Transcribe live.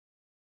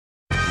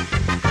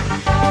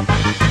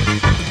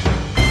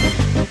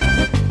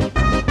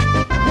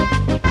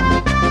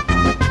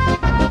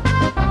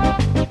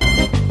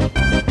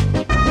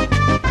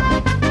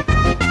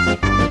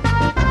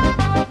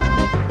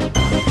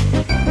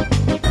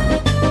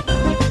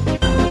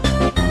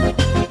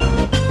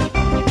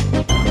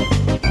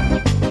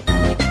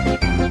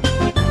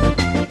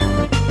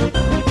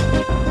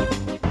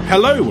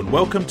Hello and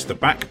welcome to The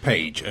Back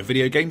Page, a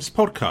video games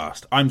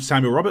podcast. I'm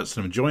Samuel Roberts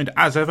and I'm joined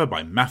as ever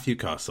by Matthew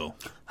Castle.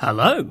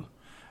 Hello.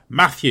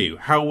 Matthew,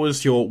 how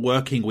was your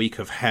working week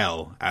of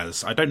hell?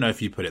 As I don't know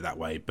if you put it that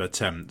way, but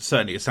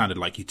certainly it sounded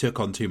like you took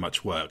on too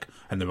much work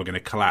and then were going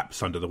to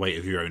collapse under the weight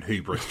of your own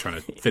hubris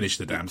trying to finish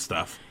the damn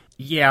stuff.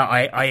 Yeah,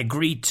 I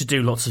agreed to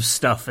do lots of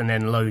stuff and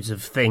then loads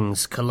of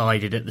things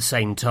collided at the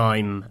same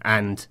time,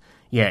 and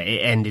yeah, it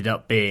ended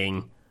up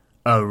being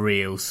a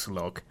real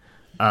slog.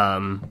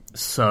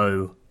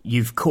 So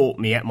you've caught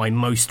me at my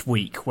most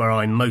weak, where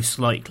I'm most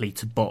likely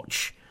to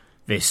botch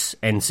this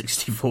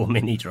N64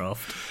 mini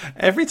draft.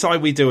 Every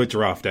time we do a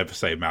draft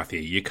episode, Matthew,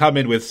 you come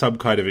in with some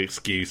kind of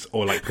excuse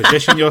or like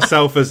position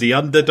yourself as the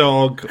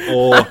underdog,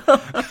 or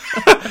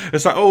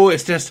it's like, oh,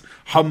 it's just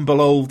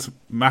humble old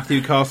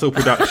Matthew Castle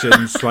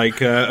Productions, like,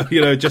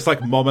 just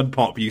like Mom and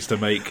Pop used to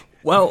make.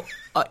 Well,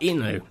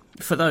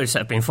 for those that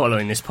have been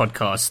following this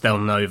podcast, they'll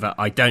know that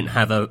I don't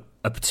have a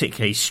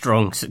particularly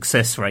strong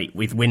success rate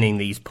with winning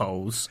these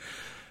polls.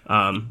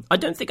 I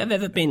don't think I've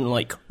ever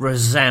been,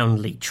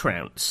 resoundingly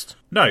trounced.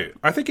 No,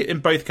 I think in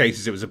both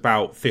cases it was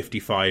about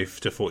 55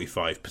 to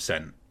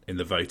 45% in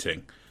the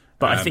voting.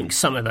 But I think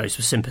some of those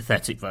were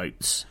sympathetic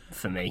votes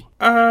for me.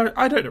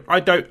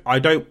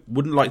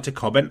 Wouldn't like to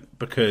comment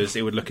because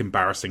it would look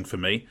embarrassing for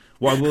me.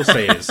 What I will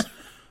say is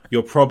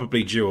you're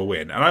probably due a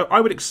win. And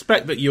I would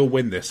expect that you'll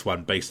win this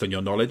one based on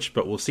your knowledge,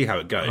 but we'll see how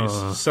it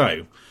goes.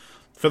 So,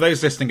 for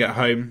those listening at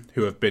home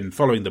who have been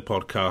following the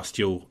podcast,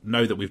 you'll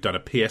know that we've done a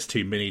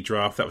PS2 mini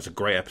draft. That was a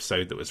great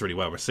episode that was really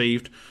well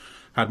received.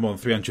 Had more than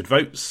 300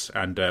 votes,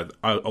 and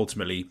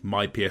ultimately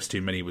my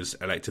PS2 mini was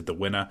elected the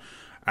winner.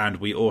 And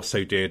we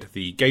also did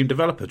the game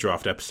developer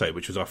draft episode,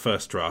 which was our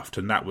first draft,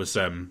 and that was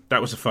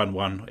a fun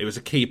one. It was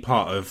a key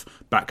part of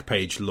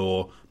Backpage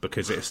lore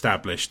because it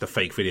established the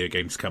fake video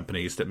games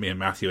companies that me and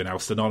Matthew are now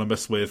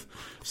synonymous with.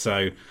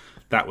 So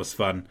that was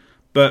fun.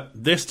 But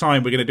this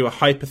time we're going to do a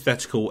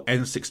hypothetical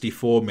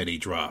N64 mini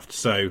draft.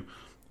 So,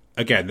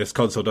 again, this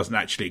console doesn't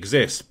actually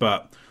exist,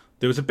 but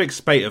there was a big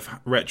spate of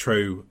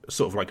retro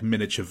sort of like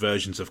miniature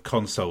versions of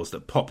consoles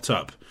that popped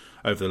up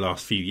over the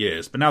last few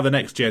years. But now the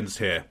next gen's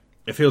here.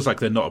 It feels like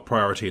they're not a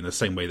priority in the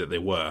same way that they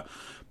were.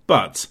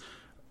 But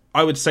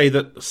I would say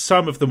that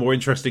some of the more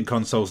interesting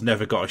consoles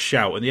never got a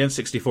shout, and the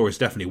N64 is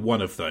definitely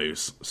one of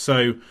those.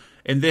 So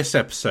in this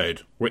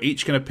episode, we're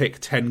each going to pick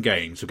 10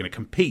 games. We're going to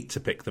compete to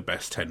pick the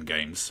best 10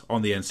 games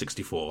on the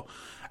N64.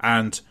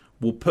 And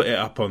we'll put it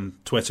up on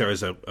Twitter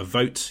as a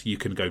vote. You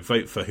can go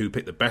vote for who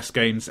picked the best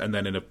games. And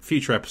then in a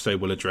future episode,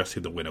 we'll address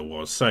who the winner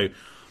was. So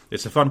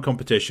it's a fun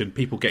competition.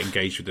 People get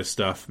engaged with this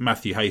stuff.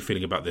 Matthew, how are you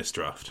feeling about this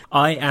draft?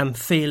 I am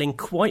feeling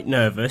quite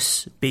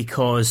nervous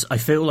because I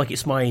feel like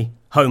it's my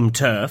home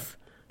turf.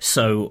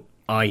 So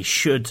I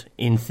should,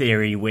 in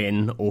theory,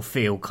 win or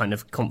feel kind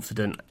of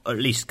confident, or at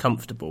least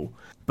comfortable.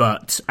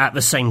 But at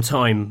the same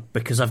time,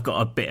 because I've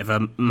got a bit of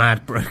a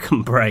mad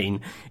broken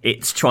brain,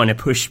 it's trying to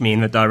push me in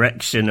the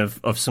direction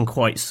of some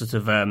quite sort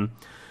of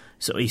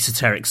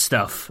esoteric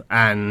stuff.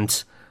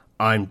 And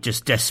I'm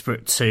just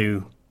desperate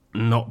to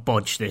not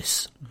bodge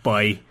this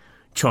by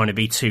trying to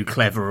be too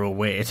clever or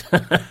weird.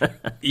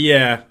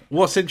 Yeah.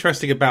 What's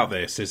interesting about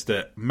this is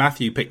that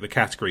Matthew picked the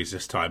categories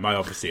this time. I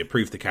obviously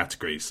approved the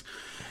categories.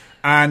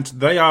 And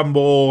they are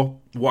more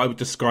what I would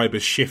describe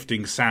as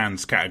shifting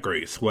sands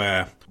categories,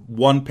 where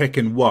one pick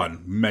in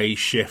one may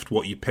shift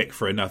what you pick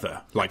for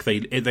another. Like they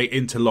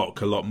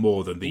interlock a lot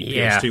more than the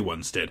PS2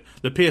 ones did.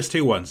 The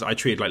PS2 ones I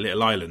treated like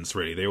little islands,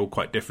 really. They're all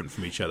quite different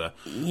from each other.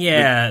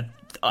 Yeah.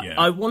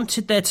 I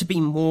wanted there to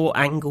be more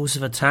angles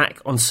of attack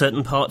on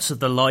certain parts of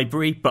the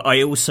library, but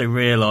I also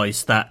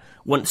realised that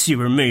once you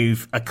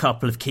remove a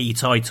couple of key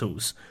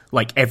titles,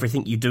 like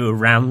everything you do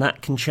around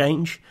that can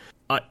change.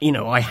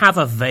 I have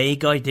a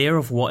vague idea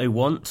of what I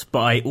want, but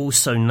I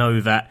also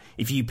know that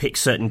if you pick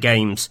certain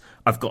games,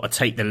 I've got to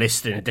take the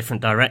list in a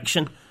different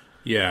direction.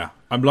 Yeah,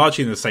 I'm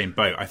largely in the same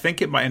boat. I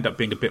think it might end up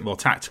being a bit more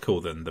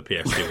tactical than the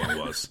PS2 one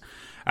was.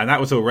 And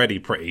that was already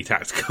pretty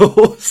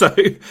tactical. So,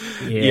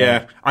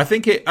 yeah. I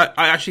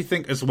actually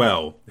think as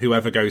well,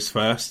 whoever goes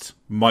first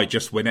might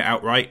just win it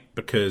outright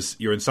because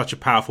you're in such a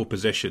powerful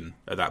position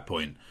at that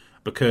point.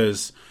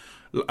 Because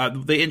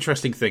the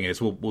interesting thing is,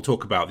 we'll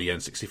talk about the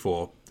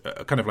N64,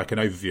 kind of like an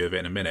overview of it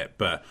in a minute,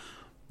 but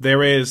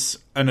there is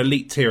an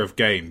elite tier of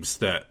games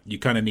that you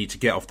kind of need to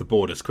get off the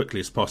board as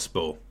quickly as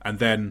possible. And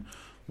then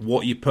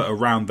what you put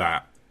around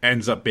that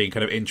ends up being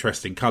kind of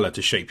interesting colour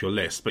to shape your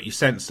list, but you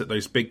sense that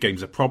those big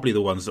games are probably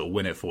the ones that will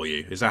win it for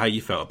you. Is that how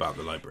you felt about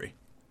the library?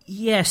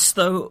 Yes,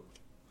 though,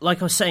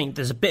 like I was saying,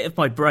 there's a bit of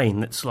my brain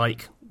that's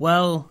like,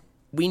 well,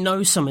 we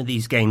know some of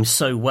these games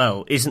so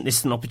well. Isn't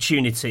this an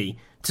opportunity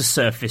to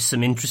surface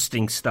some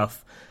interesting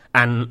stuff?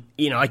 And,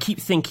 I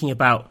keep thinking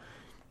about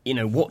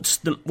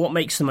what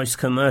makes the most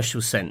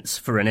commercial sense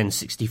for an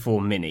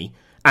N64 Mini,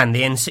 and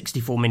the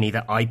N64 Mini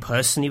that I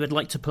personally would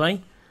like to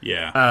play.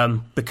 Yeah.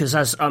 Because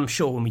as I'm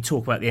sure when we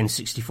talk about the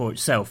N64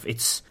 itself,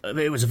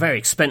 it was a very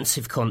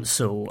expensive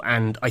console,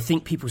 and I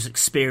think people's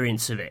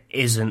experience of it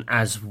isn't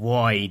as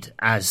wide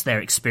as their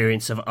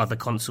experience of other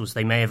consoles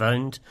they may have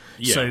owned.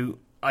 Yeah. So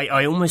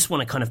I almost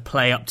want to kind of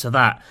play up to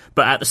that,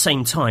 but at the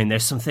same time,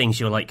 there's some things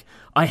you're like,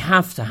 I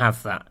have to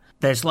have that.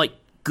 There's like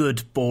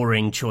good,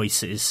 boring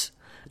choices.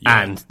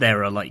 Yeah. And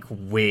there are, like,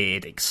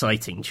 weird,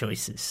 exciting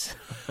choices.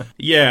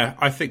 Yeah,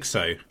 I think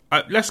so.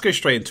 Let's go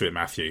straight into it,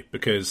 Matthew,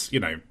 because,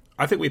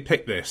 I think we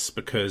picked this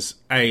because,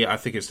 I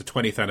think it's the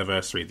 20th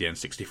anniversary of the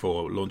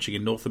N64 launching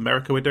in North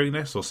America we're doing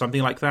this, or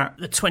something like that.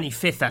 The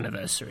 25th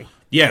anniversary.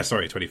 Yeah,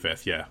 sorry,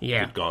 25th, yeah.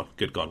 Yeah.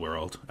 Good God, we're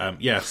old.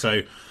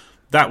 So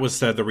that was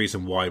the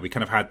reason why we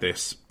kind of had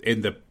this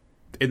in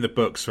the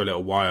books for a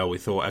little while. We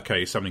thought,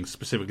 okay, something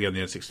specifically on the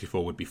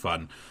N64 would be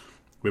fun.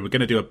 We were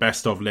going to do a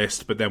best-of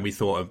list, but then we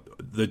thought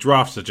the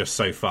drafts are just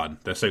so fun.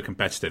 They're so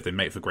competitive. They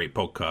make for great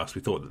podcasts.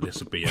 We thought that this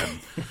would be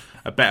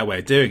a better way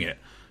of doing it.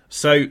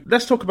 So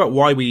let's talk about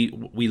why we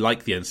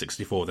like the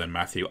N64 then,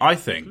 Matthew. I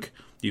think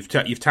you've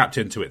tapped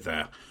into it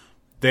there.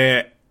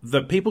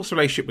 The people's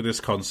relationship with this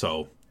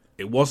console,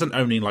 it wasn't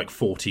only like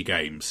 40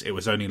 games. It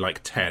was only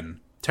like 10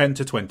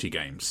 to 20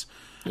 games.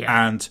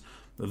 Yeah. And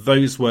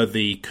those were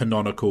the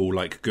canonical,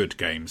 like, good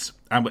games.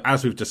 And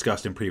as we've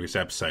discussed in previous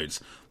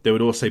episodes, there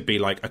would also be,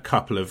 like, a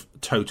couple of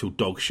total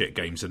dog shit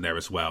games in there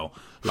as well.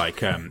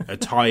 Like a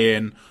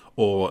tie-in,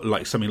 or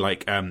like something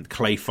like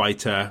Clay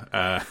Fighter,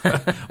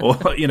 or,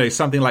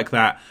 something like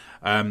that.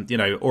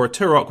 Or a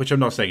Turok, which I'm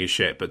not saying is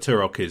shit, but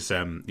Turok is,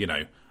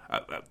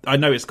 I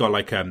know it's got,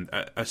 like,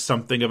 a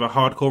something of a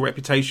hardcore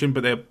reputation,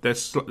 but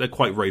they're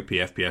quite ropey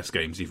FPS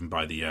games, even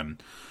by the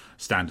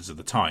standards of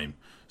the time.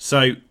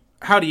 So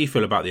how do you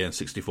feel about the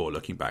N64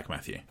 looking back,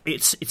 Matthew?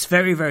 It's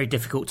very, very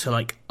difficult to,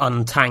 like,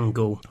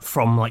 untangle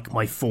from, like,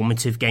 my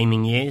formative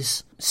gaming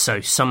years.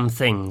 So some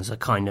things are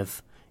kind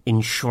of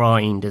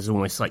enshrined as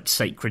almost like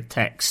sacred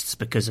texts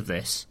because of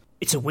this.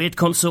 It's a weird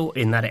console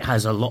in that it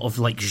has a lot of,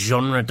 like,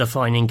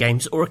 genre-defining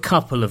games, or a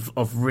couple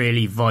of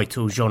really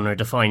vital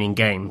genre-defining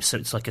games. So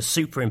it's like a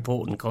super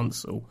important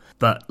console.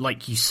 But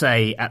like you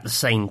say, at the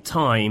same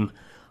time,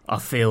 I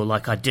feel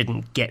like I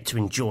didn't get to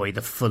enjoy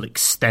the full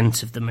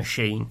extent of the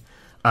machine.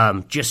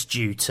 Just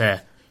due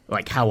to,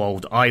 like, how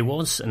old I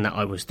was, and that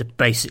I was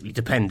basically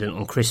dependent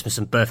on Christmas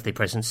and birthday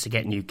presents to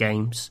get new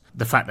games.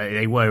 The fact that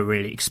they were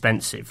really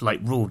expensive, like,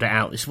 ruled it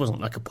out. This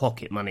wasn't like a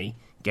pocket money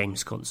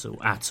games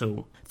console at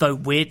all. Though,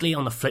 weirdly,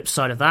 on the flip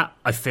side of that,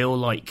 I feel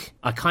like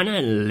I kind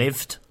of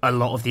lived a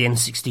lot of the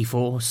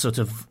N64 sort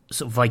of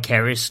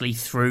vicariously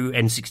through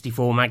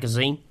N64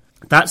 magazine.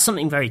 That's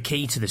something very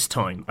key to this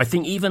time. I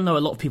think even though a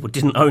lot of people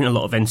didn't own a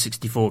lot of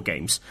N64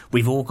 games,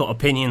 we've all got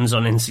opinions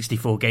on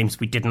N64 games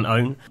we didn't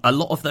own. A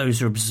lot of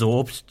those are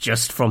absorbed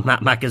just from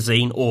that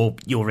magazine or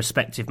your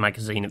respective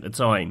magazine at the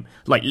time.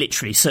 Like,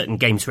 literally, certain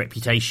games'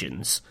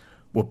 reputations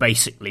were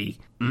basically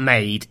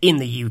made, in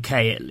the UK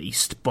at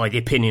least, by the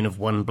opinion of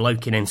one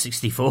bloke in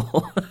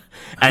N64.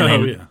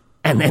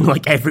 And then,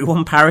 like,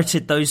 everyone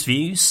parroted those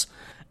views.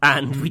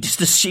 And we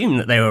just assumed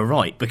that they were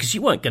right because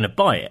you weren't going to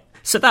buy it.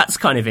 So that's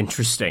kind of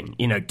interesting,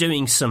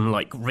 doing some,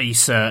 like,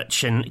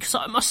 research, and because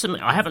I must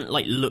admit, I haven't,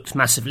 like, looked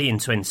massively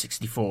into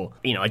N64.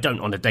 I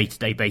don't on a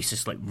day-to-day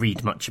basis, like,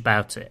 read much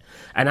about it.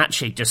 And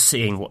actually just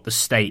seeing what the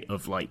state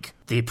of, like,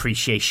 the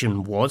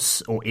appreciation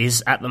was or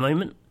is at the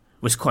moment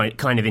was quite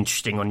kind of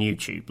interesting on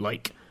YouTube.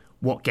 Like,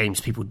 what games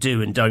people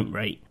do and don't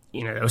rate.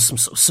 There was some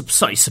sort of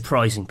slightly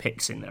surprising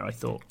picks in there, I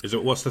thought.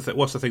 What's the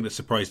thing that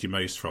surprised you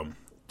most from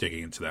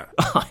digging into that?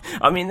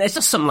 I mean, there's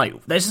just some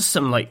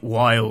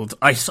wild.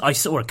 I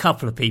saw a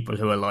couple of people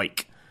who are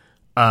like,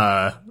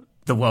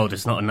 "The world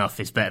is not enough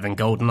is better than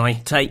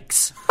GoldenEye"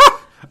 takes.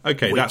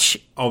 Okay, that's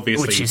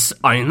obviously,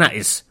 that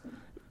is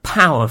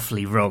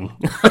powerfully wrong.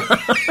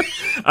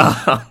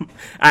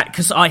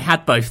 Because I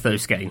had both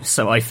those games,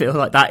 so I feel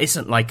like that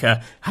isn't like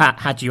a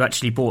had you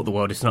actually bought The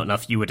World Is Not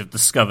Enough, you would have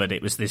discovered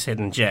it was this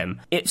hidden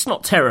gem. It's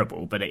not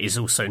terrible, but it is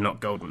also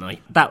not GoldenEye.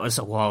 That was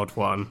a wild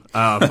one.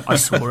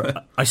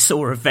 I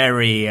saw a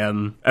very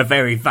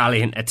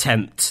valiant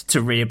attempt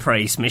to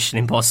reappraise Mission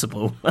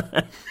Impossible,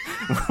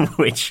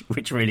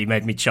 which really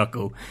made me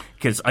chuckle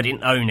because I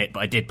didn't own it, but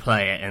I did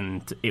play it,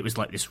 and it was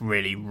like this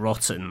really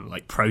rotten,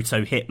 like,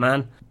 proto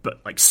Hitman, but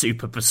like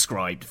super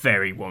prescribed,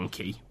 very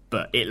wonky.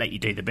 But it let you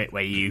do the bit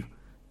where you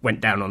went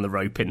down on the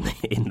rope in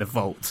the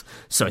vault.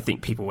 So I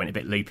think people went a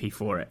bit loopy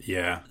for it.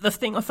 Yeah. The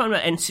thing I found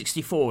about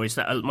N64 is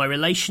that my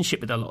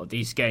relationship with a lot of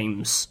these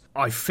games,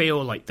 I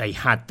feel like they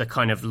had the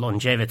kind of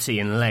longevity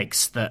and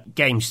legs that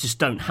games just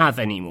don't have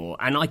anymore.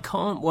 And I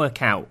can't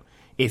work out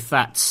if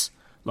that's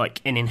like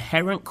an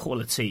inherent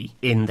quality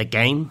in the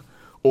game,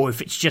 or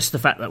if it's just the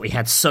fact that we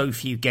had so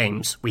few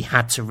games, we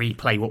had to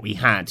replay what we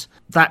had.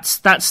 That's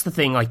the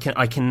thing I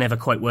can never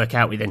quite work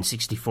out with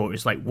N64.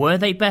 Is like, were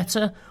they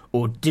better,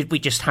 or did we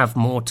just have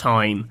more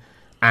time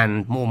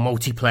and more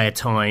multiplayer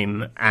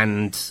time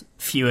and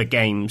fewer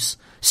games,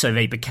 so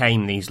they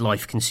became these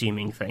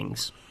life-consuming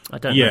things. I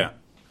don't know.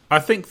 I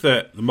think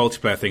that the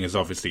multiplayer thing is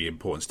obviously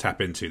important to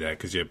tap into there,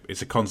 because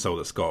it's a console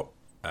that's got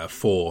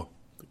 4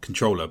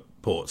 controller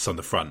ports on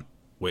the front,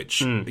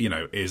 which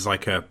is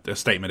like a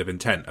statement of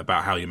intent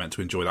about how you're meant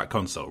to enjoy that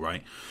console,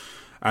 right?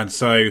 And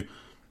so,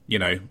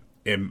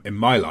 in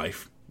my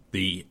life,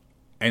 the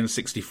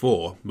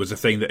N64 was a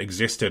thing that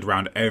existed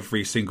around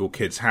every single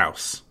kid's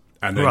house.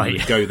 And then you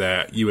would go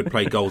there, you would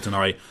play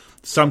GoldenEye.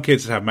 Some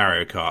kids would have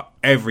Mario Kart.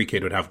 Every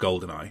kid would have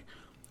GoldenEye.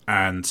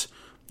 And,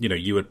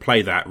 you would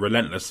play that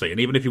relentlessly. And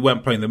even if you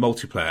weren't playing the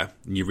multiplayer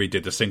and you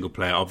redid the single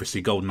player,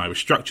 obviously GoldenEye was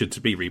structured to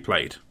be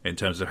replayed in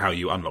terms of how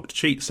you unlocked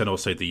cheats and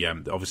also the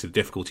obviously the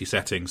difficulty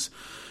settings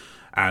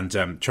and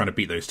trying to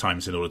beat those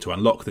times in order to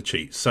unlock the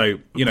cheats. So,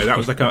 that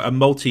was like a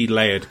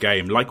multi-layered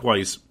game.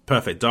 Likewise,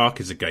 Perfect Dark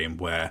is a game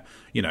where,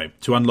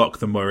 to unlock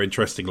the more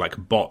interesting like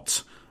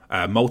bot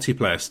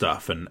multiplayer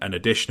stuff and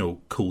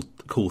additional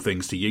cool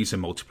things to use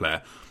in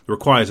multiplayer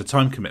requires a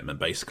time commitment,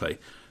 basically.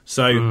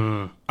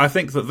 So I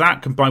think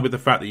that combined with the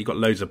fact that you've got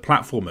loads of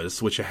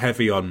platformers which are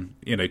heavy on,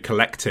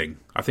 collecting.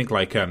 I think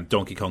like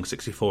Donkey Kong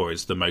 64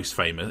 is the most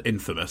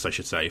infamous, I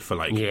should say,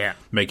 for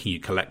making you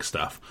collect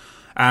stuff.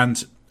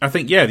 And I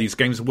think, these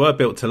games were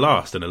built to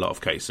last in a lot of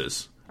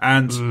cases.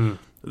 And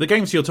the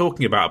games you're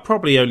talking about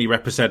probably only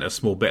represent a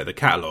small bit of the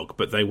catalogue,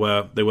 but they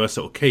were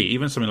sort of key.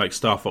 Even something like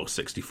Star Fox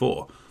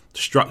 64,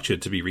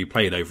 structured to be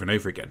replayed over and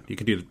over again. You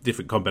can do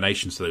different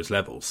combinations to those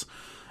levels.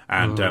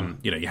 And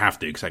you have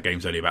to, because that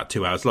game's only about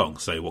 2 hours long.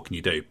 So what can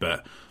you do?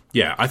 But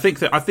I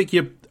think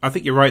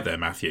you're right there,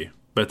 Matthew.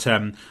 But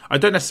I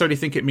don't necessarily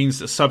think it means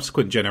that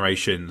subsequent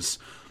generations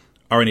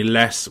are any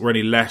less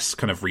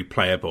kind of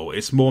replayable.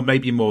 It's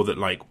maybe more that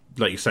like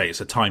you say,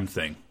 it's a time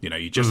thing.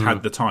 You just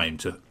had the time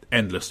to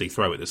endlessly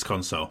throw at this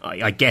console.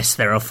 I guess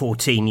there are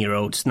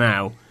 14-year-olds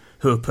now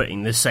who are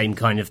putting the same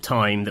kind of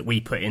time that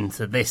we put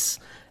into this.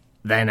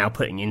 They're now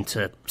putting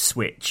into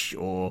Switch,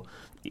 or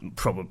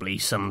probably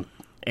some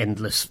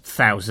endless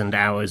 1,000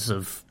 hours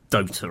of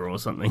Dota or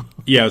something.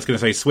 Yeah, I was going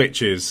to say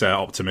Switch is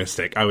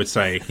optimistic. I would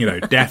say,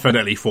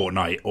 definitely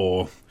Fortnite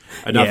or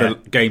another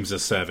games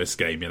as service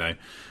game, but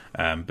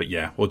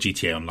or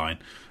GTA Online.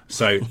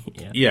 So,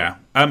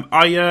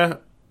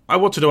 I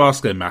wanted to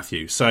ask then,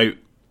 Matthew. So,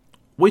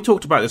 we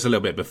talked about this a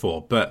little bit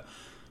before, but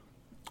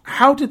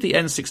how did the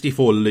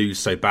N64 lose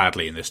so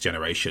badly in this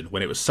generation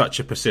when it was such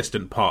a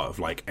persistent part of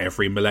like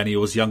every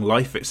millennial's young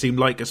life? It seemed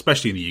like,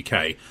 especially in the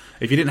UK,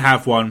 if you didn't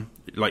have one,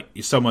 like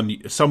someone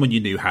you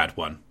knew had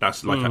one.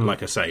 That's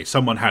like I say,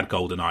 someone had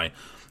GoldenEye,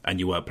 and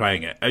you weren't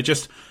playing it.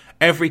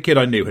 Every kid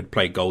I knew had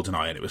played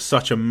GoldenEye, and it was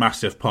such a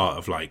massive part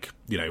of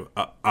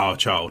our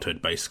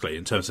childhood, basically,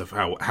 in terms of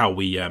how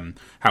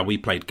we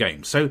played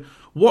games. So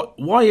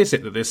why is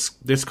it that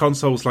this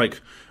console's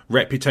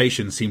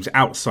reputation seems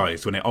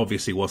outsized when it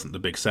obviously wasn't the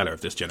big seller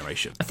of this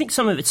generation? I think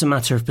some of it's a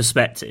matter of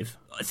perspective.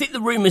 I think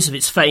the rumours of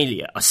its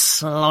failure are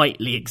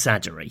slightly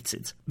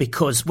exaggerated,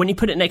 because when you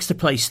put it next to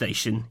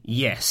PlayStation,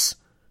 yes,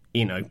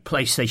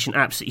 PlayStation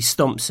absolutely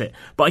stomps it.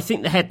 But I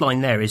think the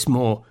headline there is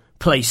more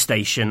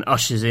PlayStation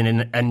ushers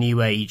in a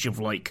new age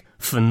of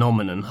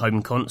phenomenon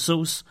home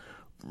consoles,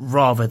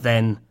 rather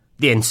than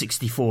the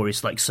N64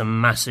 is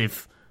some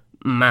massive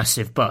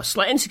bust.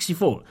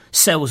 N64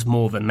 sells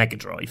more than Mega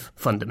Drive,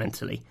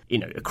 fundamentally,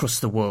 across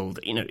the world,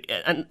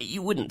 and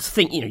you wouldn't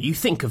think, you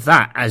think of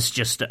that as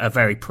just a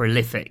very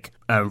prolific,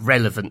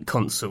 relevant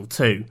console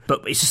too.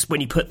 But it's just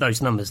when you put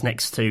those numbers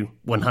next to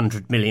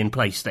 100 million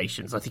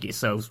PlayStations, I think it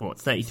sells,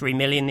 33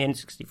 million, the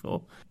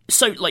N64?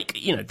 So,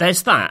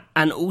 there's that.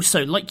 And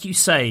also, like you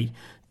say,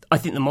 I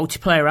think the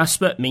multiplayer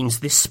aspect means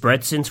this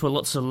spreads into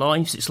lots of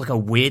lives. It's a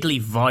weirdly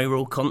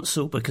viral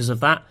console because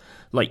of that.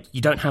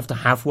 You don't have to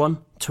have one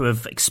to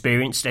have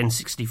experienced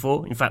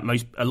N64. In fact,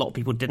 a lot of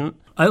people didn't.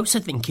 I also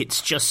think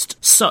it's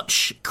just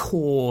such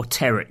core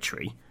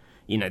territory.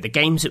 The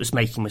games it was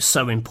making were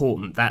so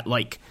important that,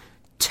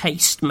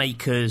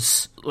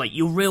 tastemakers,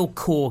 your real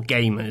core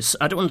gamers,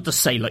 I don't want to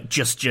say,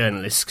 just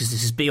journalists, because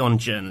this is beyond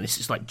journalists.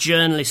 It's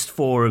journalist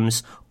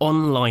forums,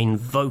 online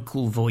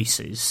vocal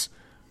voices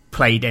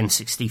played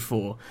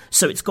N64.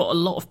 So it's got a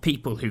lot of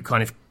people who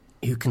can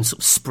sort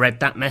of spread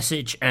that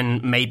message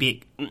and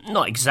maybe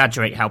not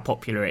exaggerate how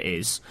popular it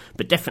is,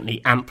 but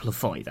definitely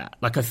amplify that.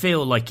 I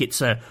feel like it's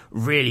a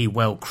really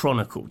well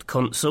chronicled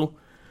console,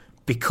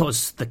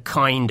 because the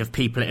kind of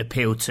people it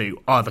appealed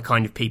to are the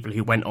kind of people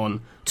who went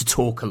on to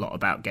talk a lot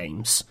about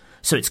games.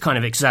 So it's kind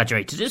of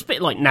exaggerated. It's a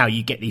bit like now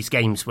you get these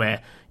games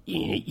where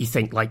you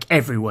think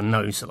everyone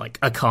knows that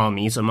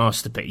Akami is a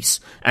masterpiece,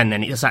 and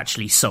then it's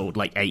actually sold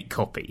 8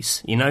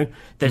 copies.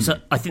 There's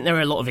I think there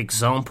are a lot of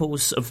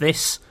examples of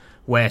this,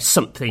 where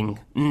something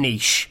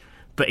niche,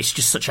 but it's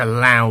just such a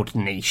loud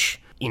niche,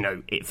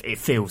 it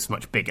feels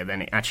much bigger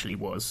than it actually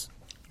was.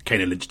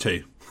 Kane Lynch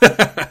 2.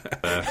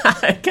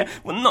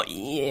 Well, not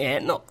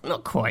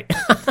quite.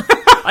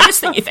 I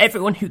just think if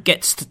everyone who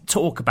gets to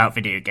talk about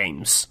video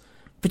games,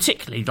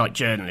 particularly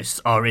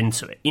journalists, are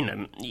into it, you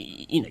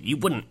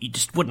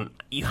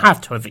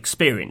have to have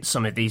experienced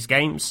some of these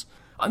games.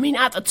 I mean,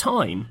 at the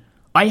time,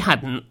 I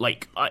hadn't,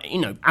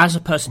 as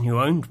a person who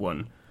owned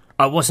one,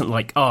 I wasn't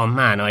like, oh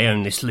man, I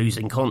own this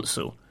losing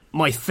console.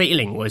 My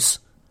feeling was,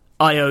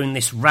 I own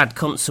this rad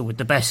console with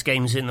the best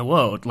games in the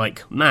world.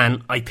 Like,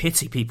 man, I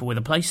pity people with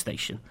a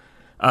PlayStation.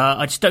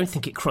 I just don't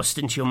think it crossed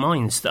into your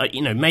minds that,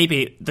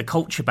 maybe the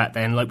culture back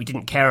then, like, we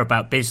didn't care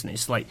about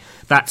business. Like,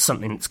 that's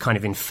something that's kind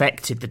of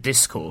infected the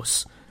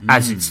discourse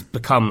as it's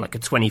become like a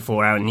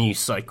 24-hour news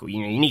cycle.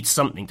 You need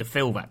something to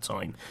fill that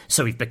time.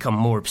 So we've become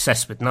more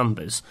obsessed with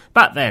numbers.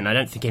 Back then, I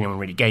don't think anyone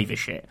really gave a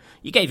shit.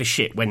 You gave a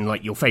shit when,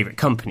 like, your favourite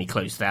company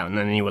closed down, and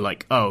then you were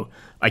like, oh,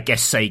 I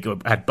guess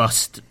Sega had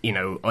bust, in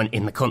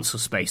the console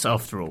space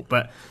after all.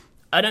 But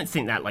I don't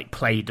think that, like,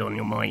 played on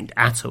your mind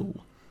at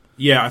all.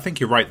 Yeah, I think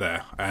you're right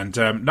there. And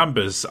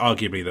numbers,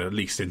 arguably the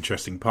least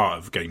interesting part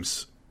of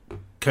games,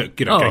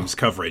 games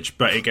coverage,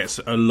 but it gets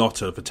a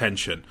lot of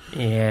attention.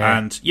 Yeah.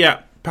 And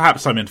yeah,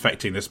 perhaps I'm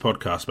infecting this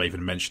podcast by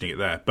even mentioning it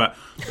there. But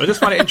I just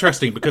find it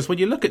interesting because when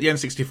you look at the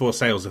N64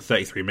 sales of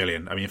 33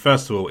 million, I mean,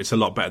 first of all, it's a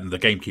lot better than the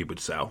GameCube would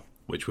sell,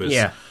 which was,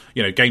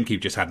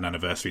 GameCube just had an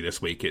anniversary this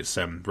week. It's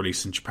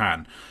released in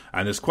Japan.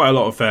 And there's quite a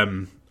lot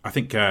of, I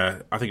think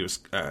it was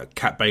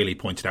Kat Bailey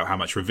pointed out how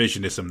much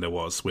revisionism there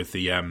was with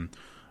the,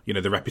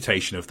 the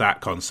reputation of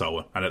that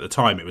console. And at the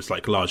time, it was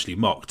like largely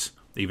mocked,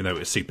 even though it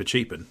was super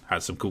cheap and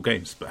had some cool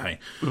games. But hey,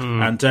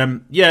 and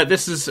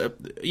this is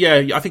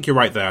I think you're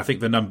right there. I think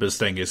the numbers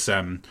thing is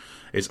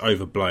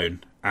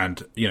overblown, and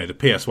the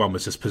PS1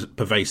 was just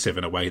pervasive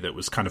in a way that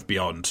was kind of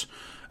beyond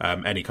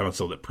any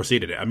console that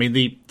preceded it. I mean,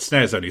 the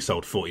SNES only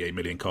sold 48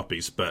 million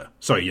copies, units.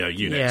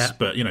 Yeah.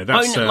 But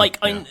that's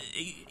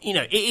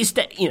it is.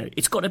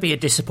 It's got to be a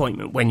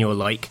disappointment when you're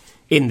like,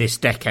 in this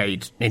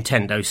decade,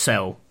 Nintendo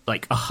sell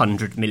like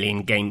 100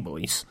 million Game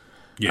Boys.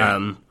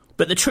 Yeah.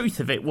 But the truth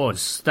of it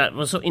was,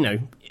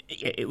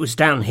 it was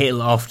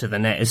downhill after the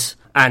NES,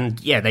 and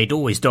they'd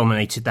always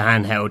dominated the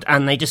handheld,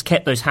 and they just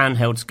kept those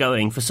handhelds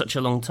going for such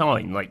a long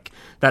time. Like,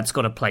 that's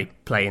got to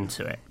play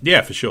into it.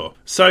 Yeah, for sure.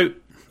 So,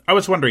 I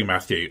was wondering,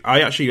 Matthew,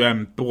 I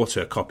actually bought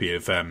a copy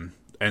of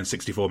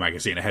N64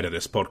 magazine ahead of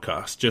this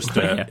podcast. Just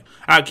out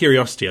of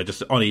curiosity, on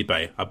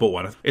eBay, I bought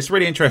one. It's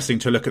really interesting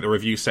to look at the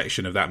review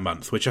section of that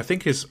month, which I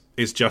think is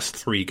just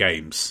 3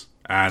 games,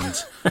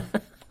 and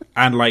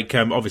and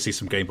obviously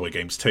some Game Boy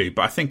games too.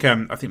 But I think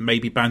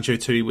maybe Banjo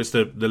 2 was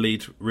the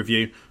lead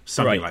review,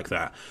 something like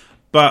that.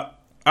 But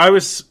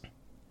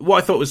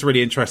what I thought was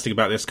really interesting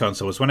about this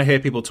console was when I hear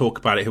people talk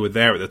about it who were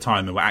there at the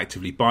time and were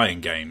actively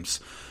buying games,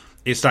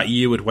 it's that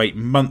you would wait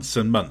months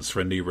and months for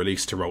a new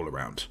release to roll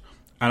around.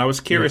 And I was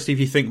curious if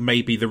you think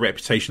maybe the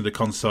reputation of the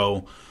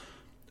console,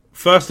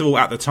 first of all,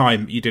 at the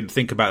time, you didn't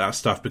think about that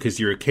stuff because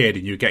you were a kid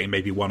and you were getting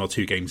maybe 1 or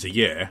 2 games a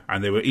year,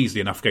 and there were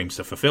easily enough games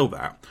to fulfill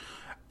that.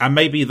 And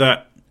maybe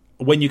that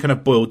when you kind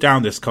of boil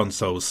down this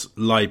console's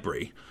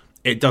library,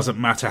 it doesn't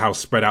matter how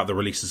spread out the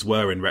releases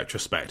were in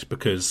retrospect,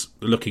 because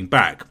looking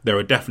back, there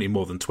are definitely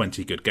more than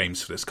 20 good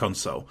games for this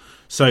console.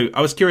 So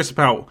I was curious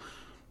about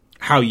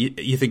how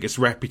you think its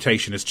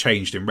reputation has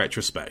changed in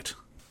retrospect.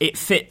 It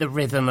fit the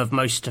rhythm of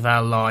most of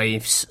our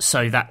lives,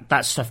 so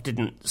that stuff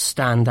didn't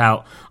stand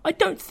out. I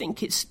don't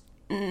think it's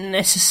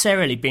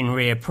necessarily been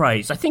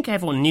reappraised. I think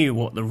everyone knew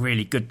what the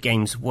really good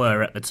games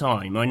were at the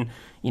time.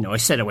 I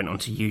said I went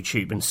onto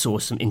YouTube and saw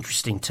some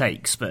interesting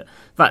takes, but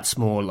that's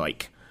more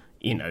like,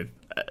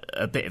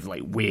 a bit of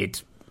like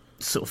weird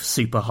sort of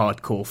super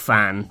hardcore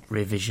fan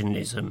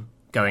revisionism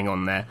going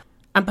on there.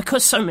 And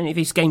because so many of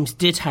these games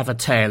did have a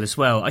tail as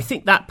well, I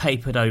think that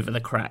papered over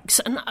the cracks.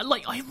 And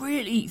I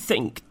really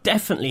think,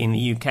 definitely in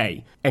the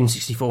UK,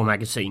 N64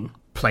 magazine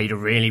played a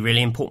really,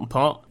 really important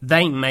part.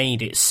 They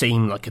made it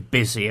seem like a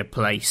busier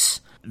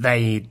place.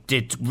 They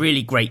did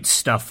really great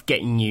stuff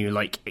getting you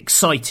like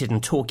excited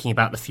and talking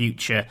about the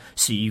future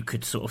so you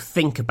could sort of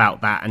think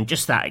about that, and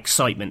just that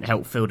excitement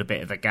helped fill a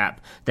bit of a gap.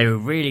 They were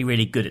really,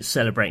 really good at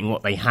celebrating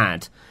what they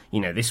had.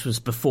 This was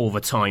before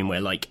the time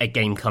where like a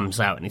game comes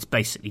out and it's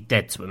basically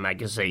dead to a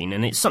magazine,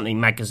 and it's something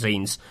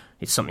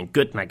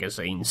good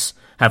magazines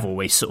have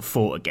always sort of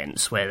fought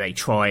against, where they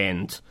try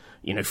and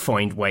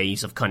find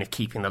ways of kind of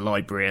keeping the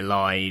library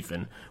alive,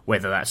 and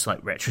whether that's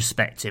like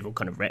retrospective or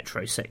kind of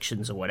retro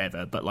sections or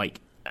whatever. But like,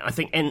 I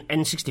think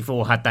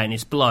N64 had that in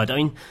its blood. I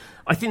mean,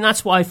 I think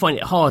that's why I find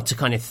it hard to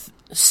kind of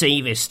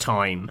see this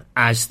time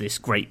as this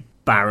great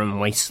barren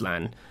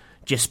wasteland,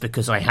 just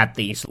because I had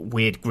these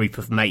weird group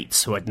of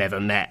mates who I'd never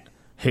met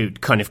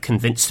who'd kind of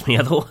convinced me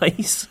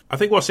otherwise. I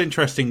think what's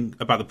interesting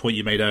about the point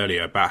you made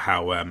earlier about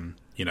how,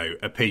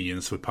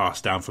 opinions would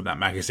pass down from that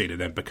magazine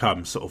and then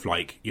become sort of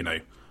like,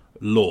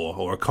 law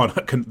or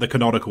the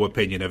canonical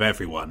opinion of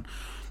everyone.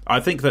 I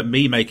think that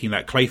me making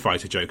that Clay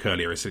Fighter joke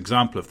earlier is an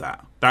example of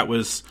that. That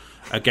was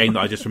a game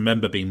that I just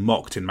remember being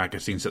mocked in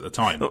magazines at the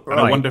time. Right. And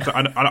I wonder if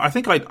I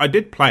think I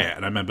did play it,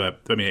 and I remember.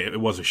 I mean, it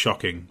was a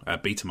shocking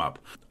beat 'em up.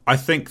 I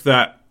think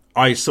that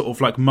I sort of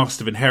like must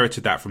have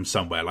inherited that from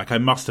somewhere. Like I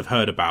must have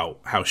heard about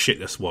how shit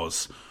this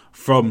was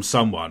from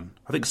someone.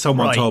 I think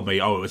someone told me,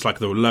 "Oh, it was like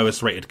the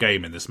lowest rated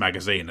game in this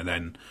magazine," and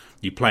then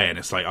you play it, and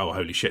it's like, "Oh,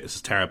 holy shit, this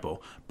is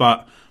terrible."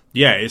 But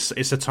Yeah, it's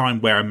a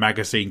time where a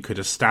magazine could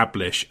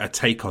establish a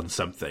take on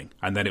something,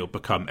 and then it will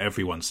become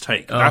everyone's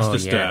take. That's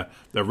just a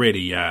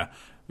really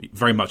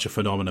very much a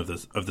phenomenon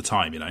of the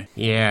time, you know.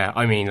 Yeah,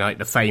 I mean, like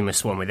the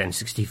famous one with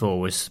N64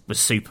 was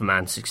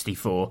Superman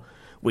 64,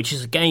 which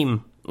is a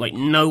game like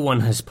no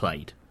one has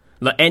played.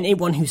 Like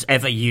anyone who's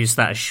ever used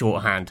that as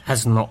shorthand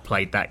has not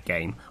played that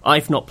game.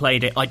 I've not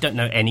played it. I don't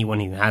know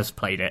anyone who has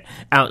played it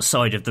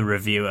outside of the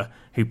reviewer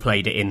who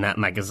played it in that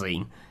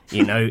magazine.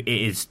 You know, it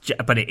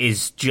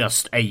is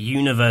just a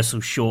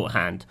universal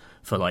shorthand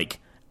for like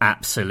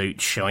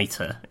absolute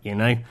shiter, you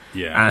know?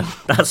 Yeah. And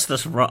that's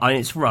just rough. I mean,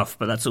 it's rough,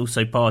 but that's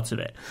also part of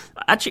it.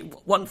 Actually,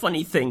 one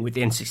funny thing with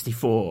the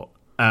N64,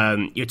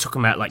 you're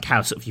talking about like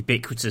how sort of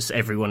ubiquitous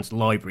everyone's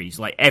libraries,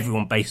 like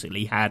everyone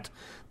basically had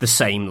the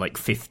same like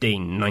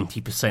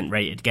 90%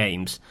 rated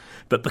games.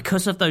 But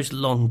because of those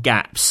long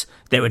gaps,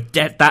 there were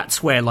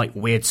that's where like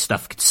weird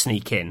stuff could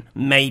sneak in.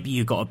 Maybe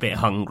you got a bit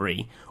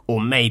hungry, or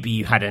maybe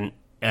you had an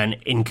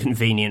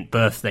inconvenient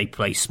birthday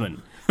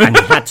placement and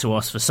you had to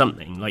ask for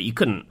something. Like you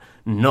couldn't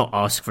not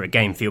ask for a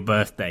game for your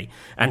birthday.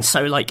 And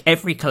so like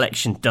every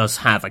collection does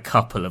have a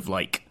couple of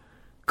like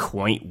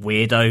quite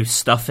weirdo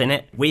stuff in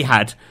it. We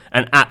had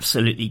an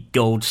absolutely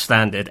gold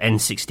standard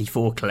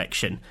N64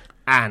 collection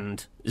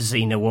and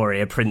Xena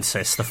Warrior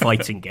Princess, the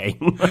fighting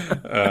game.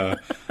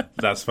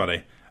 That's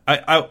funny.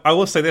 I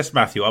will say this,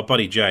 Matthew, our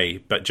buddy Jay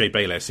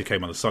Bayless, who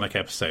came on the Sonic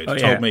episode,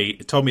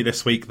 told me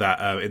this week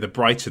that in the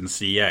Brighton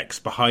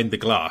CEX, behind the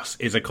glass,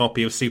 is a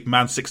copy of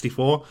Superman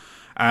 64.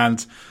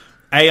 And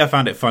I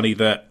found it funny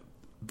that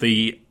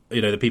the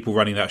people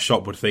running that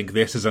shop would think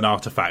this is an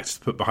artifact to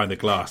put behind the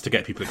glass to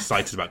get people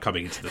excited about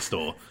coming into the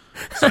store.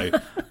 So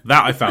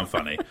that I found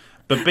funny.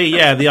 But B,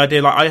 yeah, the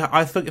idea, like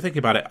I think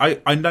about it,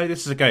 I know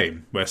this is a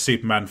game where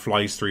Superman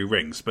flies through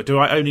rings, but do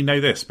I only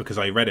know this because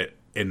I read it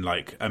in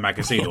like a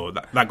magazine or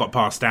that got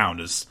passed down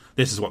as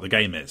this is what the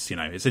game is? You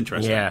know, it's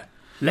interesting. Yeah,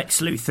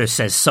 Lex Luthor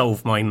says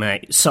solve my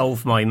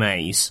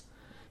maze.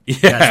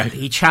 Yeah,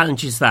 he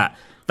challenges that.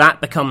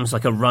 That becomes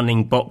like a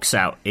running box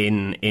out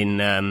in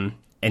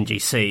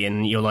NGC,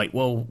 and you're like,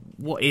 well,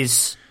 what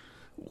is?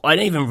 I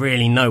don't even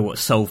really know what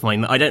solve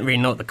my. I don't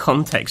really know what the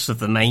context of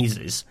the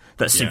mazes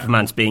that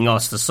Superman's being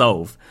asked to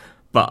solve,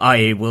 but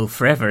I will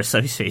forever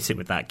associate it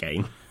with that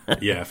game.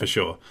 Yeah, for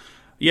sure.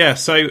 Yeah,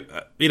 so,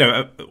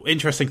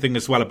 interesting thing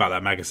as well about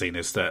that magazine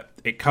is that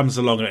it comes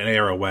along in an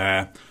era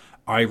where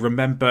I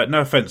remember,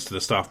 no offence to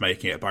the staff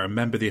making it, but I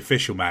remember the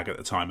official mag at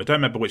the time. I don't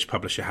remember which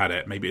publisher had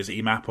it. Maybe it was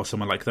EMAP or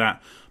someone like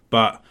that.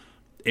 But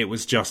it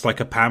was just like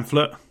a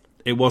pamphlet.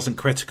 It wasn't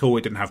critical.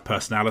 It didn't have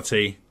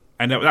personality.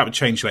 And that would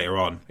change later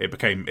on.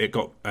 It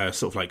got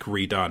sort of like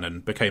redone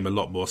and became a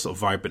lot more sort of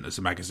vibrant as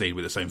a magazine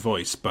with its own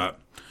voice. But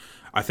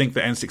I think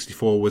that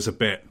N64 was a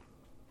bit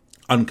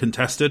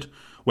uncontested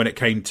when it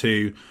came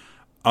to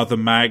other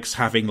mags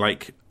having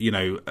like,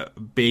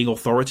 being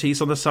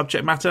authorities on the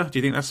subject matter. Do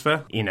you think that's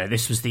fair?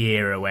 This was the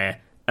era where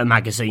a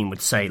magazine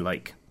would say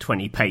like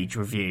 20-page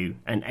review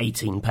and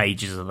 18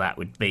 pages of that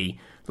would be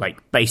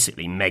like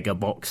basically mega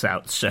box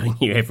outs showing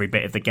you every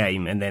bit of the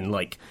game and then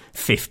like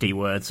 50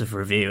 words of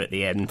review at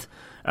the end.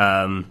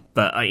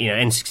 But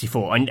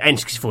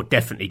N64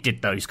 definitely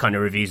did those kind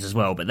of reviews as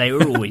well, but they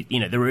were always,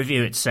 the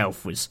review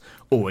itself was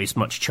always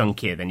much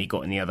chunkier than you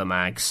got in the other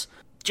mags.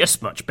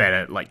 Just much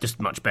better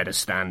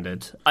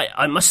standard.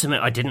 I must admit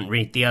I didn't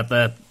read the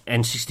other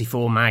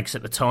N64 mags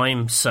at the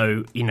time,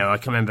 so, I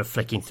can remember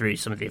flicking through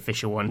some of the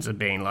official ones and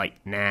being like,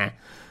 nah.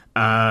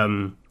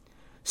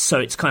 So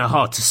it's kind of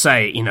hard to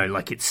say,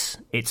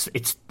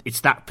 it's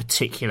that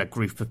particular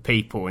group of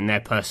people and their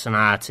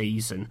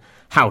personalities and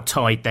how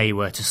tied they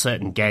were to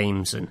certain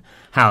games and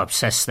how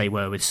obsessed they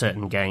were with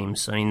certain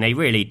games. I mean, they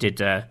really did.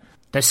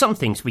 There's some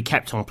things we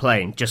kept on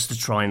playing just to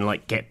try and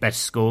like get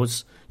best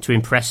scores to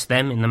impress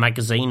them in the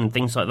magazine and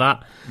things like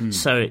that.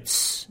 So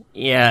it's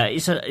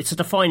a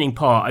defining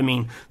part. I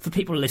mean, for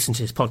people who listen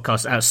to this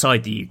podcast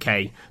outside the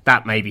UK,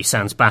 that maybe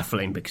sounds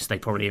baffling because they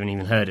probably haven't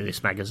even heard of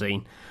this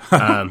magazine.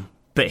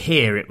 But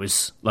here it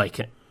was like,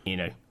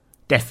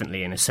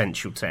 definitely an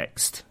essential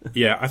text.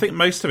 Yeah, I think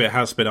most of it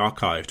has been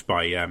archived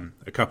by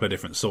a couple of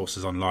different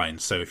sources online.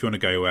 So if you want to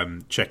go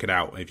check it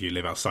out, if you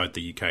live outside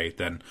the UK,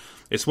 then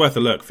it's worth a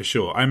look for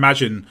sure. I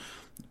imagine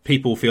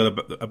people feel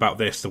about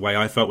this the way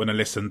I felt when I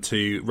listened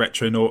to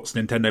Retronauts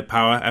Nintendo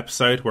Power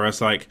episode, where I was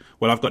like,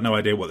 well, I've got no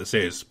idea what this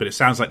is, but it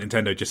sounds like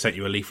Nintendo just sent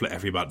you a leaflet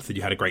every month and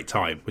you had a great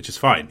time, which is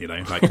fine,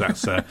 like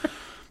that's...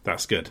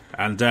 That's good.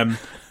 And,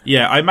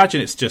 I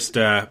imagine it's just,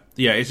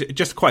 it's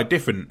just quite a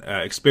different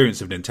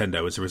experience of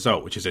Nintendo as a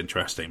result, which is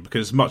interesting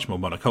because it's much more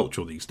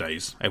monocultural these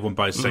days. Everyone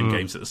buys the same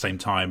games at the same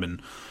time,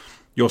 and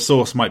your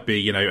source might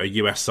be, a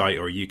US site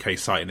or a UK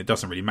site, and it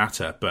doesn't really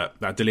matter. But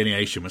that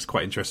delineation was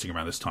quite interesting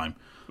around this time.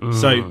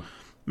 So,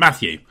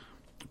 Matthew,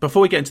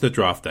 before we get into the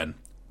draft then,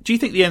 do you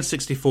think the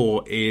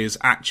N64 is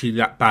actually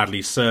that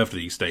badly served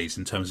these days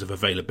in terms of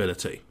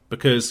availability?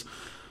 Because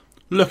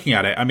looking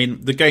at it, I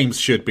mean, the games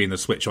should be in the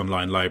Switch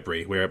Online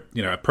library. We're,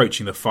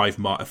 approaching the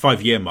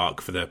 5-year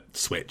mark for the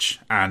Switch,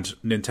 and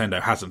Nintendo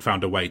hasn't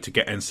found a way to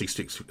get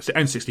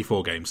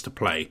N64 games to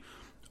play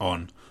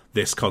on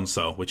this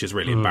console, which is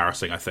really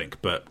embarrassing, I think,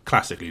 but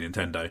classically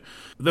Nintendo.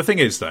 The thing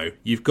is, though,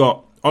 you've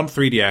got, on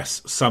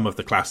 3DS, some of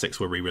the classics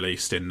were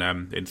re-released in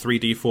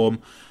 3D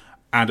form,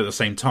 and at the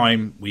same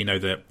time, we know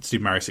that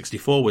Super Mario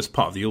 64 was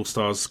part of the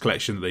All-Stars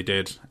collection that they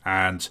did,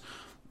 and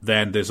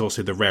then there's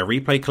also the Rare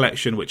Replay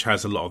collection, which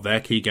has a lot of their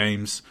key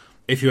games.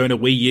 If you own a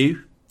Wii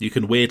U, you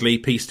can weirdly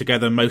piece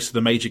together most of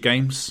the major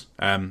games,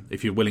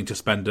 if you're willing to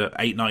spend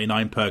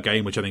 $8.99 per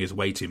game, which I think is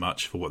way too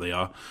much for what they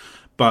are.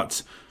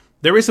 But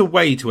there is a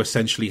way to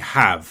essentially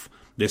have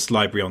this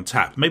library on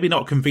tap. Maybe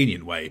not a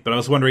convenient way, but I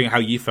was wondering how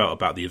you felt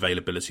about the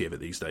availability of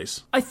it these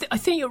days. I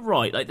think you're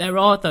right. Like, there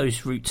are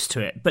those routes to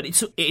it, but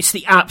it's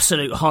the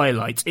absolute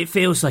highlight. It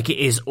feels like it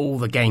is all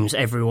the games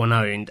everyone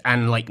owned,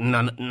 and like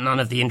none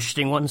of the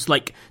interesting ones.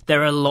 Like,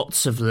 there are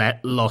lots of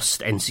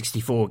lost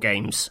N64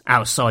 games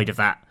outside of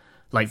that,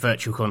 like,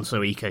 Virtual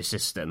Console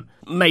ecosystem.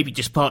 Maybe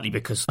just partly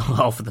because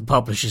half of the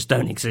publishers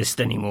don't exist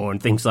anymore and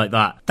things like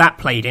that. That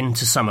played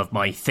into some of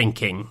my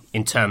thinking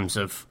in terms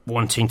of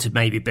wanting to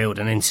maybe build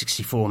an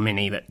N64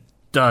 Mini that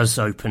does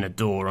open a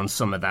door on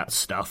some of that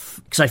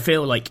stuff. Because I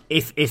feel like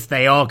if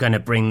they are going to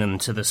bring them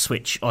to the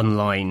Switch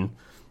Online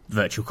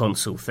Virtual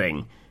Console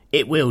thing,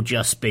 it will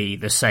just be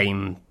the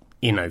same,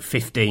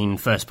 15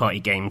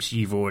 first-party games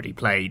you've already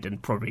played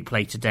and probably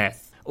play to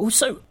death.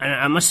 Also, and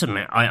I must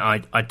admit,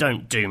 I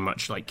don't do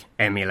much like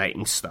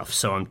emulating stuff,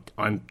 so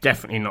I'm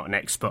definitely not an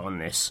expert on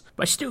this.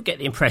 But I still get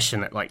the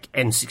impression that like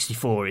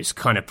N64 is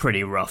kind of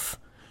pretty rough.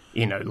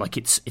 Like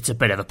it's a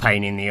bit of a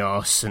pain in the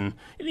arse, and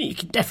you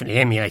can definitely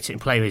emulate it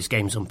and play those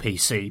games on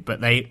PC.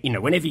 But they,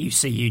 whenever you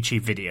see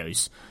YouTube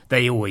videos,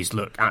 they always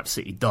look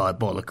absolutely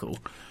diabolical.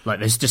 Like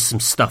there's just some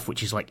stuff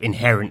which is like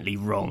inherently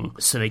wrong,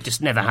 so they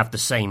just never have the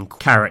same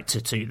character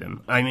to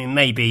them. I mean,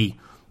 maybe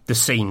the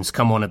scenes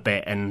come on a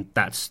bit, and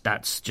that's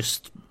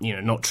just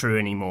not true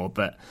anymore.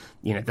 But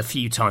the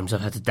few times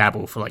I've had to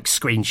dabble for like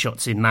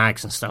screenshots in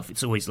mags and stuff,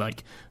 it's always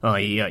like, oh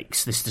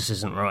yikes, this just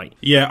isn't right.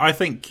 Yeah, I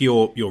think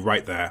you're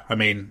right there. I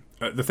mean,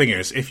 the thing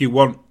is, if you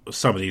want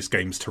some of these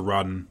games to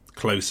run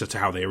closer to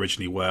how they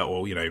originally were,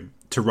 or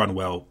to run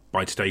well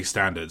by today's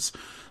standards,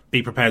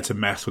 be prepared to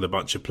mess with a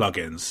bunch of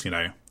plugins.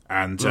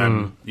 And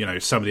some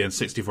of the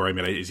N64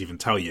 emulators even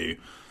tell you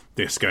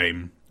this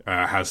game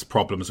has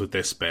problems with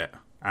this bit.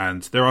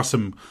 And there are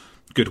some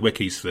good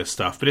wikis for this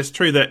stuff. But it's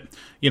true that,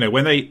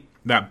 when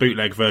that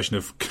bootleg version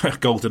of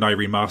GoldenEye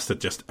Remastered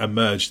just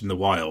emerged in the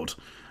wild,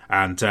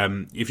 and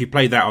if you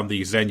play that on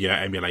the Xenia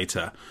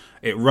emulator,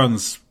 it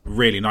runs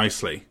really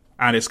nicely.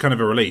 And it's kind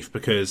of a relief,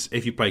 because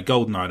if you play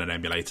GoldenEye on an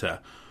emulator,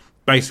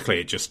 basically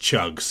it just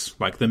chugs.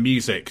 Like, the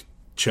music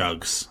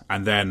chugs,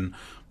 and then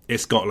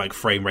it's got, like,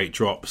 frame rate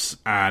drops,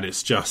 and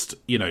it's just,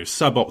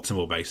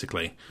 suboptimal,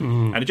 basically.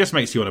 And it just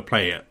makes you want to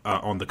play it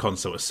on the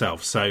console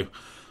itself. So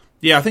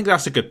yeah, I think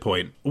that's a good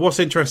point. What's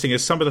interesting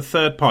is some of the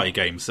third-party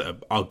games that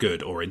are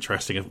good or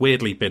interesting have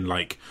weirdly been,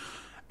 like,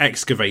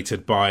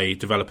 excavated by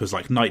developers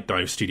like Night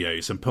Dive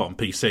Studios and put on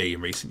PC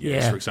in recent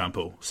years, for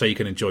example. So you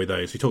can enjoy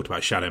those. We talked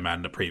about Shadow Man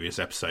in the previous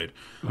episode.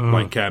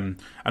 And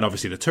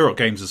obviously the Turok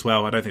games as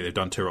well. I don't think they've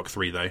done Turok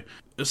 3, though.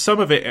 Some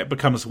of it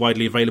becomes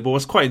widely available. I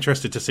was quite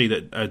interested to see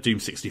that Doom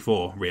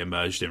 64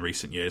 re-emerged in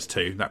recent years,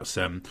 too.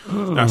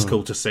 That's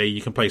cool to see.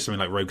 You can play something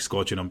like Rogue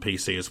Squadron on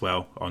PC as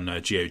well, on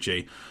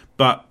GOG.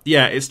 But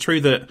yeah, it's true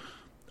that,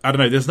 I don't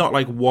know, there's not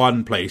like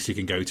one place you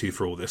can go to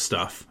for all this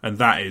stuff, and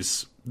that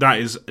is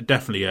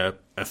definitely a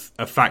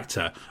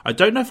factor. I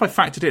don't know if I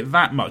factored it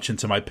that much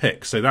into my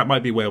pick, so that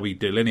might be where we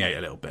delineate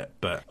a little bit.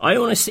 But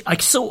I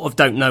sort of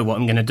don't know what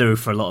I'm going to do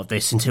for a lot of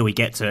this until we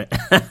get to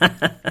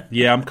it.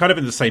 Yeah, I'm kind of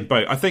in the same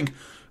boat. I think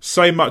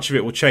so much of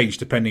it will change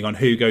depending on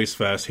who goes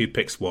first, who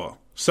picks what.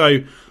 So,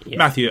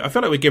 Matthew, I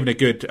feel like we're giving a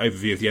good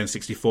overview of the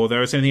N64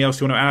 there. Is there anything else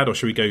you want to add, or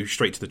should we go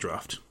straight to the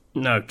draft?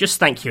 No, just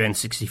thank you,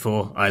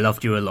 N64. I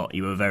loved you a lot.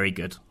 You were very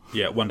good.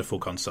 Yeah, wonderful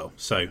console.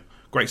 So,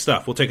 great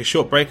stuff. We'll take a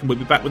short break and we'll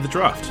be back with the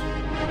draft.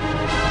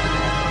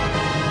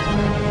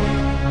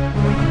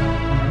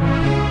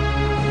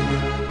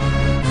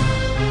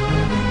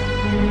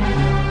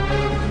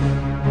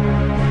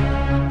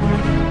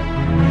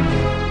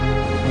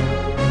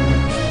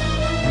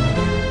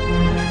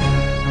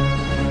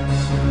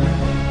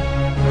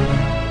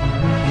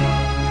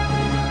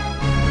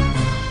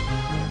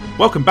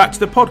 Welcome back to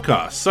the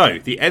podcast. So,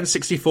 the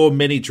N64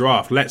 Mini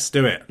Draft. Let's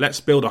do it.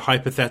 Let's build a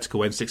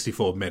hypothetical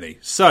N64 Mini.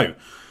 So,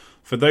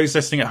 for those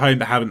listening at home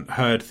that haven't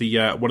heard the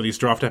one of these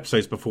draft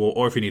episodes before,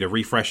 or if you need a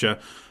refresher,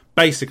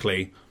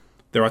 basically,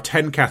 there are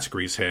 10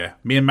 categories here.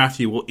 Me and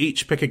Matthew will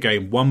each pick a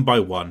game one by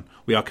one.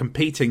 We are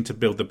competing to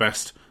build the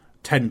best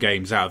 10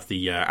 games out of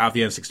the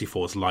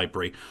N64's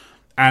library.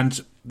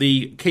 And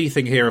the key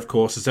thing here, of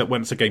course, is that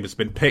once a game has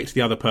been picked,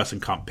 the other person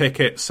can't pick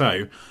it,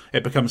 so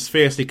it becomes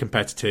fiercely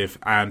competitive,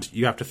 and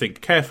you have to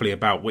think carefully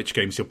about which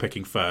games you're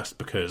picking first,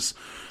 because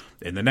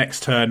in the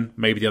next turn,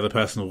 maybe the other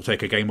person will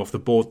take a game off the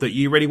board that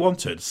you really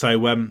wanted. So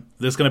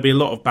there's going to be a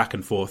lot of back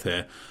and forth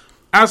here.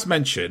 As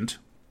mentioned,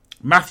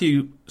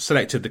 Matthew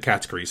selected the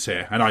categories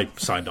here, and I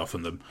signed off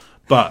on them,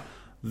 but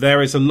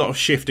there is a lot of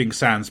shifting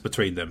sands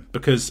between them,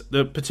 because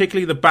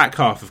particularly the back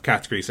half of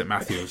categories that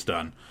Matthew has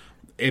done,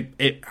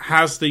 it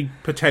has the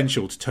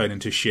potential to turn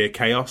into sheer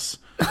chaos,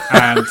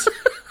 and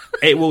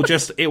it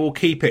will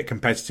keep it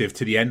competitive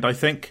to the end, I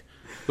think.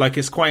 Like,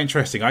 it's quite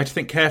interesting. I had to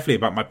think carefully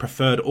about my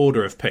preferred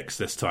order of picks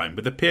this time.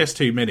 With the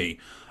PS2 Mini,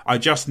 I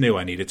just knew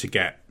I needed to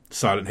get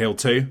Silent Hill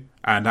 2,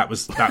 and that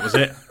was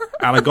it.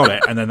 And I got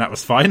it, and then that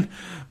was fine.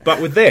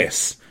 But with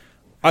this,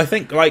 I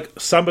think, like,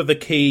 some of the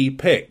key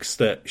picks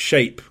that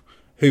shape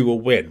who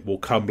will win will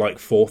come, like,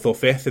 4th or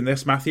 5th in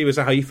this, Matthew. Is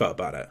that how you felt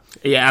about it?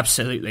 Yeah,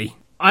 absolutely.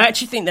 I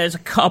actually think there's a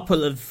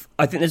couple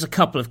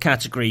of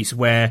categories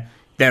where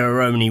there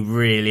are only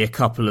really a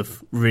couple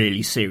of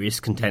really serious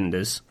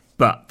contenders.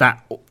 But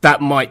that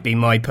might be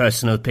my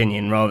personal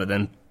opinion rather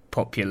than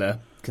popular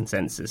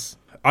consensus.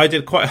 I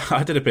did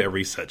a bit of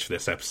research for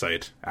this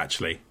episode,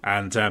 actually,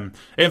 and it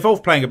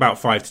involved playing about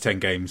 5 to 10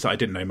 games that I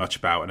didn't know much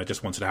about, and I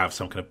just wanted to have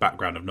some kind of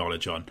background of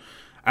knowledge on.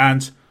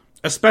 And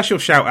a special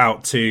shout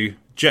out to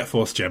Jet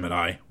Force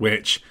Gemini,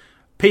 which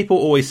people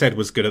always said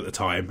was good at the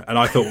time, and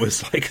I thought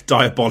was like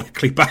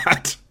diabolically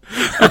bad.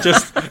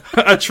 Just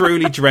a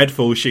truly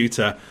dreadful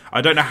shooter.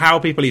 I don't know how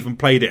people even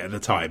played it at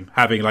the time,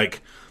 having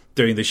like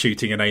doing the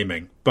shooting and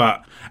aiming.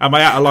 But am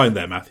I out of line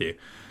there, Matthew?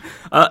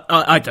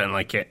 I don't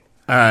like it.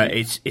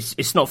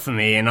 It's not for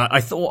me, and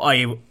I thought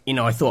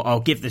I'll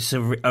give this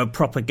a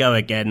proper go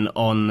again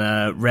on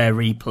Rare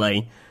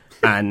Replay,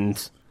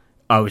 and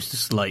I was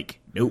just like,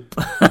 nope.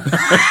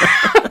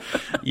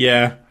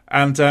 Yeah,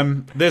 and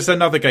there's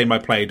another game I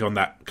played on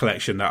that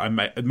collection that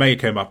I may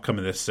come up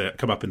in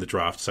the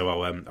draft, so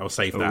I'll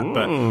save that. Ooh,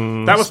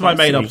 but that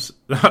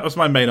was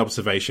my main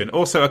observation.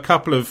 Also,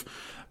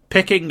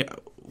 picking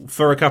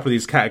for a couple of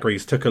these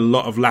categories took a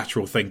lot of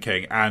lateral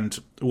thinking and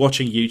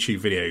watching YouTube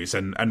videos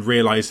and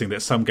realising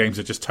that some games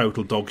are just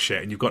total dog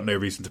shit and you've got no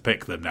reason to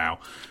pick them now.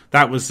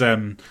 That was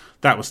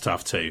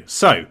tough too.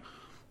 So,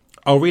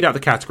 I'll read out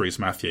the categories,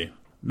 Matthew.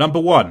 Number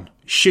 1,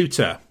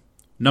 shooter.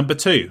 Number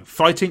 2,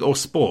 fighting or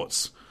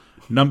sports.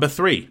 Number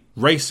 3,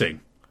 racing.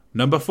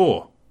 Number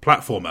 4,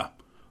 platformer.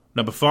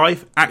 Number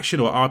 5, action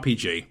or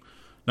RPG.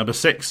 Number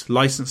 6,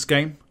 licensed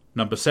game.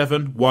 Number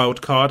 7,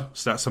 wild card,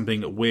 so that's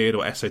something weird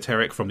or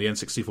esoteric from the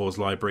N64's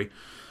library.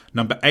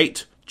 Number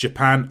 8,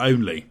 Japan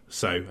only,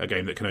 so a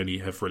game that can only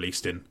have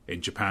released in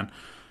Japan.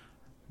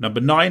 Number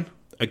 9,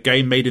 a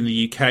game made in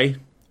the UK.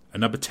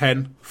 And number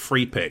 10,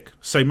 free pick.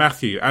 So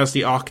Matthew, as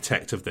the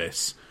architect of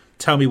this,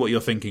 tell me what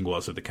your thinking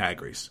was of the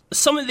categories.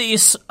 Some of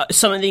these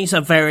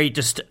are very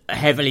just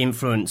heavily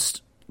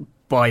influenced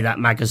by that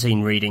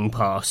magazine reading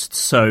past.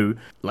 So,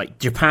 like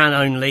Japan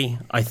only,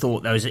 I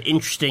thought there was an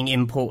interesting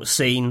import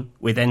scene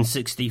with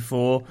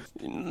N64.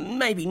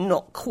 Maybe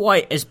not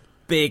quite as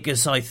big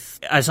as I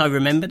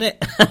remembered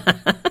it.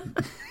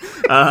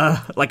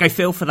 Like I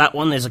feel for that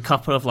one, there's a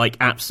couple of like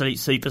absolute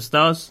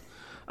superstars.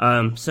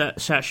 So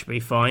that should be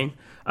fine.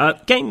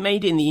 Game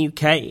made in the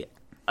UK.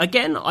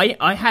 Again,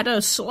 I had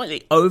a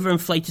slightly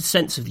overinflated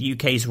sense of the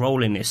UK's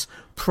role in this,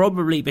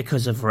 probably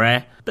because of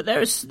Rare, but there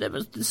was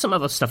some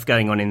other stuff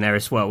going on in there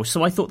as well.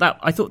 So I thought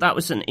that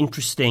was an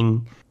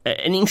interesting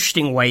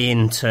way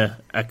into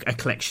a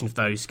collection of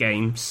those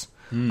games.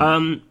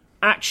 Action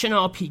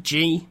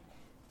RPG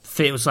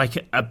feels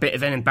like a bit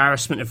of an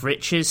embarrassment of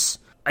riches.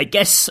 I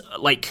guess,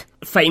 like,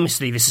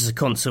 famously, this is a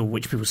console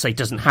which people say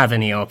doesn't have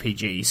any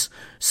RPGs,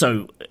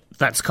 so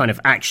that's kind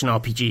of action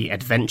RPG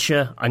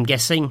adventure, I'm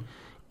guessing.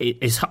 It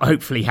is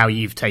hopefully how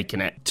you've taken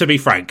it. To be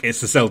frank,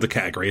 it's the Zelda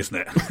category, isn't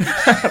it?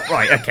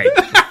 Right, okay.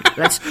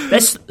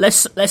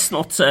 Let's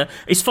not.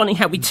 It's funny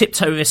how we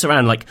tiptoe this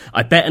around. Like,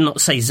 I better not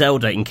say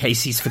Zelda in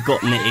case he's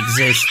forgotten it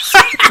exists.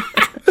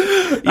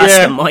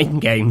 That's the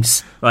mind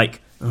games. Like,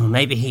 oh,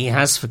 maybe he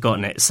has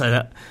forgotten it. So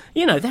that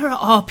there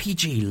are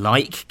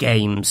RPG-like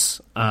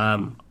games.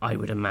 I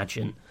would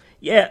imagine.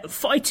 Yeah,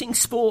 fighting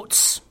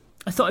sports.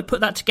 I thought I'd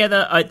put that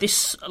together.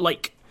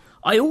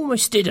 I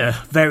almost did a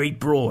very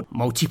broad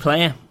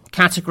multiplayer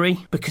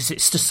category because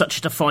it's just such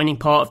a defining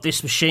part of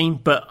this machine.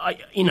 But I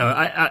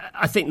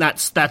think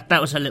that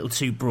was a little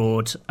too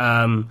broad.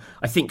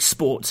 I think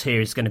sports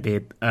here is going to be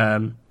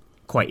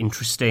quite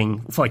interesting.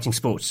 Fighting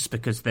sports, just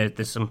because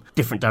there's some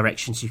different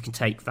directions you can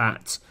take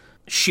that.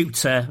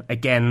 Shooter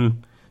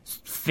again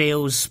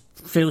feels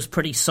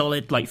pretty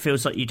solid. Like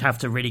feels like you'd have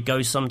to really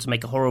go some to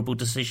make a horrible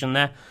decision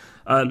there.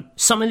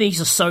 Some of these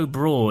are so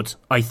broad.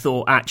 I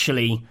thought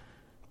actually.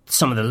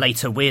 Some of the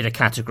later weirder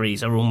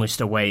categories are almost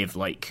a way of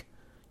like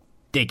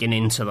digging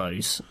into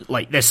those.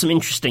 Like there's some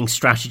interesting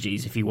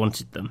strategies if you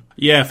wanted them.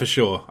 Yeah, for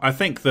sure. I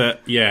think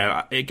that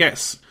it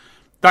gets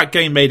that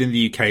game made in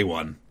the UK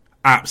one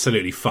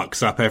absolutely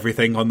fucks up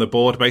everything on the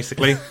board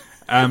basically.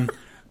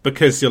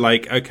 Because you're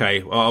like,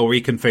 okay, well, I'll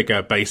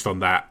reconfigure based on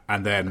that,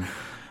 and then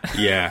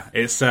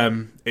it's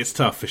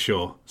tough for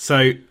sure.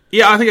 So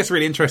yeah, I think it's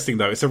really interesting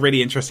though. It's a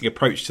really interesting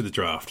approach to the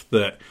draft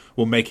that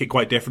will make it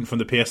quite different from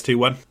the PS2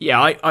 one.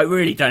 Yeah, I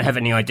really don't have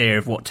any idea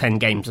of what 10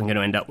 games I'm going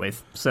to end up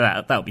with, so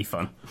that'll be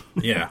fun.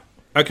 Yeah.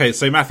 Okay,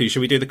 so Matthew, should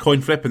we do the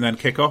coin flip and then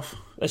kick off?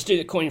 Let's do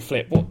the coin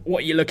flip.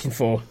 What are you looking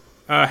for?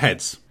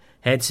 Heads.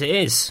 Heads it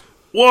is.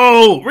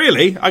 Whoa,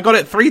 really? I got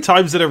it 3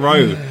 times in a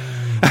row.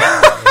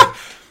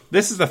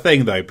 This is the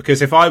thing, though,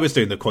 because if I was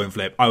doing the coin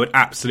flip, I would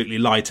absolutely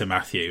lie to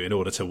Matthew in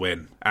order to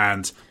win.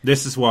 And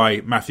this is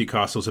why Matthew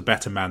Castle's a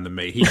better man than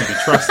me. He can be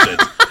trusted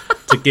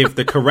to give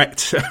the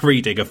correct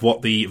reading of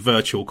what the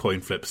virtual coin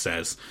flip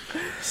says.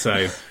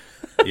 So,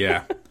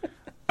 yeah.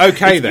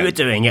 Okay, if then. you were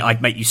doing it,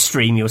 I'd make you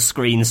stream your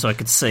screen so I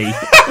could see.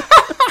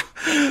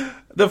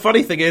 The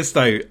funny thing is,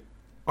 though,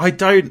 I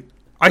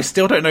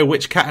still don't know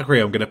which category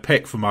I'm going to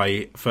pick for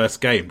my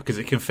first game, because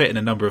it can fit in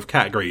a number of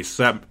categories.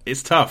 So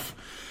it's tough.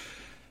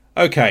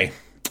 Okay.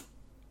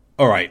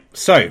 All right.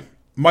 So,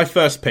 my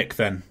first pick,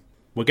 then.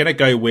 We're going to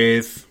go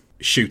with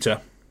shooter.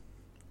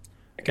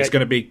 Okay. It's going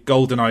to be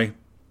GoldenEye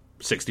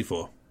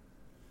 64.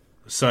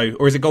 So,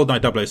 or is it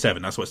GoldenEye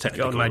 007? That's what it's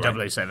technically called, GoldenEye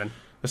right? 007.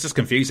 That's just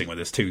confusing when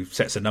there's two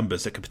sets of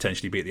numbers that could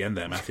potentially be at the end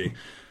there, Matthew.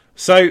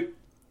 So,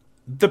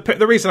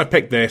 the reason I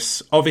picked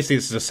this, obviously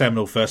this is a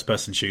seminal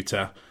first-person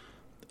shooter.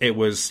 It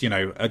was,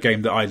 a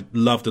game that I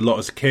loved a lot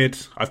as a kid.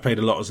 I've played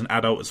a lot as an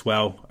adult as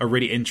well. A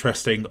really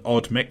interesting,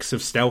 odd mix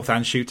of stealth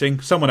and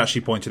shooting. Someone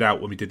actually pointed out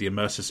when we did the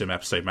Immersive Sim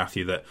episode,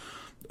 Matthew, that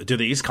do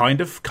these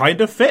kind of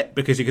fit?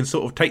 Because you can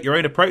sort of take your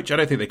own approach. I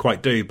don't think they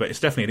quite do, but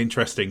it's definitely an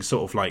interesting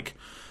sort of like,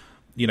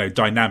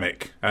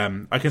 dynamic.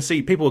 I can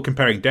see people were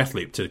comparing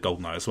Deathloop to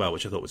GoldenEye as well,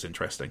 which I thought was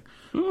interesting.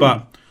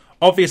 But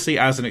obviously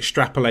as an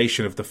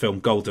extrapolation of the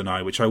film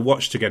GoldenEye, which I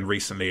watched again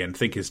recently and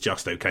think is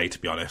just okay, to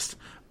be honest.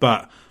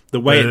 But the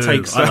way it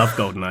takes... I love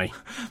GoldenEye.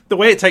 The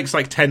way it takes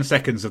like 10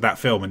 seconds of that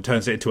film and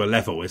turns it into a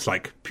level is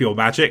like pure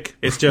magic.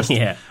 It's just...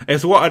 Yeah.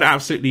 It's what an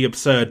absolutely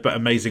absurd but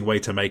amazing way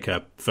to make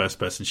a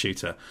first-person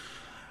shooter.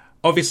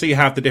 Obviously, you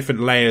have the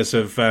different layers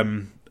of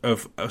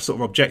sort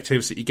of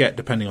objectives that you get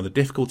depending on the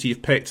difficulty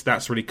you've picked.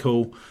 That's really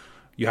cool.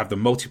 You have the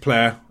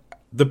multiplayer.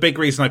 The big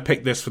reason I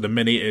picked this for the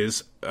Mini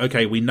is,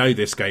 okay, we know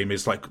this game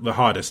is like the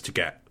hardest to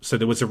get. So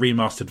there was a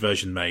remastered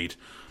version made.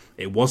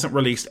 It wasn't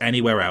released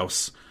anywhere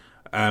else.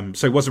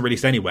 So it wasn't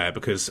released anywhere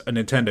because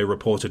Nintendo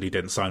reportedly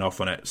didn't sign off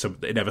on it. So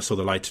it never saw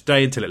the light of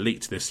day until it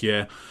leaked this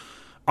year.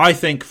 I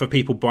think for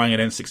people buying an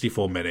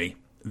N64 Mini,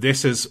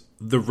 this is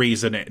the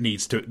reason it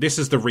needs to... This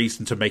is the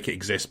reason to make it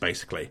exist,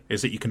 basically,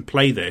 is that you can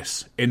play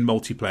this in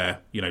multiplayer,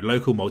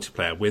 local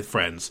multiplayer with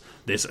friends.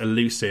 This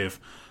elusive,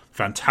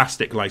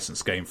 fantastic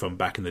licensed game from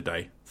back in the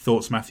day.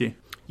 Thoughts, Matthew?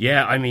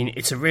 Yeah, I mean,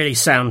 it's a really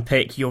sound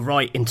pick. You're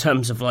right in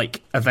terms of,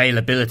 like,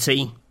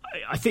 availability.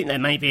 I think there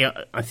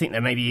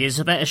maybe is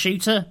a better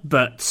shooter,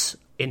 but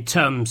in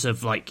terms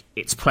of like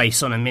its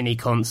place on a mini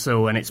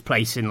console and its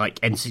place in like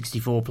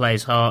N64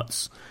 players'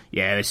 hearts,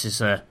 yeah, this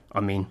is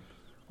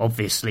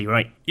obviously,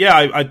 right? Yeah,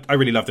 I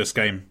really love this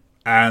game,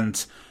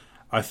 and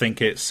I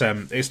think it's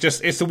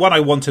the one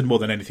I wanted more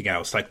than anything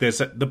else. Like there's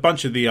the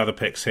bunch of the other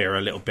picks here are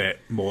a little bit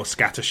more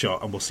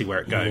scattershot, and we'll see where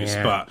it goes.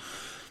 Yeah. But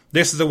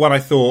this is the one I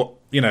thought,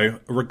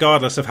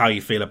 regardless of how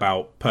you feel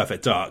about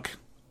Perfect Dark,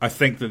 I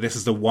think that this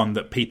is the one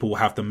that people will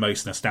have the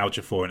most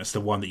nostalgia for, and it's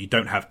the one that you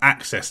don't have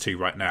access to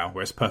right now,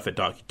 whereas Perfect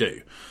Dark you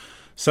do.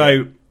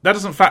 So that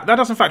doesn't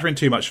factor in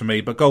too much for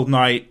me, but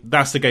GoldenEye,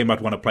 that's the game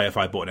I'd want to play if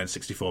I bought an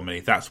N64 Mini.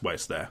 That's why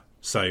it's there.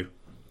 So,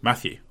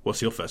 Matthew,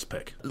 what's your first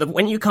pick?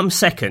 When you come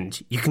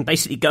second, you can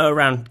basically go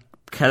around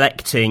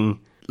collecting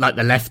like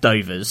the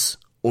leftovers,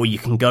 or you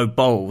can go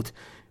bold.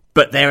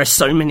 But there are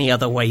so many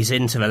other ways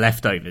into the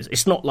leftovers.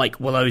 It's not like,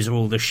 well, those are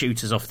all the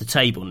shooters off the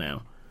table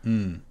now.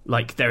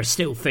 Like, there are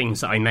still things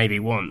that I maybe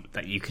want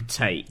that you could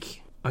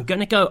take. I'm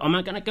gonna go...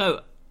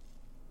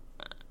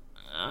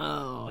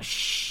 Oh,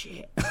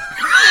 shit.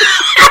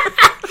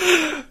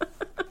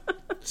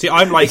 See,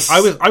 I'm like... I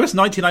was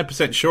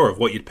 99% sure of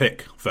what you'd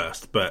pick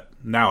first, but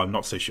now I'm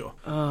not so sure.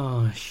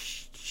 Oh,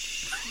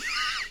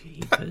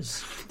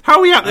 jeepers. How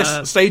are we at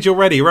this stage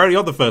already? We're only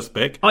on the first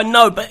pick. I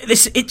know, but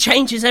it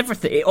changes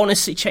everything. It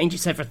honestly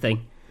changes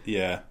everything.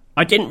 Yeah.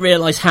 I didn't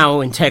realise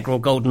how integral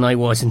GoldenEye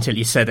was until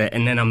you said it,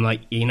 and then I'm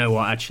like, you know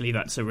what, actually,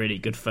 that's a really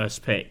good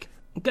first pick.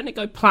 I'm going to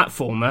go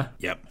platformer.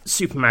 Yep.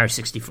 Super Mario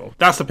 64.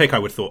 That's the pick I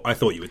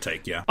thought you would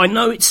take, yeah. I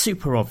know it's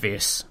super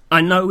obvious.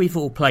 I know we've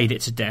all played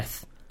it to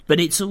death, but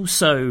it's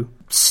also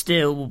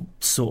still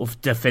sort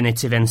of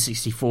definitive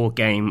N64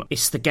 game.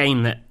 It's the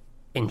game that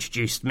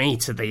introduced me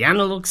to the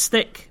analog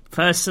stick,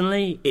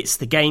 personally. It's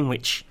the game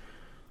which,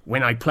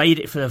 when I played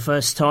it for the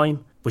first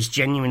time, was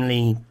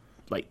genuinely...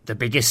 like the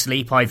biggest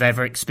leap I've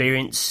ever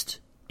experienced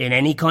in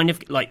any kind of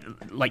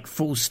like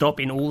full stop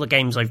in all the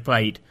games I've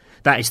played.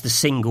 That is the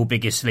single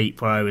biggest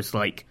leap where I was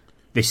like,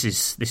 this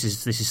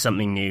is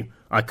something new.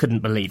 I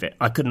couldn't believe it.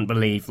 I couldn't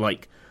believe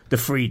like the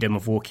freedom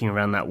of walking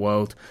around that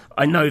world.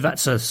 I know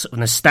that's a sort of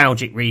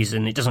nostalgic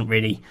reason. It doesn't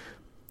really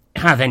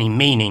have any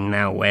meaning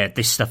now where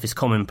this stuff is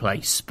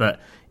commonplace,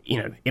 but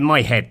in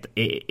my head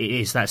it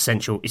is that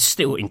essential. It's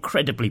still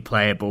incredibly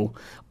playable.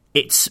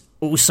 It's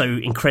also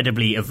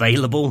incredibly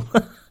available,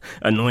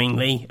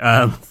 annoyingly,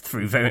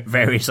 through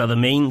various other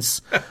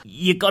means.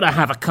 You've got to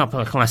have a couple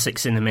of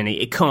classics in the Mini.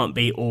 It can't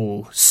be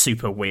all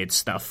super weird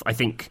stuff, I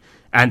think.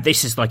 And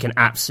this is like an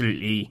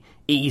absolutely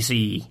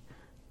easy,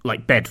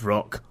 like,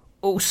 bedrock.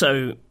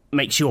 Also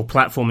makes your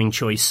platforming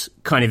choice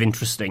kind of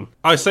interesting.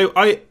 So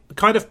I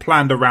kind of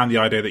planned around the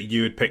idea that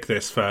you would pick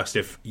this first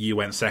if you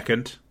went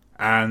second.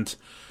 And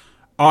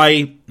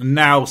I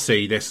now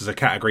see this as a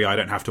category I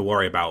don't have to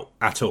worry about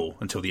at all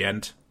until the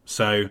end.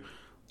 So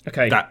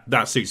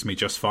that suits me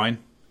just fine,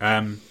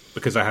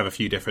 because I have a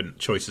few different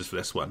choices for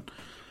this one.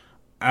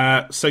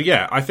 So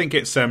yeah, I think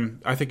it's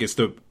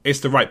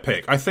the right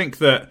pick. I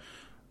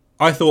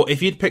thought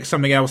if you'd picked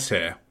something else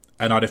here,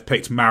 and I'd have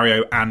picked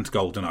Mario and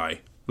GoldenEye.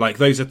 Like,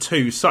 those are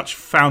two such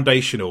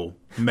foundational,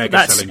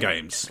 mega-selling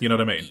games. You know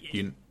what I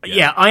mean?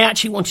 Yeah, I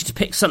actually wanted to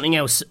pick something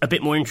else a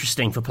bit more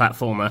interesting for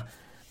platformer,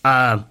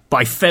 but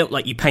I felt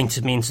like you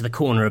painted me into the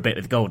corner a bit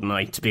with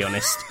GoldenEye, to be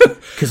honest,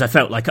 because I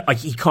felt like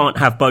you can't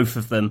have both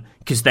of them,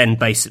 because then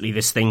basically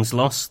this thing's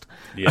lost.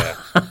 Yeah.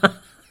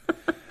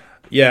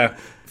 Yeah,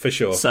 for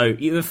sure. So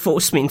you have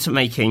forced me into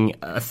making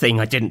a thing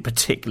I didn't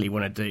particularly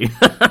want to do.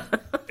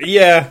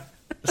 Yeah.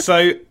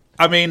 So,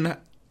 I mean,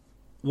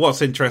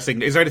 what's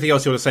interesting, is there anything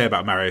else you want to say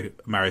about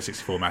Mario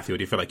 64, Matthew, or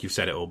do you feel like you've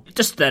said it all?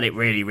 Just that it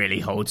really, really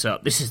holds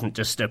up. This isn't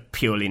just a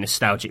purely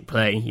nostalgic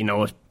play. You know,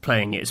 I was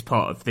playing it as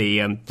part of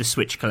the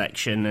Switch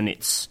collection, and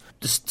it's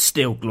just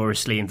still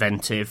gloriously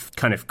inventive,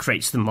 kind of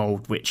creates the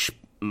mould which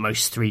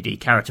most 3D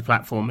character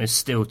platformers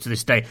still to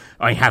this day.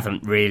 I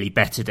haven't really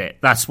bettered it.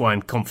 That's why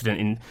I'm confident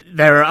in.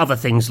 There are other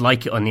things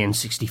like it on the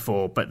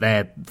N64, but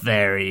they're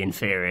very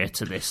inferior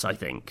to this, I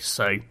think.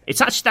 So it's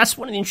actually, that's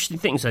one of the interesting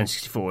things on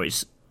N64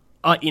 is,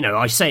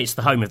 I say it's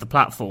the home of the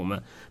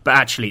platformer, but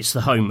actually it's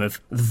the home of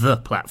the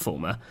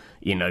platformer,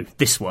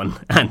 this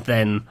one. And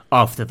then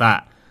after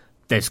that,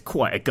 there's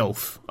quite a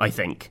gulf, I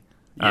think.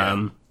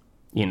 Yeah.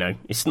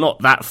 It's not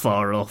that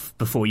far off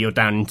before you're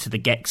down into the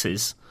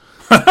Gexes.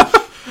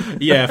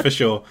 Yeah, for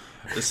sure.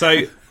 So,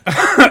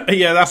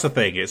 yeah, that's the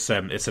thing. It's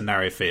a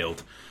narrow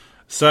field.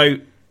 So,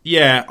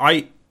 yeah,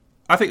 I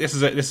think this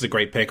is a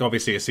great pick.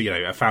 Obviously, it's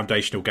a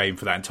foundational game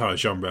for that entire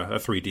genre, a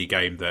 3D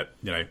game that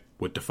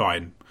would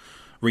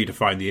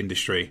redefine the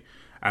industry,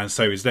 and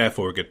so is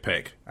therefore a good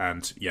pick.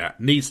 And yeah,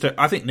 needs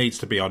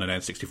to be on an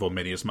N64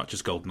 Mini as much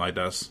as GoldenEye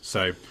does.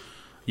 So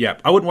yeah,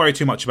 I wouldn't worry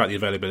too much about the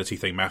availability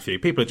thing, Matthew.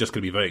 People are just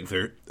going to be voting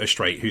for a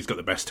straight who's got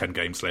the best 10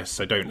 games list.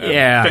 So don't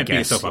beat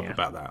yourself up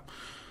about that.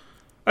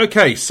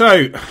 Okay,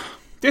 so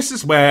this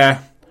is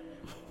where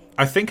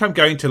I think I'm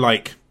going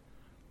to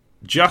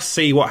just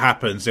see what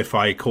happens if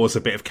I cause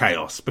a bit of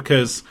chaos,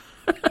 because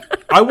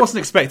I wasn't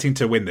expecting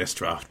to win this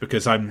draft,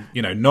 because I'm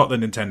not the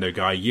Nintendo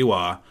guy. You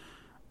are.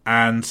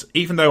 And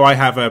even though I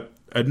have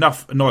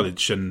enough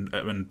knowledge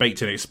and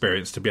baked-in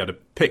experience to be able to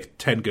pick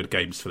 10 good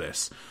games for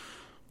this,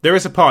 there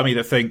is a part of me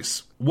that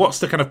thinks, what's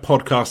the kind of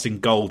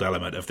podcasting gold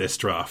element of this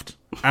draft?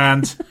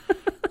 And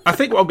I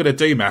think what I'm going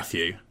to do,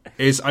 Matthew,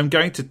 is I'm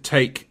going to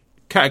take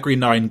Category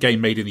 9 game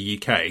made in the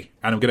UK,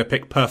 and I'm going to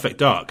pick Perfect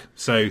Dark.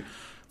 So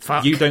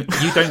you don't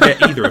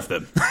get either of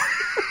them.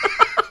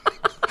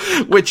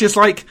 Which is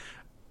like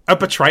a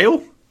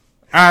betrayal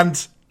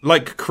and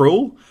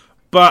cruel,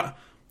 but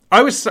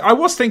I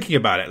was thinking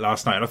about it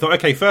last night, and I thought,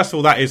 okay, first of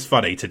all, that is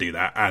funny to do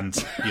that, and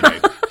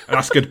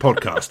that's good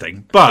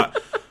podcasting.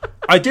 But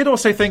I did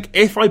also think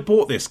if I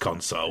bought this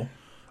console,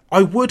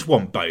 I would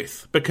want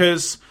both,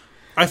 because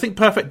I think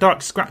Perfect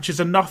Dark scratches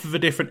enough of a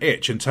different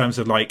itch in terms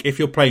of if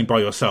you're playing by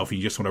yourself and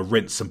you just want to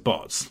rinse some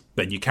bots,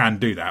 then you can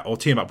do that, or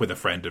team up with a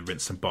friend and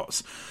rinse some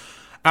bots.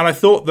 And I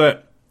thought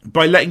that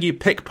by letting you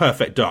pick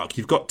Perfect Dark,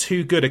 you've got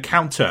too good a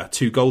counter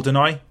to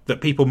GoldenEye that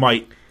people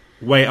might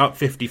weigh it up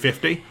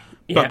 50-50.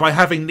 But by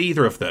having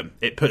neither of them,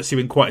 it puts you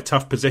in quite a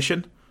tough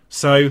position.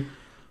 So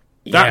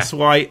that's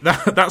why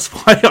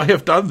I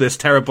have done this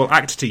terrible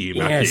act to you,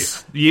 Matthew.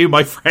 Yes. You,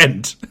 my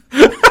friend.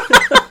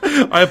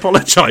 I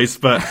apologise,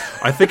 but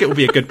I think it will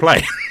be a good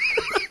play.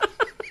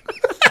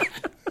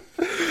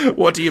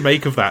 What do you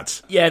make of that?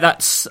 Yeah,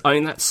 that's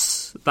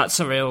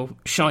a real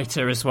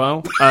shiter as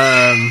well.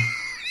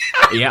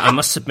 Yeah, I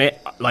must admit,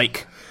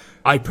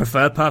 I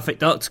prefer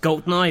Perfect Dark to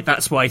GoldenEye.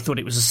 That's why I thought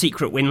it was a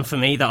secret win for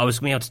me that I was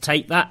going to be able to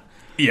take that.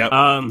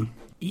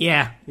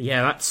 Yeah.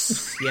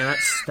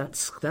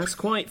 That's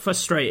quite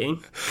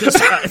frustrating, because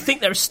I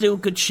think there are still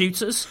good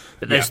shooters,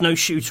 but there's no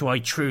shooter I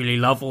truly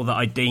love or that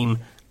I deem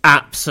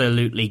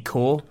absolutely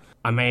core.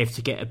 I may have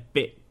to get a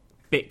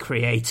bit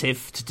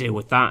creative to deal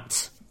with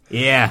that.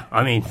 Yeah,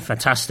 I mean,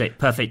 fantastic.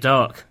 Perfect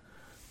Dark.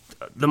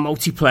 The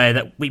multiplayer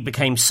that we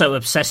became so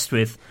obsessed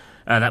with,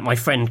 that my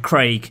friend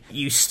Craig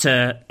used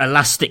to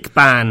elastic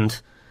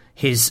band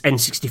his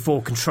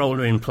N64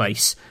 controller in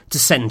place to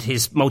send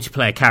his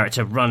multiplayer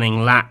character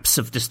running laps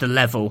of just a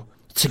level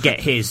to get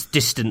his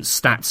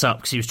distance stats up,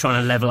 because he was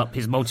trying to level up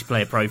his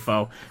multiplayer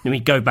profile. Then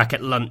we'd go back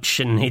at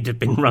lunch and he'd have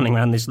been running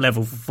around this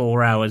level for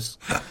 4 hours.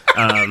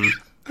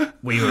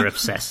 We were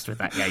obsessed with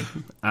that game.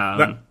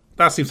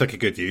 That seems like a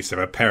good use of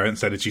a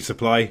parent's energy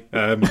supply.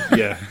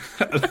 Yeah,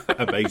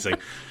 amazing.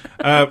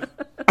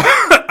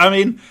 I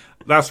mean,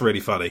 that's really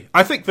funny.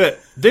 I think that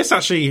this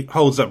actually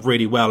holds up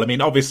really well. I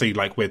mean, obviously,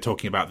 we're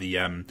talking about the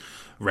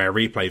Rare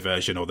Replay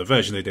version, or the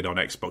version they did on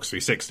Xbox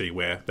 360,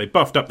 where they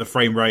buffed up the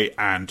frame rate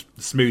and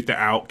smoothed it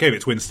out, gave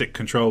it twin stick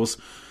controls.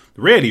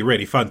 Really,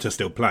 really fun to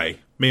still play.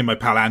 Me and my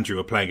pal Andrew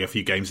were playing a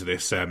few games of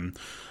this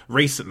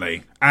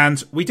recently,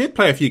 and we did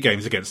play a few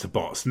games against the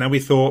bots, and then we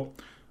thought,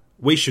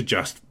 we should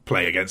just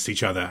play against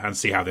each other and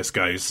see how this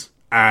goes.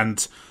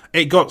 And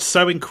it got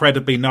so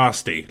incredibly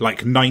nasty,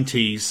 like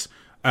 90s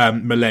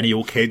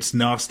millennial kids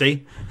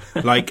nasty.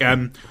 Like,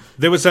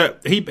 there was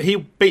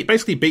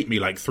basically beat me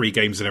like 3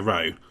 games in a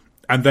row.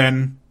 And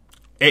then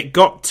it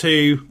got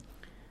to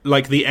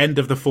like the end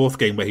of the 4th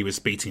game where he was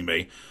beating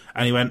me.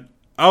 And he went,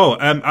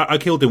 I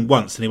killed him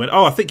once. And he went,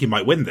 I think you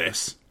might win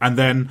this. And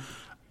then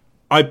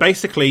I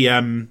basically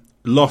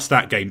lost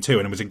that game too,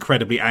 and was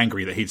incredibly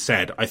angry that he'd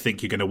said, I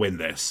think you're going to win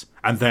this.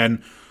 And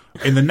then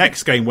in the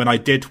next game, when I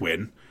did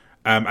win,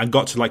 and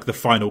got to like the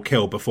final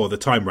kill before the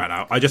time ran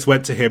out, I just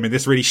went to him in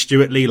this really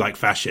Stuart Lee-like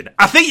fashion,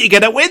 I think you're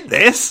going to win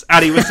this!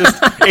 And he was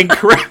just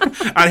incredible.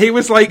 And he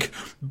was like,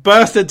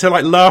 burst into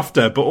like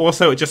laughter, but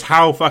also just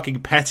how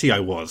fucking petty I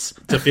was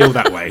to feel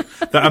that way.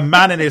 That a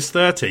man in his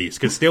 30s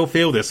could still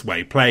feel this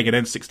way playing an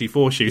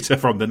N64 shooter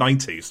from the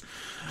 90s.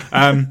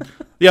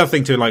 The other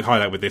thing to like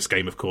highlight with this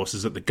game, of course,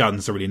 is that the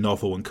guns are really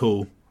novel and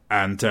cool.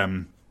 And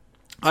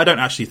I don't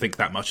actually think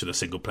that much of the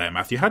single player,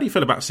 Matthew. How do you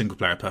feel about single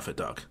player Perfect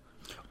Dark?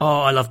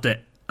 Oh, I loved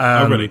it.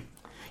 Oh, really?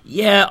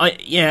 Yeah,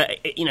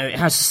 it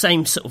has the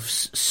same sort of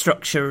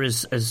structure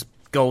as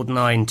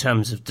GoldenEye in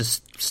terms of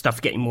just stuff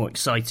getting more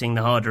exciting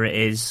the harder it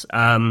is.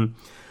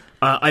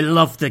 I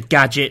love the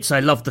gadgets.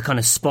 I love the kind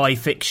of spy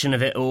fiction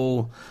of it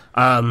all.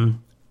 I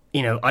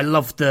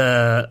love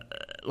the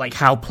like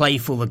how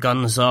playful the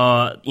guns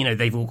are.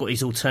 They've all got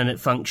these alternate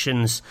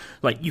functions.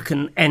 Like, you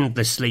can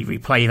endlessly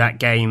replay that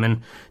game,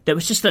 and there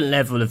was just a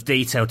level of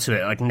detail to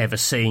it I'd never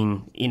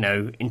seen,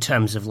 in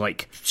terms of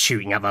like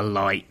shooting other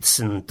lights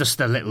and just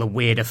the little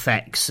weird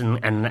effects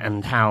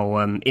and how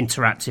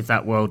interactive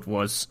that world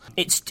was.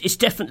 It's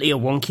definitely a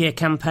wonkier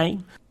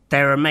campaign.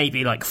 There are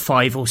maybe like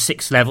 5 or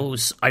 6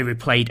 levels I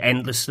replayed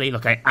endlessly.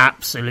 Like, I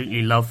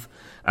absolutely love.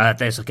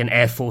 There's like an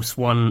Air Force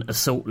One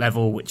assault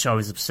level, which I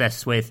was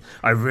obsessed with.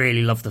 I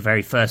really love the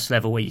very first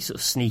level where you sort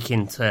of sneak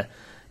into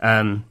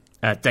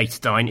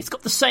Datadyne. It's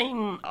got the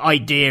same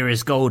idea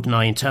as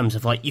GoldenEye in terms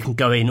of like you can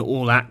go in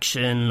all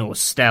action or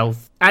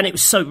stealth. And it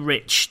was so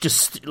rich,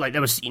 just like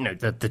there was,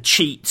 the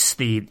cheats,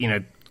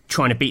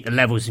 trying to beat the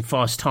levels in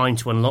fast time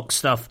to unlock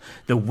stuff,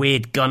 the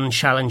weird gun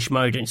challenge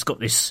mode, and it's got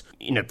this,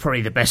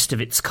 probably the best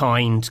of its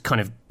kind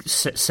of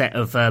set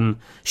of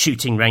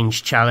shooting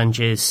range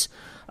challenges.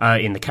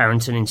 In the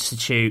Carrington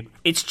Institute.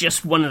 It's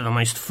just one of the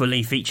most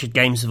fully featured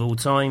games of all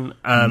time.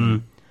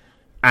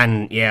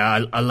 And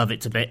yeah, I love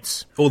it to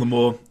bits. All the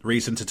more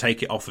reason to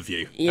take it off of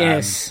you.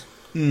 Yes.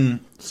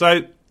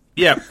 So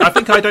yeah, I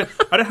think I don't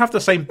have the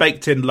same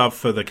baked in love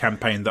for the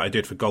campaign that I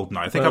did for GoldenEye.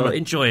 I think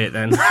enjoy it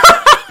then.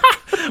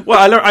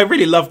 Well, I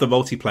really love the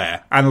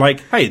multiplayer, and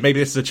like, hey, maybe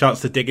this is a chance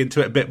to dig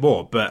into it a bit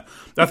more. But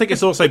I think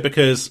it's also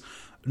because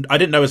I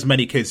didn't know as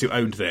many kids who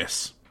owned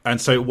this,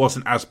 and so it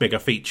wasn't as big a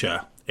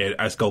feature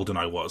as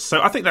GoldenEye was.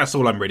 So I think that's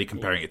all I'm really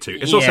comparing it to.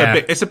 It's also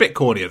a bit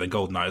cornier than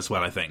GoldenEye as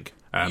well, I think.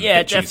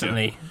 Yeah,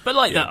 definitely. But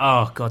like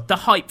the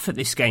hype for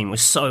this game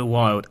was so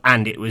wild,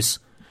 and it was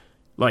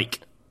like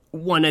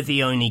one of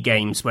the only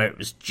games where it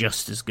was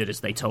just as good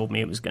as they told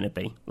me it was going to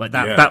be. Like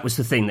that was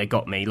the thing that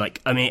got me.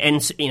 Like, I mean,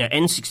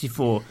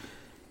 N64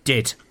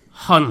 did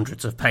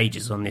hundreds of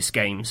pages on this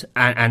game,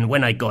 and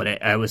when I got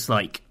it, I was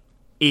like,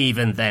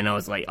 even then I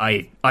was like,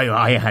 I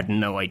had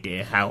no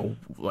idea how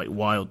like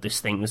wild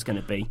this thing was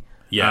going to be.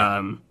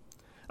 Yeah.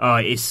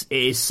 It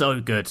is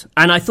so good.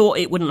 And I thought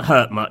it wouldn't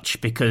hurt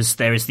much because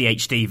there is the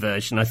HD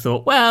version. I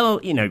thought, well,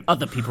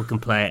 other people can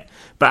play it.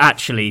 But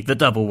actually, the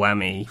double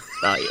whammy,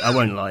 I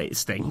won't lie, it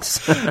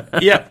stings.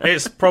 Yeah,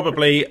 it's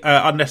probably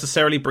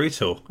unnecessarily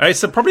brutal.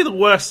 It's probably the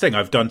worst thing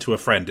I've done to a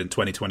friend in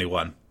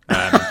 2021.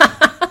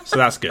 So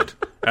that's good.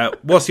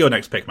 What's your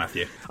next pick,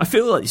 Matthew? I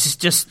feel like this is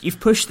just, you've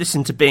pushed this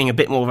into being a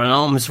bit more of an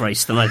arms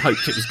race than I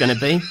hoped it was going to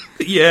be.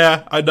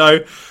 Yeah, I know.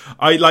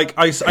 I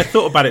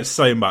thought about it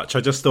so much.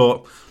 I just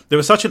thought there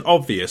was such an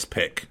obvious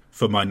pick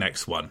for my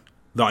next one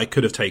that I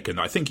could have taken,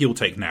 that I think you'll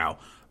take now.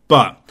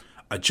 But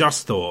I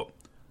just thought,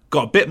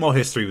 got a bit more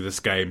history with this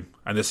game,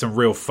 and there's some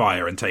real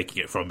fire in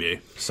taking it from you.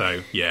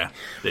 So, yeah,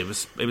 it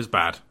was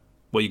bad.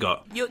 What you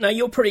got?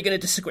 You're probably going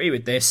to disagree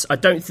with this. I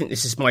don't think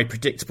this is my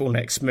predictable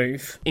next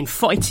move. In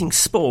fighting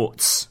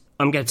sports,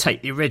 I'm going to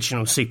take the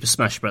original Super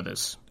Smash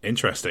Bros.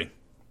 Interesting.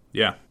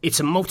 Yeah. It's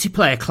a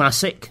multiplayer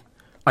classic.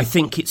 I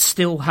think it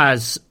still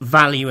has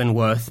value and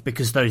worth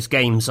because those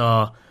games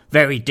are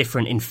very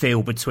different in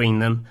feel between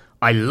them.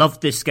 I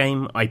loved this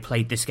game. I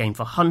played this game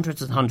for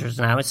hundreds and hundreds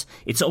of hours.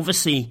 It's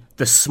obviously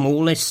the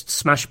smallest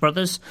Smash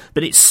Brothers,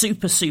 but it's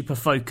super, super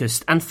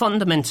focused and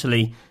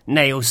fundamentally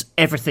nails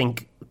everything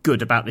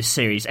good about this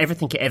series.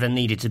 Everything it ever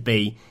needed to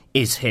be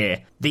is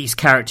here. These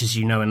characters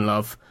you know and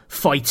love,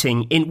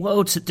 fighting in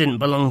worlds that didn't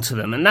belong to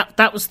them. And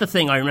that was the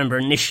thing I remember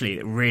initially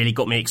that really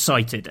got me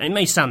excited. And it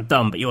may sound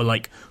dumb, but you're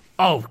like,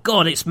 oh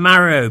god, it's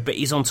Mario, but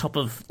he's on top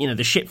of,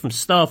 the ship from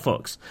Star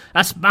Fox.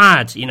 That's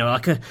mad,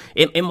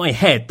 in my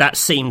head, that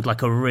seemed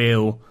like a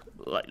real,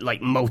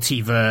 like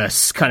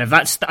multiverse kind of.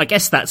 I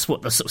guess that's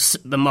what the sort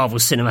of the Marvel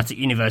Cinematic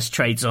Universe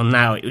trades on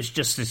now. It was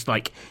just this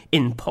like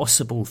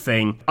impossible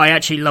thing. I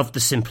actually love the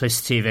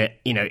simplicity of it.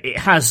 You know, it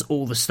has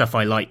all the stuff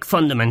I like.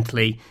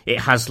 Fundamentally, it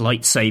has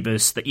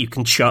lightsabers that you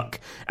can chuck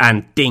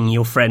and ding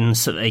your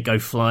friends so that they go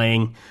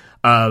flying.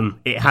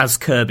 It has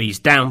Kirby's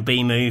down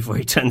B move where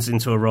he turns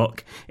into a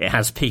rock. It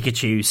has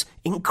Pikachu's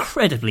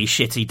incredibly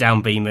shitty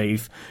down B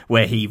move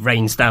where he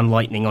rains down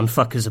lightning on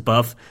fuckers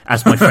above,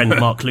 as my friend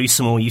Mark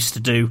Lusamore used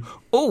to do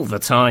all the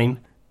time.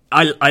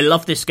 I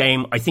love this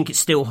game. I think it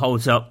still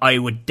holds up. I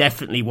would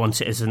definitely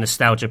want it as a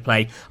nostalgia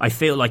play. I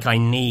feel like I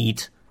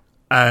need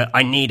a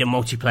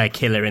multiplayer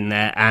killer in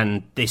there,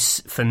 and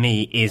this, for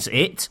me, is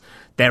it.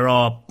 There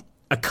are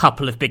a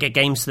couple of bigger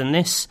games than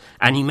this,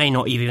 and you may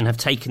not even have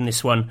taken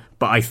this one,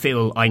 but I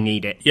feel I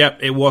need it. Yep,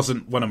 it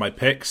wasn't one of my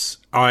picks.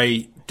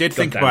 I did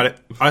think about it.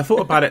 I thought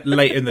about it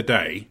late in the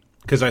day,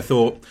 because I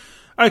thought,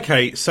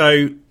 okay,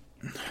 so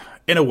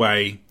in a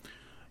way,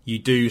 you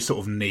do sort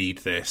of need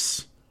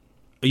this.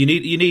 You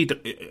need,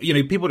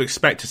 people would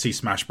expect to see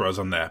Smash Bros.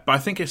 On there, but I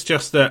think it's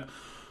just that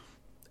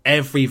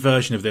every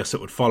version of this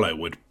that would follow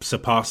would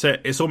surpass it.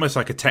 It's almost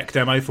like a tech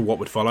demo for what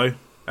would follow.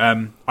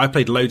 I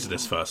played loads of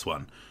this first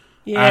one.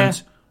 Yeah.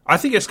 And I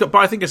think it's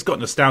got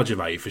nostalgia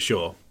value for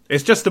sure.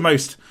 It's just the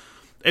most.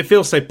 It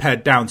feels so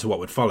pared down to what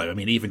would follow. I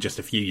mean, even just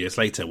a few years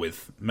later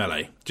with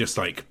Melee, just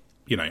like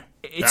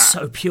it's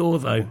so pure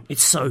though.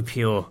 It's so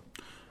pure.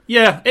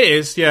 Yeah, it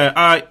is.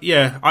 Yeah,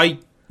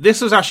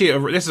 This is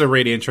actually this is a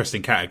really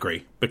interesting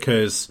category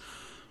because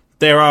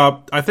there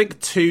are, I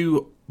think,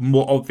 two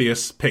more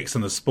obvious picks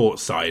on the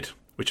sports side,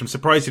 which I'm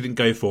surprised he didn't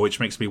go for. Which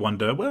makes me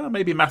wonder. Well,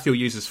 maybe Matthew will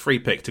use his free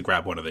pick to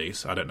grab one of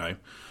these. I don't know,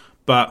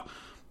 but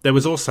there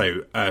was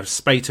also a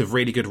spate of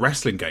really good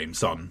wrestling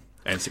games on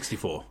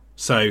N64.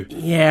 So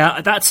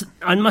yeah,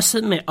 I must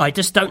admit, I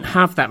just don't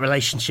have that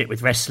relationship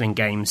with wrestling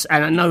games.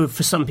 And I know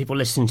for some people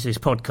listening to this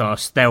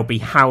podcast, they'll be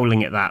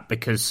howling at that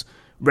because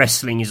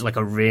wrestling is like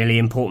a really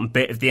important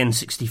bit of the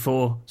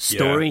N64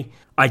 story. Yeah.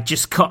 I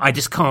just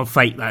can't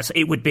fake that. So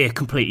it would be a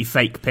completely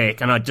fake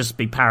pick, and I'd just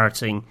be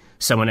parroting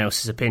someone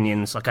else's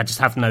opinions. Like I just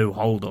have no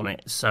hold on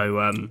it.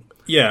 So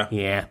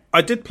yeah.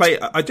 I did play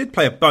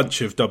a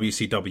bunch of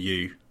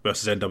WCW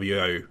versus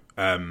NWO.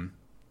 I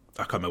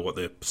can't remember what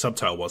the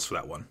subtitle was for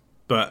that one,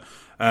 but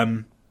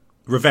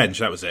Revenge.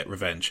 That was it.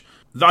 Revenge.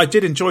 I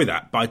did enjoy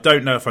that, but I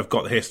don't know if I've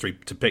got the history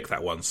to pick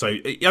that one. So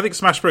I think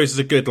Smash Bros is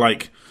a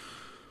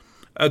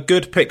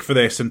good pick for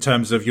this in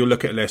terms of you'll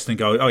look at a list and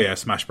go, oh yeah,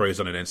 Smash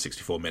Bros on an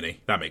N64 Mini.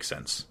 That makes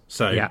sense.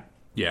 So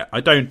yeah, I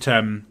don't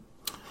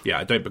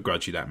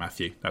begrudge you that,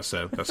 Matthew. That's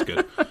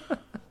good.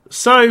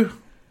 So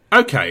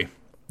okay,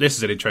 this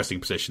is an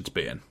interesting position to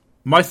be in.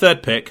 My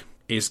third pick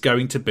is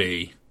going to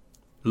be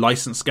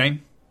licensed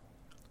game.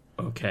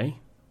 Okay.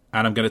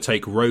 And I'm going to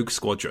take Rogue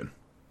Squadron,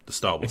 the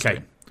Star Wars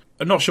game.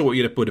 I'm not sure what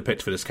you would have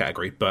picked for this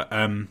category, but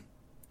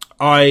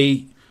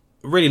I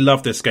really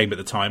loved this game at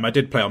the time. I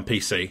did play on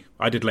PC.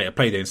 I did later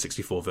play the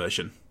N64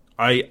 version.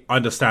 I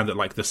understand that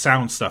like the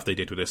sound stuff they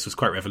did with this was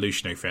quite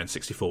revolutionary for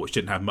N64, which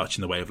didn't have much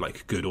in the way of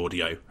like good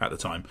audio at the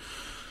time,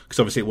 because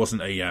obviously it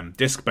wasn't a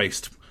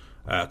disc-based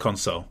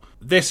console.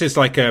 This is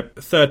like a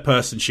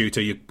third-person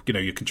shooter.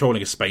 You're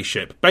controlling a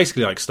spaceship,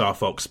 basically like Star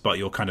Fox, but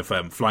you're kind of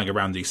flying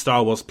around these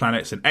Star Wars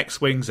planets in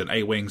X-wings and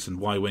A-wings and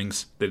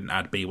Y-wings. They didn't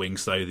add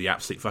B-wings though. The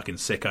absolute fucking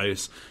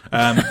sickos.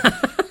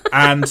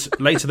 And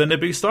later the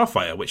Naboo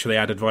Starfighter, which they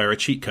added via a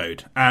cheat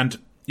code. And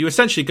you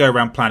essentially go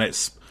around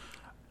planets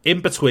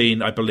in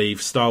between, I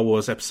believe, Star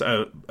Wars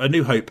episode, A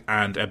New Hope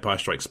and Empire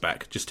Strikes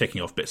Back, just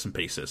ticking off bits and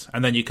pieces.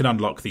 And then you can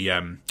unlock the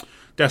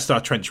Death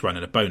Star Trench Run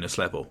in a bonus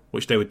level,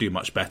 which they would do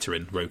much better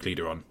in Rogue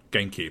Leader on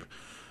GameCube.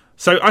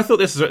 So I thought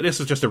this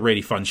was just a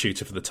really fun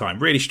shooter for the time.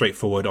 Really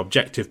straightforward,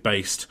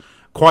 objective-based,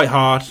 quite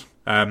hard.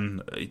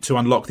 To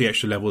unlock the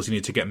extra levels, you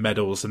need to get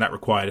medals, and that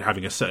required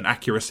having a certain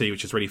accuracy,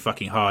 which is really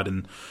fucking hard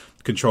in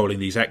controlling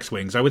these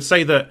X-Wings. I would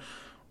say that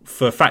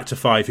for Factor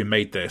 5, who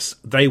made this,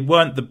 they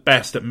weren't the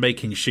best at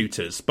making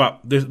shooters, but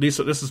this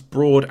is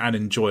broad and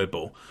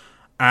enjoyable.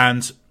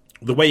 And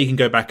the way you can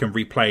go back and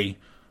replay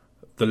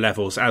the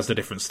levels as the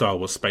different Star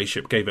Wars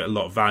spaceship gave it a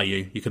lot of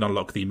value. You can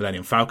unlock the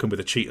Millennium Falcon with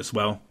a cheat as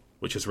well,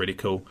 which is really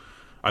cool.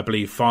 I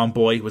believe Farm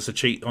Boy was a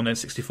cheat on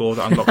N64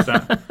 that unlocked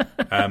that.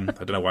 I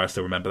don't know why I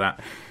still remember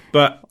that.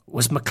 But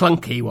was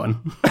McClunky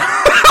one?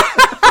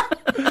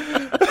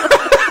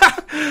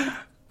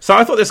 So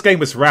I thought this game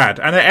was rad,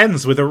 and it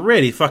ends with a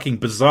really fucking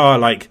bizarre,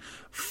 like,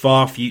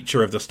 far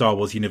future of the Star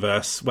Wars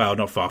universe. Well,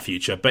 not far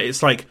future, but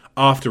it's like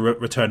after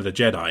Return of the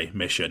Jedi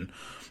mission,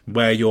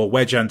 where you're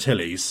Wedge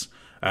Antilles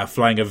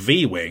flying a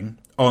V-wing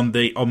on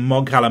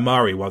Mon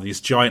Calamari while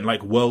these giant,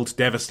 like, world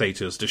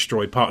devastators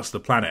destroy parts of the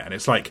planet, and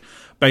it's like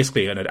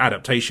basically an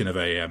adaptation of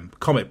a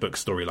comic book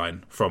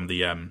storyline from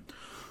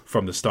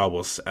the Star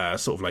Wars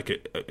sort of like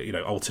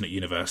a alternate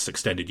universe,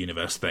 extended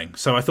universe thing.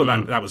 So I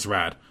thought that was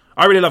rad.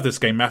 I really love this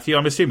game, Matthew.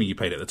 I'm assuming you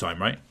played it at the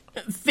time, right?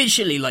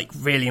 Visually, like,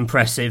 really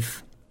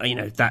impressive.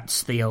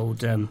 that's the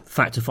old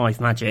Factor 5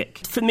 magic.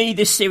 For me,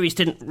 this series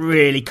didn't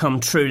really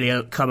come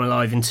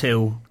alive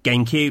until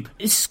GameCube.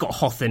 It's got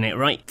Hoth in it,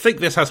 right? I think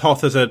this has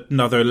Hoth as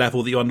another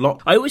level that you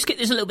unlock. I always get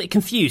this a little bit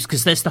confused,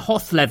 because there's the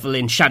Hoth level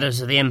in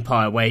Shadows of the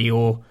Empire where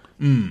you're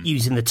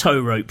using the tow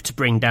rope to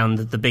bring down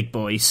the big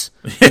boys.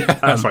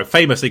 That's right,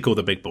 famously called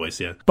the big boys,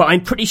 yeah. But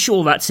I'm pretty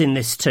sure that's in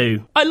this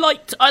too. I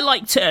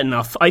liked it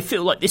enough. I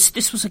feel like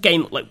this was a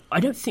game, like, I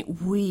don't think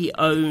we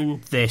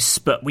owned this,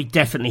 but we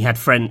definitely had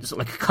friends,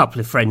 like a couple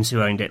of friends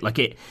who owned it. Like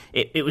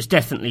it was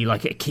definitely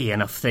like a key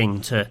enough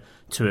thing to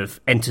have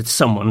entered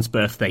someone's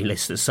birthday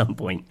list at some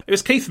point. It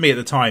was key for me at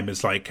the time,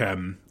 as like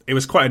it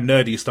was quite a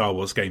nerdy Star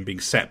Wars game being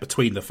set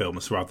between the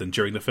films rather than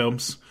during the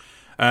films.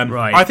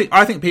 Right.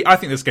 I think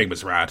this game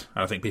was rad.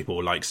 I think people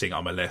will like seeing it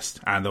on my list,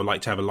 and they'll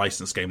like to have a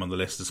licensed game on the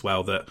list as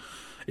well that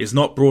is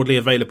not broadly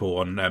available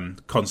on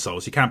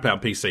consoles. You can play it on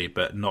PC,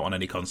 but not on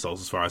any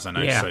consoles, as far as I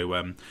know. Yeah.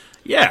 So,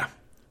 yeah.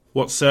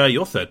 What's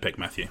your third pick,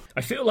 Matthew?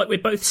 I feel like we're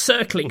both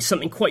circling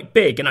something quite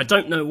big, and I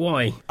don't know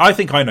why. I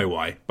think I know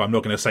why, but I'm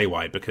not going to say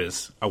why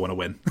because I want to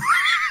win.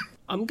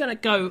 I'm going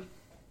to go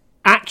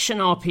action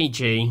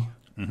RPG.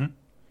 Mm-hmm.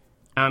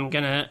 I'm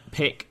going to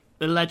pick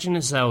The Legend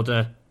of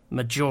Zelda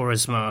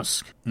Majora's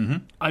Mask. Mm-hmm.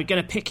 I'm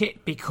going to pick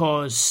it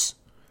because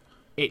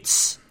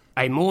it's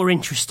a more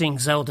interesting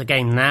Zelda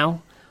game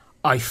now.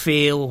 I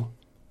feel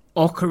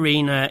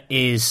Ocarina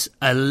is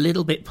a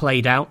little bit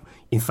played out.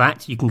 In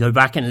fact, you can go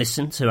back and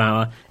listen to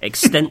our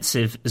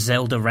extensive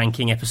Zelda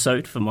ranking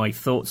episode for my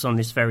thoughts on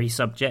this very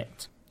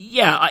subject.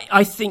 Yeah,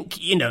 I think,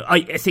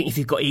 I think if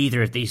you've got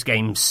either of these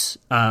games,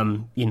 at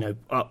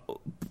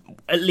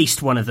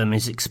least one of them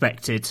is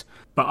expected.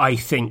 But I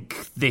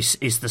think this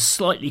is the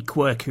slightly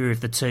quirkier of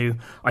the two.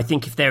 I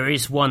think if there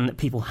is one that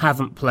people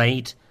haven't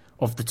played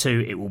of the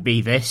two, it will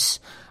be this.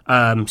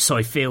 So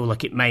I feel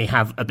like it may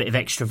have a bit of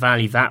extra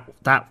value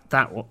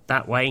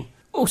that way.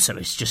 Also,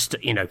 it's just,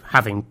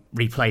 having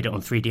replayed it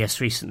on 3DS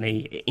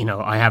recently,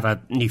 I have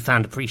a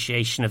newfound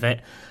appreciation of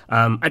it.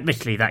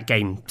 Admittedly, that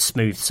game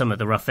smoothed some of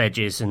the rough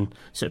edges, and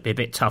so it'd be a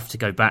bit tough to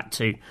go back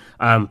to.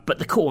 But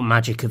the core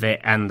magic of it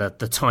and the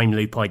time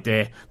loop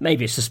idea,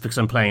 maybe it's just because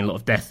I'm playing a lot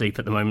of Deathloop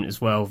at the moment as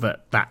well,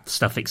 that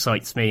stuff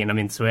excites me and I'm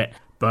into it.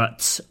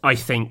 But I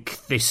think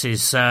this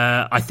is,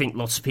 I think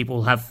lots of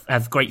people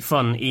have great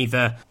fun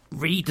either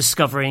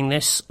rediscovering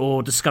this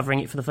or discovering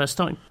it for the first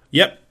time.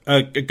 Yep,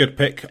 a good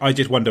pick. I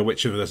did wonder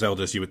which of the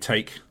Zeldas you would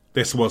take.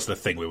 This was the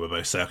thing we were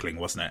both circling,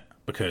 wasn't it?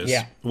 Because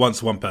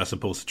once one person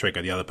pulls the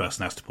trigger, the other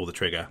person has to pull the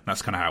trigger.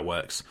 That's kind of how it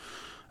works.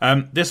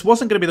 This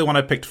wasn't going to be the one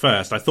I picked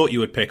first. I thought you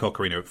would pick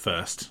Ocarina at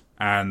first.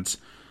 And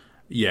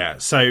yeah,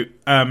 so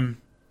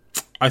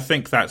I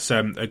think that's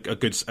a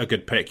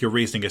good pick. Your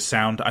reasoning is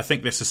sound. I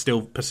think this is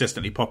still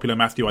persistently popular,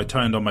 Matthew. I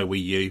turned on my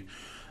Wii U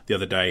the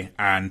other day,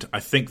 and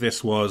I think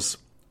this was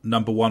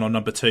number 1 or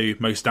number 2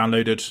 most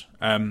downloaded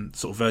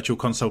sort of virtual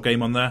console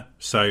game on there.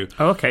 So,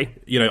 okay.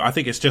 I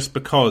think it's just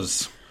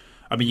because,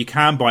 you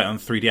can buy it on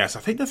 3DS.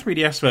 I think the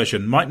 3DS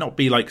version might not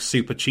be like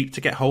super cheap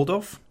to get hold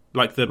of,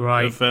 like the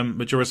of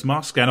Majora's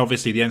Mask, and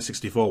obviously the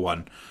N64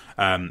 one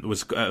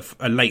was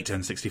a late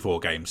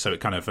N64 game, so it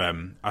kind of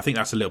I think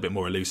that's a little bit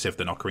more elusive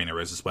than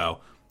Ocarina is as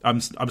well. I'm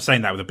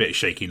saying that with a bit of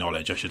shaky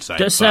knowledge, I should say.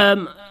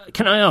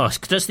 Can I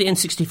ask, does the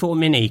N64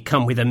 Mini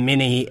come with a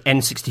mini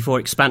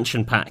N64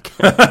 expansion pack?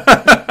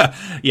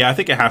 Yeah, I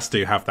think it has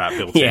to have that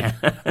built in,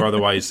 or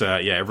otherwise,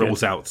 it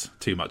rules out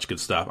too much good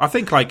stuff. I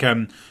think, I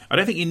don't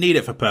think you need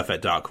it for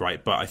Perfect Dark,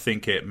 right? But I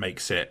think it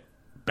makes it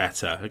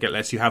better. It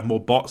lets you have more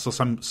bots or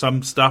some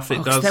stuff.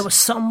 It does. There was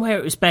somewhere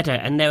it was better,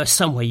 and there was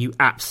somewhere you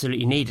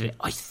absolutely needed it.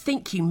 I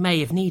think you may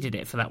have needed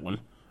it for that one.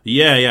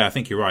 Yeah, I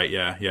think you're right.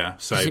 Yeah.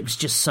 So it was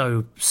just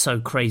so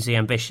crazy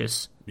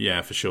ambitious.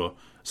 Yeah, for sure.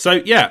 So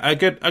yeah, a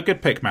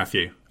good pick,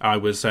 Matthew. I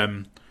was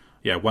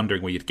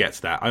wondering where you'd get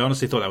to that. I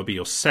honestly thought that would be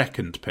your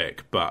second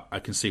pick, but I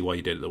can see why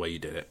you did it the way you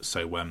did it.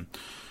 So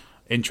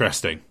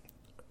interesting.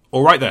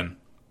 All right then.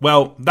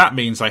 Well, that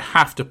means I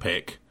have to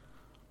pick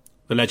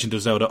The Legend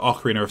of Zelda: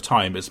 Ocarina of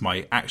Time as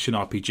my action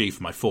RPG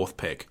for my fourth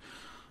pick,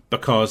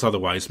 because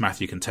otherwise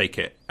Matthew can take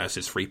it as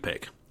his free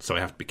pick. So I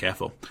have to be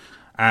careful.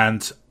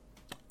 And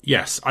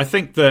yes, I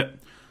think that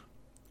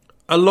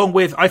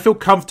I feel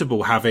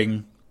comfortable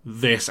having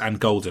this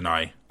and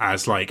GoldenEye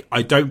as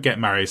I don't get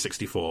Mario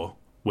 64,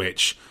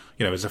 which,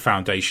 is a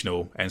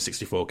foundational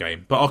N64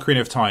 game, but Ocarina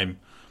of Time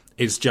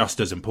is just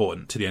as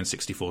important to the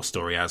N64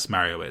 story as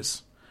Mario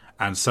is.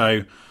 And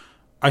so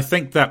I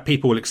think that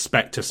people will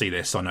expect to see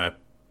this on a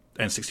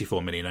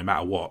N64 Mini no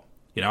matter what.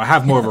 I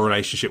have more of a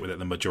relationship with it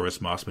than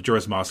Majora's Mask.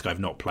 Majora's Mask I've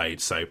not played,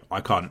 so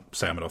I can't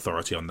say I'm an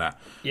authority on that.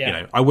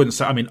 Yeah. I wouldn't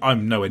say,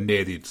 I'm nowhere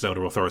near the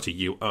Zelda authority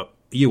you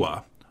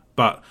are,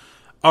 but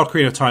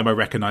Ocarina of Time I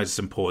recognise its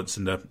importance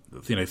in the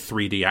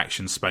 3D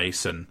action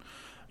space, and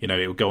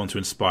it will go on to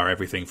inspire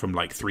everything from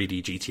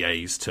 3D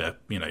GTAs to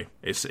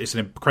it's an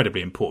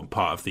incredibly important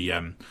part of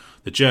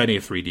the journey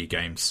of 3D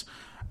games,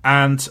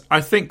 and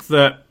I think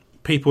that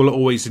people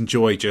always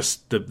enjoy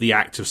just the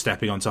act of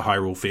stepping onto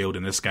Hyrule Field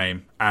in this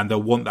game, and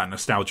they'll want that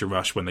nostalgia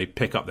rush when they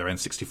pick up their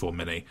N64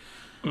 Mini.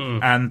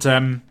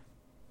 And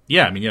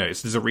yeah, I mean,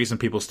 there's a reason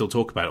people still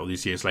talk about it all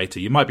these years later.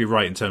 You might be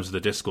right in terms of the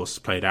discourse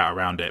played out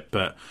around it,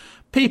 but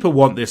people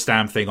want this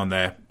damn thing on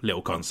their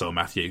little console,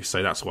 Matthew,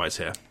 so that's why it's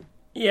here.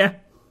 Yeah,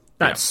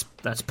 that's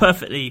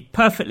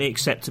perfectly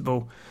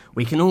acceptable.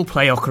 We can all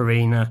play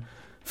Ocarina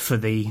for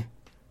the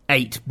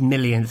 8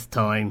 millionth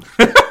time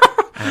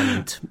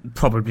and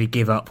probably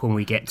give up when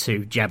we get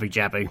to Jabu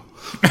Jabu.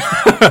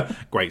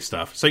 Great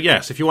stuff. So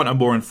yes, if you want a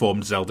more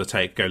informed Zelda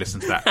take, go listen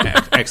to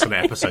that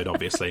excellent episode,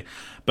 obviously.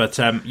 But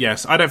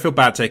yes, I don't feel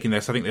bad taking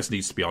this. I think this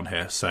needs to be on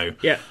here. So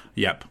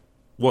yep.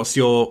 What's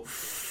your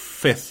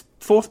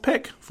fourth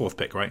pick? Fourth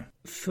pick, right?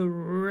 For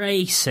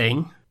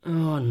racing?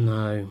 Oh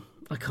no,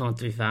 I can't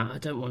do that. I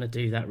don't want to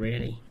do that,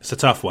 really. It's a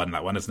tough one,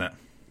 that one, isn't it?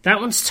 That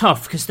one's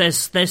tough because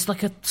there's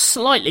like a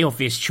slightly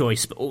obvious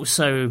choice, but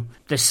also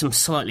there's some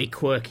slightly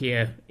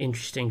quirkier,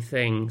 interesting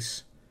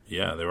things.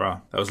 Yeah, there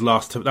are. That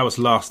was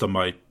last on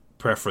my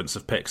preference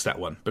of picks, that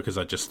one, because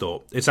I just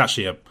thought it's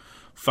actually a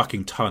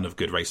fucking ton of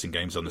good racing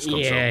games on this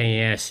console.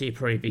 Yeah, so you'd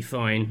probably be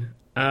fine.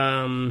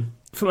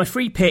 For my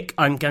free pick,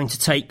 I'm going to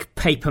take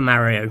Paper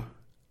Mario,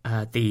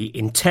 the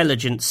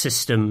Intelligent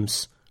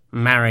Systems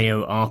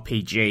Mario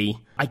RPG.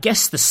 I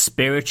guess the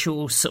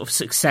spiritual sort of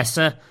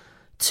successor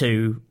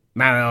to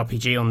Mario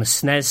RPG on the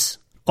SNES.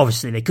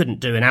 Obviously, they couldn't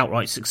do an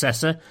outright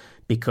successor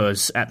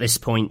because at this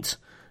point,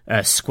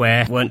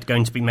 Square weren't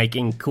going to be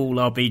making cool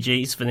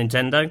RPGs for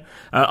Nintendo.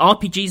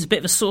 RPG is a bit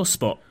of a sore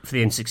spot for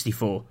the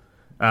N64,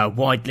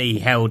 widely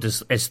held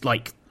as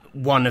like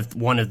one of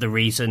the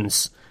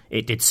reasons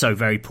it did so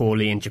very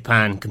poorly in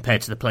Japan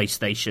compared to the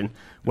PlayStation,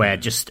 where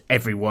just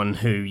everyone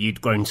who you'd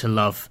grown to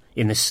love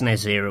in the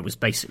SNES era was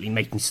basically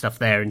making stuff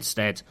there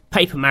instead.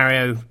 Paper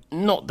Mario,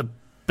 not the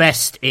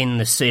best in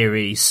the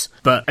series,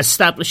 but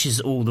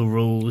establishes all the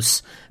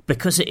rules.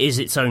 Because it is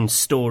its own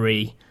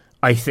story,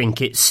 I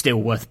think it's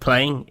still worth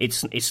playing.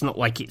 It's not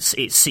like it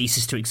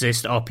ceases to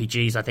exist.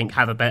 RPGs, I think,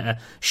 have a better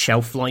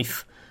shelf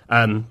life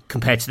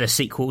compared to their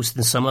sequels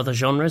than some other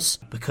genres.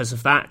 Because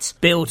of that,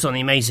 builds on the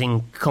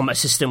amazing combat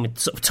system with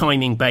sort of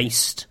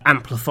timing-based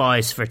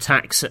amplifiers for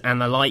attacks and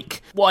the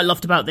like. What I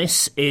loved about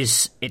this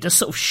is it does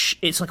sort of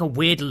it's like a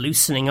weird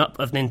loosening up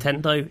of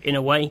Nintendo in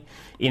a way.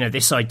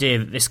 This idea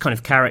that this kind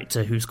of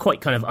character who's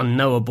quite kind of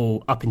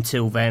unknowable up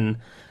until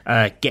then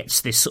gets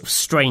this sort of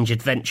strange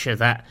adventure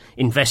that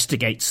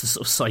investigates the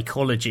sort of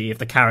psychology of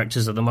the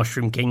characters of the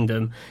Mushroom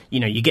Kingdom.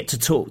 You get to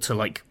talk to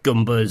like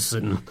Goombas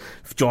and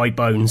Dry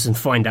Bones and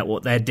find out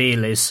what their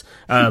deal is,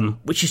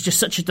 which is just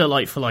such a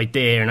delightful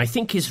idea, and I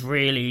think is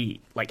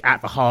really like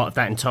at the heart of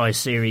that entire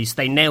series.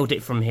 They nailed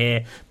it from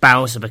here.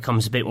 Bowser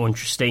becomes a bit more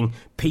interesting.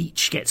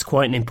 Peach gets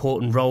quite an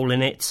important role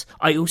in it.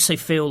 I also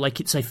feel like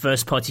it's a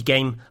first-party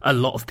game a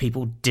lot of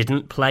people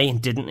didn't play and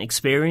didn't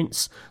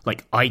experience.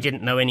 Like, I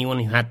didn't know anyone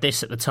who had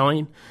this at the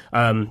time.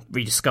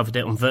 Rediscovered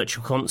it on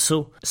Virtual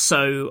Console.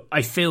 So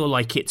I feel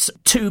like it's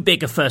too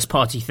big a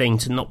first-party thing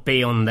to not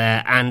be on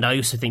there, and I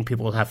also think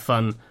people will have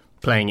fun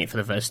playing it for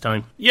the first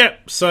time. Yeah,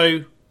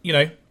 so,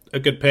 a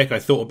good pick. I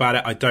thought about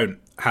it. I don't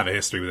have a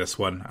history with this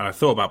one, and I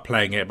thought about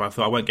playing it, but I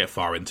thought I won't get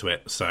far into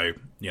it, so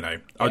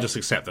I'll just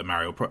accept that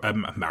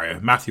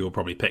Matthew will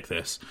probably pick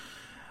this.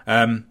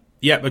 A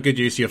good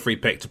use of your free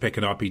pick to pick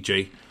an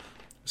RPG.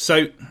 So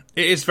it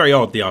is very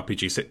odd, the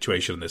RPG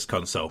situation on this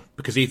console,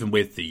 because even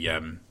with the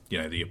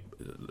the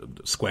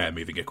Square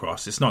moving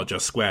across, it's not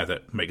just Square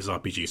that makes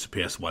RPGs for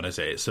PS1, is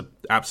it?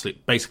 It's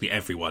basically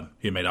everyone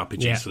who made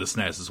RPGs for the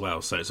SNES as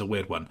well, so it's a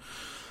weird one.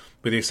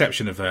 With the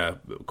exception of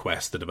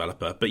Quest, the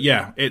developer. But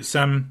yeah, it's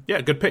a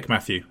good pick,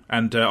 Matthew.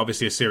 And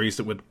obviously a series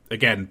that would,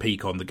 again,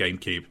 peak on the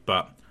GameCube,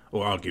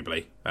 or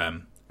arguably.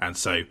 And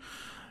so,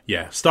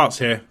 yeah, starts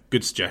here.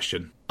 Good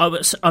suggestion. I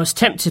was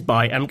tempted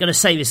by, I'm going to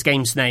say this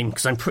game's name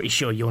because I'm pretty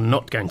sure you're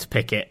not going to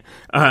pick it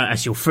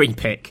as your free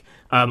pick.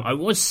 I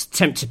was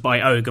tempted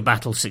by Ogre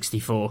Battle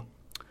 64.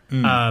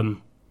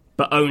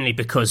 But only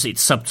because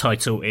its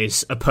subtitle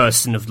is A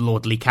Person of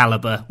Lordly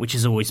Caliber, which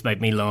has always made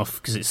me laugh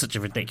because it's such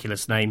a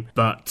ridiculous name.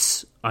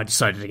 But I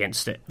decided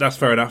against it. That's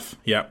fair enough,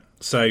 yeah.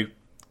 So,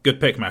 good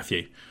pick,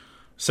 Matthew.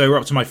 So we're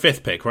up to my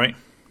fifth pick, right?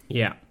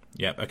 Yeah.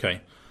 Yeah, okay.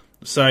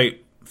 So,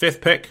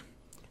 fifth pick,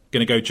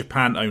 going to go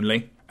Japan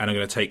only, and I'm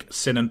going to take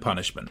Sin and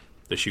Punishment,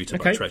 the shooter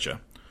by Treasure.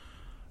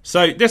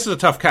 So, this is a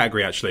tough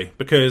category, actually,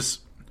 because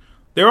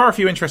there are a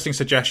few interesting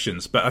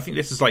suggestions, but I think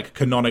this is, like,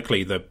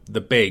 canonically the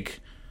big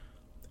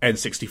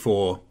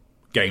N64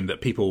 game that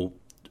people,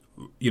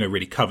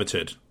 really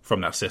coveted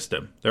from that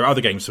system. There are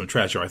other games from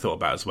Treasure I thought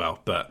about as well,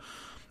 but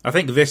I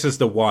think this is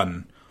the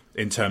one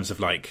in terms of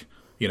like,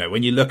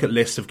 when you look at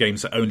lists of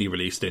games that only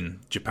released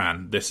in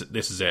Japan, this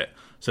is it.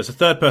 So it's a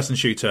third-person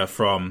shooter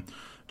from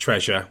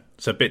Treasure.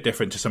 It's a bit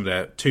different to some of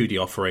their 2D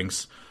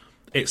offerings.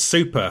 It's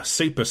super,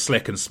 super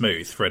slick and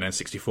smooth for an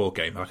N64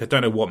 game. Like, I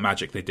don't know what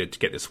magic they did to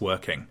get this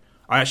working.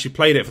 I actually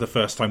played it for the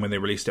first time when they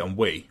released it on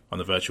Wii, on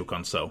the Virtual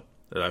Console,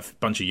 a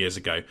bunch of years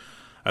ago.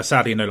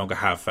 Sadly, I no longer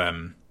have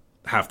that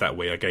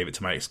Wii. I gave it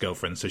to my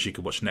ex-girlfriend so she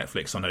could watch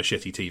Netflix on her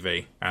shitty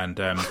TV, and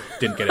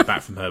didn't get it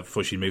back from her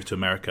before she moved to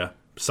America.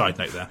 Side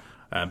note there.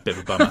 Bit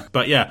of a bummer.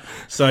 But yeah,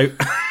 so...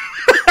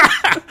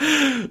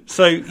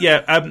 So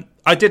yeah,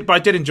 I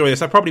did enjoy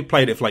this. I probably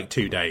played it for like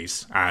 2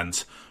 days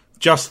and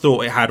just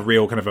thought it had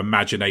real kind of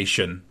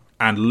imagination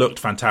and looked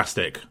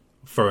fantastic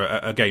for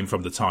a game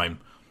from the time.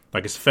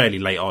 Like, it's a fairly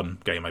late on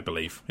game, I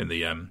believe, in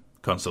the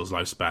console's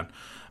lifespan.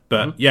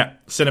 But yeah,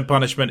 Sin and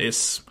Punishment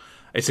it's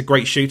a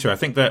great shooter. I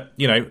think that,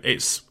 you know,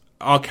 it's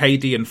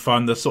arcadey and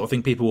fun, the sort of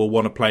thing people will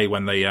want to play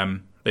when they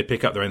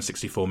pick up their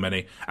N64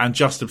 Mini, and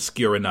just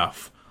obscure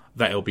enough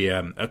that it'll be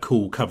a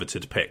cool,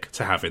 coveted pick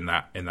to have in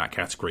that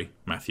category,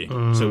 Matthew.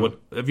 So what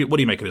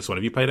do you make of this one?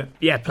 Have you played it?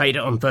 Yeah, played it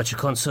on Virtual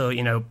Console.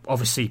 You know,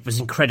 obviously it was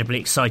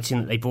incredibly exciting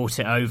that they brought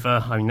it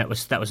over. I mean, that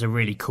was a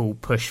really cool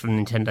push from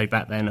Nintendo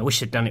back then. I wish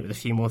they'd done it with a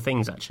few more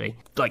things, actually.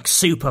 Like,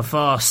 super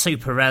fast,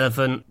 super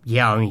relevant.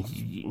 Yeah, I mean,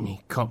 you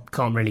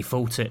can't really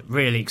fault it.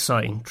 Really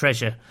exciting.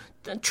 Treasure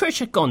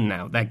gone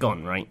now. They're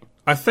gone, right?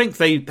 I think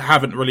they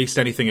haven't released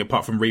anything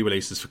apart from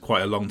re-releases for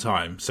quite a long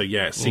time. So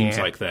yeah, it seems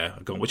like they're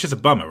gone, which is a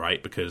bummer,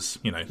 right? Because,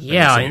 you know...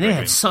 Yeah, I mean, they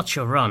had such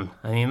a run.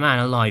 I mean, man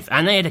alive.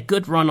 And they had a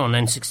good run on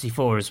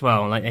N64 as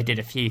well. Like, they did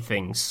a few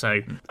things.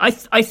 So I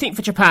think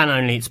for Japan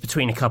only, it's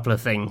between a couple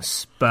of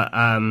things. But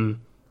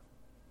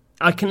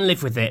I can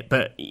live with it.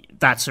 But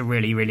that's a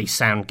really, really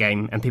sound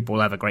game, and people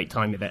will have a great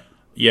time with it.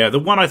 Yeah, the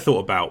one I thought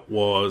about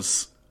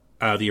was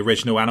the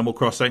original Animal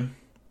Crossing.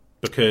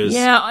 Because...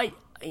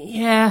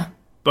 Yeah.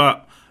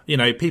 But... You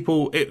know,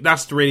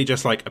 that's really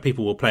just like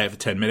people will play it for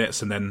 10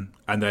 minutes and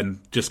then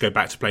just go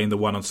back to playing the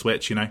one on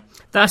Switch, you know?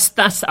 That's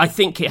I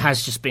think it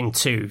has just been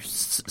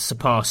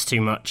surpassed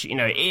too much. You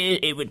know,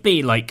 it would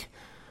be like,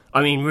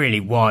 I mean,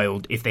 really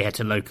wild if they had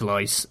to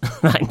localise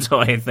that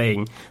entire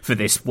thing for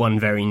this one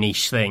very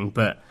niche thing.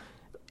 But,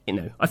 you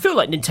know, I feel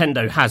like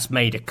Nintendo has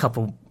made a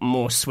couple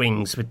more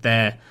swings with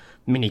their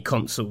mini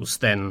consoles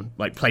than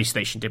like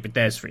PlayStation did with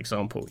theirs, for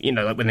example. You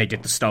know, like when they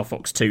did the Star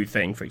Fox 2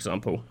 thing, for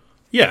example.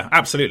 Yeah,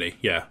 absolutely.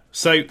 Yeah.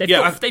 So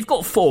they've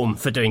got form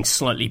for doing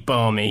slightly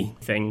balmy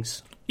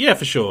things. Yeah,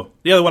 for sure.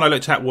 The other one I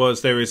looked at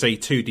was there is a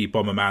 2D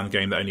Bomberman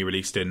game that only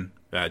released in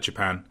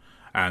Japan,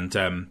 and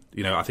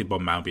you know, I think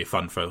Bomberman would be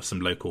fun for some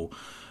local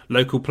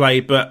play.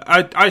 But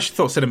I actually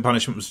thought Sin and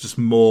Punishment was just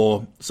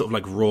more sort of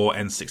like raw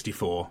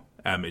N64.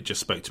 It just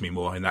spoke to me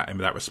more in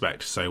that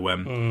respect. So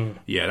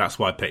yeah, that's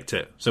why I picked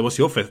it. So what's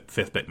your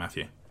fifth pick,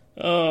 Matthew?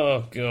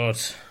 Oh God.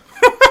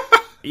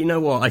 You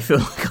know what? I feel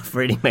like I've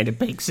really made a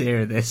big scene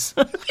of this.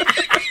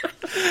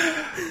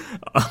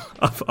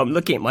 I'm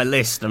looking at my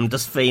list. I'm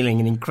just feeling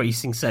an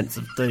increasing sense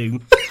of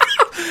doom.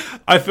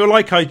 I feel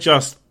like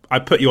I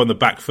put you on the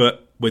back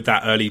foot with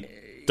that early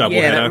double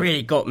header. Yeah, that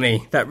really got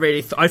me.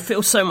 I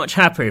feel so much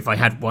happier if I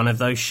had one of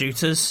those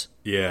shooters.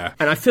 Yeah.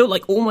 And I feel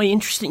like all my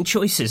interesting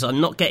choices I'm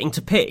not getting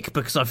to pick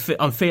because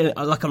I'm feeling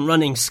like I'm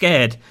running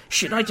scared.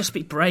 Should I just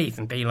be brave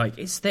and be like,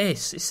 it's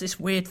this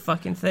weird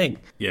fucking thing?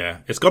 Yeah,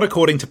 it's gone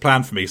according to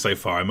plan for me so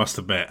far, I must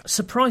admit.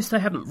 Surprised I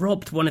haven't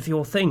robbed one of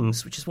your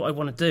things, which is what I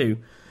want to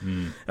do.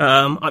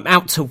 I'm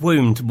out to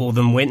wound more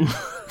than win.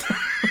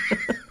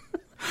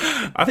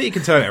 I think you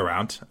can turn it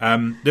around.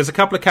 There's a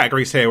couple of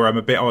categories here where I'm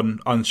a bit on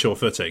unsure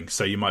footing,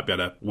 so you might be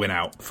able to win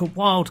out. For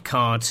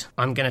wildcard,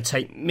 I'm going to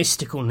take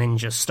Mystical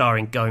Ninja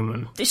starring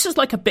Goemon. This is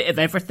like a bit of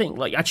everything,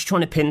 like actually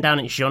trying to pin down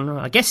its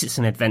genre. I guess it's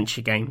an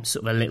adventure game,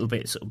 sort of a little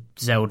bit sort of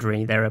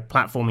Zelda-y. There are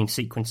platforming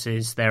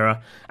sequences, there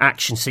are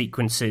action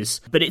sequences,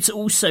 but it's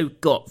also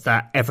got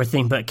that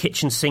everything but a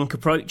kitchen sink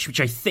approach,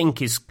 which I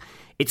think it's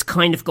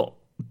kind of got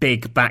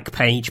big back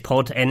page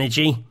pod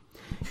energy.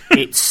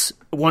 It's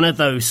one of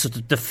those sort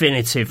of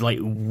definitive, like,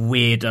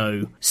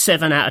 weirdo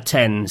 7 out of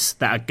 10s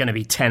that are going to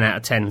be 10 out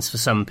of 10s for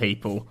some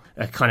people.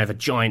 A kind of a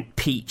giant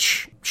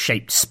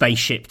peach-shaped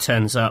spaceship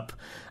turns up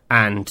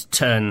and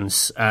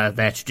turns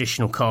their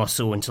traditional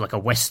castle into, like, a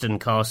Western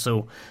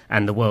castle,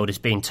 and the world is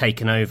being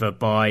taken over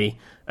by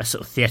a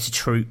sort of theatre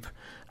troupe.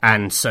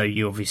 And so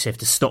you obviously have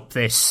to stop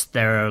this.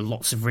 There are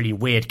lots of really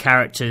weird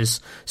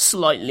characters,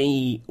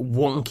 slightly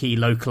wonky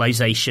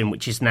localization,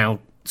 which is now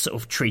sort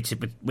of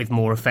treated with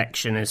more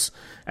affection as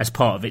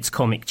part of its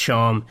comic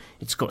charm.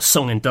 It's got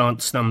song and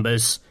dance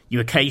numbers.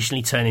 You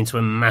occasionally turn into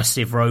a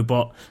massive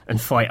robot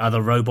and fight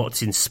other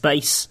robots in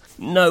space.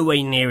 No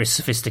way near as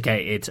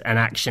sophisticated an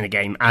action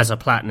game as a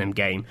Platinum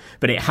game,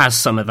 but it has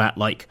some of that,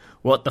 like,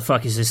 what the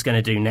fuck is this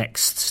going to do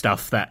next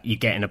stuff that you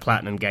get in a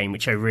Platinum game,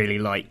 which I really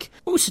like.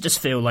 Also just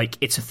feel like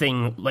it's a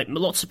thing like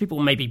lots of people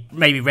maybe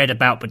read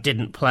about but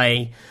didn't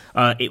play.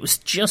 It was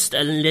just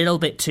a little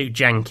bit too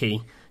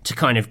janky to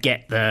kind of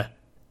get the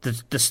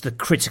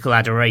critical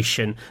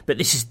adoration, but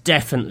this is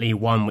definitely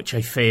one which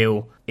I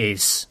feel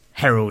is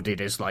heralded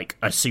as like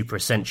a super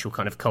essential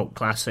kind of cult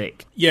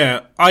classic.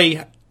 Yeah,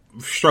 I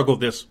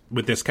struggled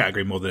with this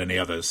category more than any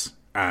others,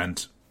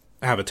 and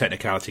I have a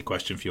technicality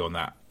question for you on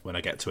that when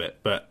I get to it.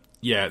 But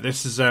yeah,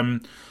 this is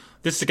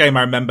a game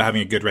I remember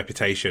having a good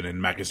reputation in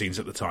magazines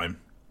at the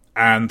time,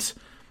 and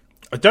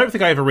I don't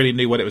think I ever really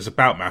knew what it was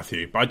about,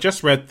 Matthew, but I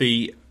just read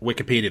the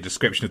Wikipedia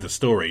description of the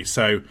story.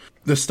 So,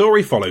 the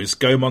story follows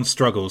Goemon's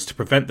struggles to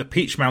prevent the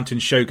Peach Mountain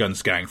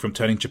Shoguns gang from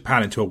turning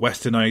Japan into a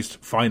westernized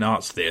fine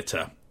arts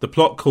theatre. The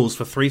plot calls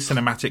for 3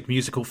 cinematic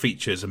musical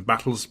features and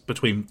battles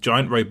between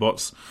giant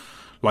robots,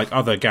 like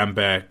other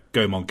Gambert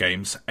Gaumont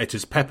games, it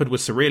is peppered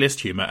with surrealist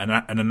humour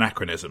and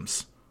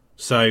anachronisms.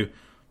 So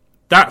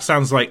that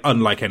sounds like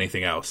unlike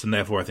anything else, and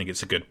therefore I think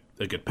it's a good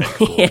pick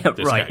for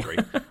this category.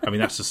 I mean,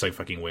 that's just so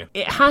fucking weird.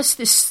 It has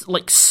this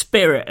like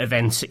spirit of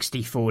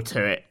N64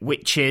 to it,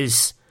 which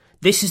is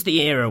this is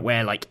the era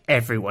where like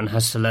everyone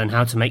has to learn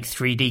how to make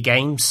 3D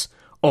games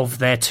of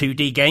their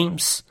 2D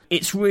games.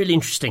 It's really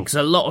interesting because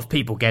a lot of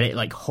people get it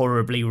like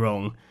horribly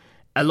wrong.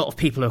 A lot of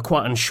people are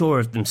quite unsure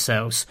of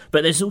themselves,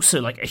 but there's also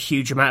like a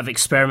huge amount of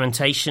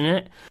experimentation in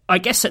it. I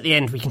guess at the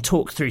end we can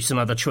talk through some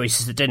other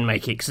choices that didn't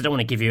make it, because I don't want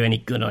to give you any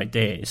good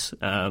ideas,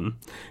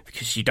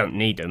 because you don't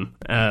need them,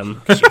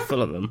 because you're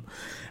full of them,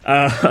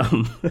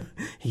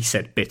 he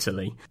said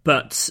bitterly.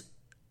 But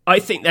I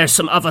think there's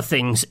some other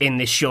things in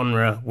this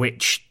genre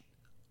which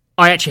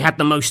I actually had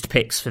the most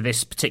picks for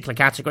this particular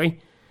category,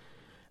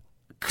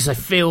 because I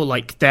feel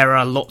like there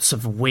are lots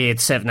of weird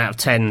 7 out of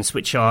 10s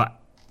which are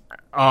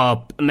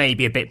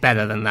maybe a bit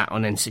better than that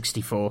on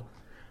N64,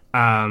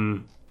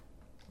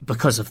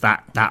 because of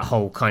that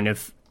whole kind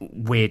of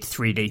weird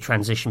 3D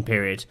transition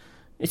period.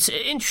 It's an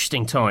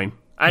interesting time,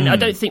 and I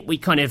don't think we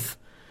kind of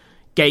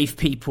gave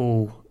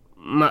people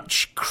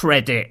much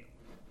credit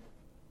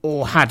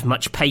or had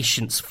much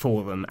patience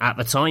for them at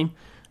the time.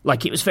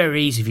 Like, it was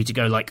very easy for you to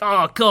go like,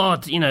 oh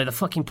god, you know, the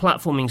fucking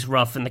platforming's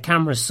rough and the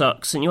camera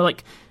sucks, and you're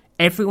like,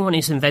 everyone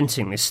is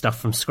inventing this stuff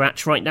from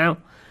scratch right now.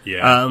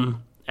 Yeah.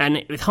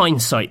 And with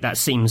hindsight, that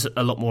seems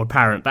a lot more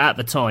apparent. But at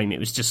the time, it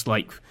was just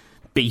like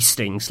bee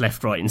stings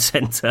left, right, and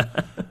centre.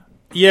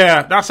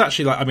 Yeah, that's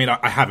actually like. I mean,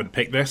 I haven't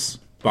picked this,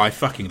 but I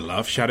fucking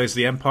love Shadows of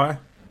the Empire.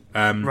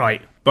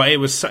 Right. But it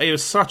was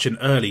such an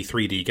early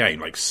 3D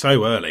game, like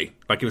so early.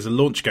 Like it was a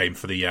launch game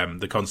for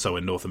the console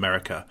in North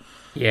America.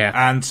 Yeah.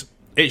 And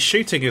its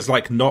shooting is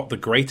like not the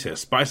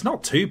greatest, but it's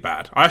not too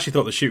bad. I actually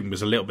thought the shooting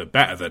was a little bit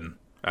better than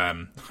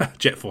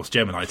Jet Force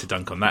Gemini, to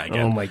dunk on that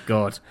again. Oh my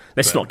god.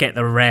 Let's not get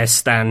the rare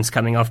stands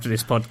coming after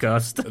this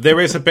podcast.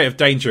 There is a bit of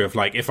danger of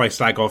like, if I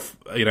slag off,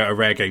 you know, a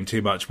rare game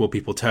too much, will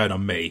people turn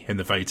on me in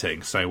the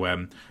voting?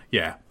 So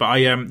yeah, but I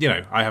you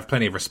know, I have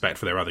plenty of respect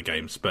for their other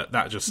games, but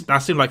that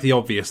seemed like the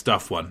obvious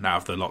stuff one out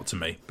of the lot to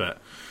me,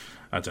 but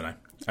I don't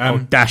know.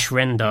 Dash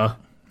Rendar.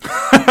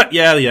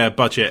 yeah,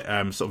 budget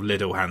sort of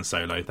Lidl Han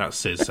Solo.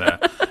 That's his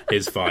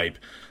his vibe.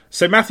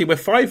 So Matthew, we're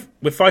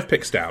five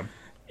picks down.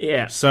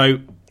 Yeah. So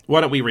why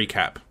don't we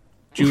recap?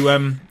 Do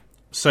you,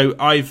 so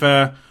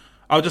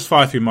I'll just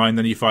fire through mine,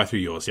 then you fire through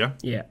yours, yeah?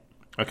 Yeah.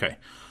 Okay.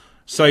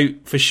 So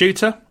for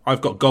shooter,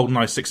 I've got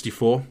GoldenEye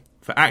 64.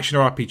 For action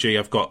or RPG,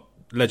 I've got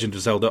Legend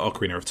of Zelda: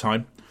 Ocarina of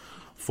Time.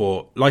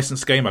 For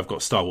licensed game, I've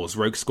got Star Wars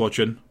Rogue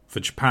Squadron. For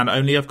Japan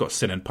only, I've got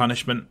Sin and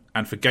Punishment.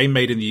 And for game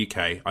made in the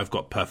UK, I've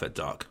got Perfect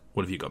Dark.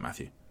 What have you got,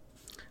 Matthew?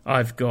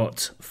 I've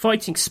got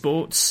Fighting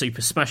Sports,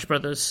 Super Smash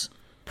Bros.,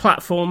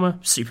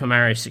 Platformer, Super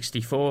Mario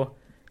 64,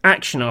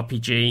 Action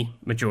RPG,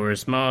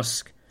 Majora's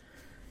Mask,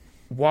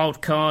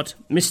 Wildcard,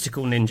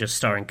 Mystical Ninja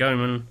starring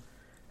Goemon,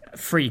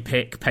 Free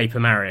Pick, Paper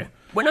Mario.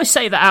 When I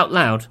say that out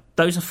loud,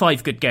 those are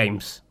 5 good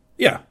games.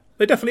 Yeah,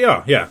 they definitely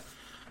are, yeah.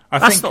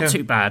 That's not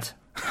too bad.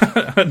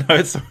 No,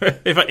 it's,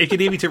 if you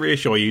need me to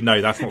reassure you,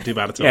 no, that's not too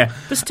bad at all. Yeah,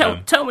 just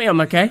tell me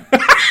I'm okay.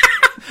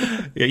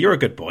 Yeah, you're a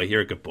good boy.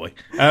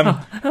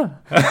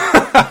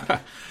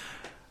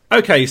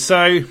 Okay,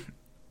 so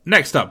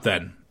next up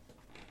then,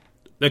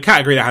 the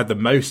category that I had the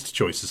most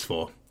choices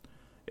for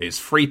is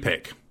Free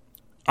Pick.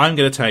 I'm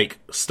going to take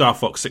Star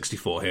Fox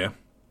 64 here.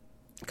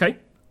 Okay.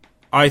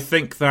 I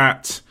think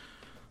that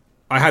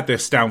I had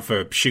this down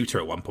for shooter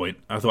at one point.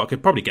 I thought I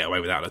could probably get away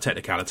without a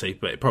technicality,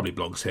 but it probably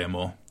belongs here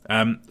more.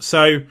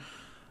 So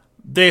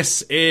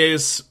this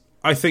is,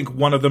 I think,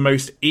 one of the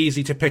most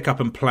easy to pick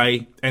up and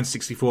play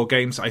N64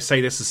 games. I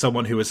say this as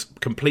someone who has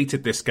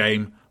completed this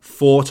game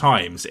 4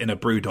 times in a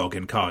Brewdog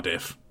in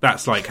Cardiff.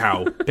 That's like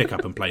how pick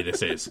up and play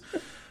this is.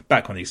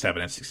 Back when they used to have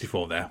an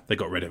N64 there. They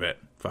got rid of it.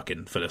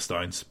 Fucking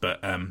Philistines. But,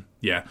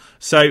 yeah.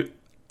 So,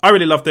 I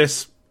really love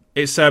this.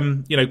 It's,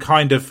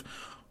 kind of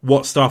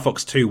what Star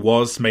Fox 2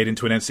 was, made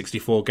into an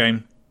N64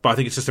 game. But I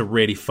think it's just a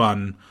really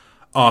fun,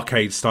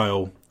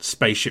 arcade-style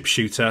spaceship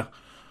shooter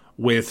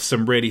with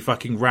some really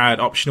fucking rad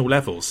optional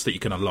levels that you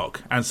can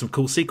unlock and some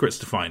cool secrets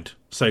to find.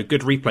 So,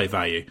 good replay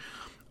value.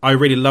 I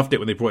really loved it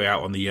when they brought it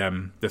out on the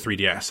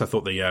 3DS. I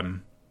thought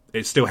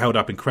it still held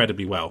up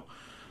incredibly well.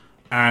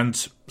 And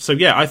so,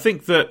 yeah, I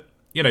think that,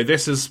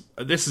 this is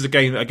a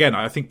game, again,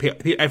 I think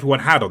everyone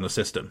had on the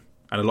system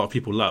and a lot of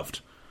people loved.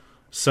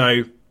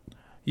 So,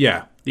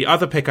 yeah, the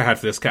other pick I had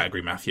for this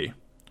category, Matthew,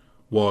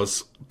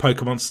 was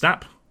Pokemon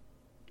Snap.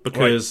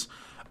 Because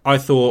I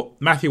thought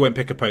Matthew won't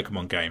pick a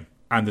Pokemon game,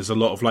 and there's a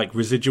lot of,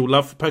 residual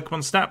love for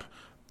Pokemon Snap.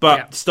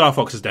 But Star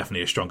Fox is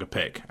definitely a stronger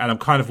pick. And I'm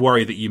kind of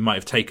worried that you might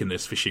have taken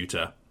this for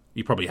shooter.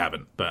 You probably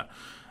haven't. But,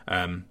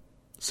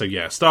 so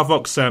yeah, Star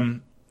Fox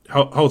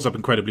holds up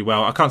incredibly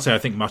well. I can't say I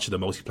think much of the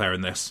multiplayer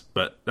in this,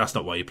 but that's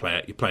not why you play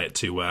it. You play it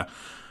to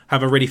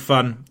have a really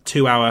fun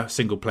 2-hour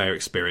single-player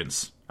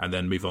experience and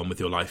then move on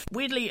with your life.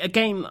 Weirdly, a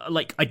game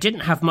I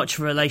didn't have much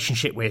of a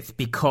relationship with,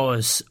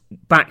 because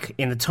back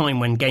in the time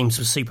when games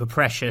were super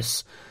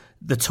precious,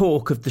 the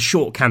talk of the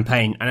short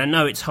campaign, and I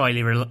know it's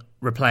highly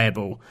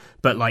replayable,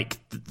 but like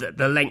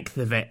the length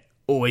of it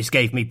always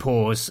gave me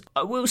pause.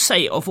 I will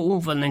say, of all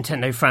the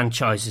Nintendo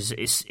franchises,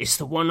 it's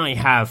the one I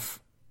have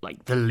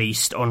like the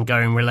least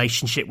ongoing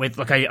relationship with.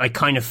 Like I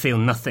kind of feel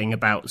nothing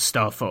about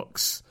Star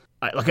Fox.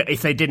 Like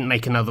if they didn't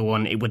make another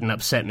one, it wouldn't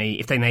upset me.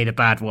 If they made a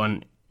bad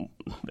one,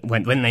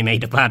 when they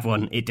made a bad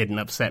one, it didn't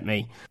upset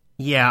me.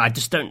 Yeah, I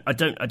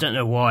don't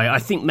know why. I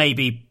think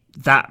maybe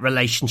that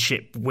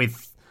relationship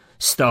with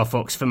Star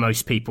Fox for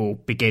most people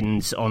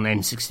begins on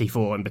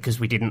N64, and because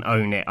we didn't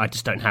own it, I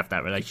just don't have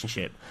that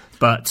relationship.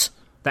 But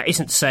that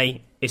isn't to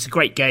say it's a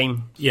great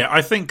game. Yeah,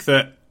 I think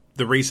that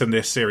the reason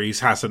this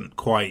series hasn't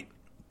quite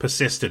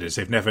persisted is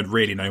they've never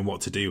really known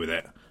what to do with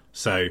it.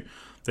 So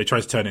they try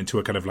to turn it into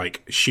a kind of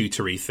like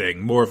shootery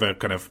thing, more of a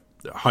kind of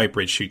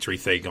hybrid shootery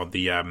thing on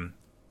the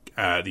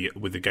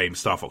with the game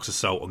Star Fox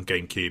Assault on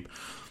GameCube.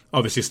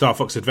 Obviously, Star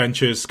Fox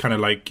Adventures, kind of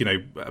like, you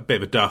know, a bit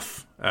of a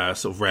duff,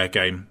 sort of rare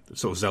game,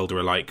 sort of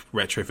Zelda-alike,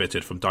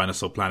 retrofitted from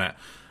Dinosaur Planet.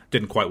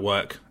 Didn't quite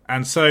work.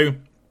 And so,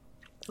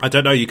 I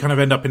don't know, you kind of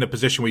end up in a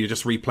position where you're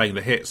just replaying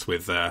the hits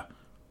with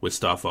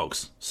Star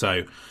Fox.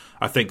 So,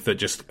 I think that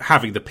just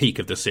having the peak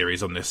of the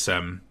series on this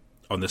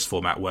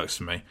format works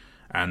for me.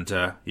 And,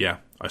 yeah,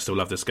 I still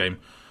love this game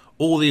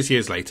all these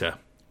years later.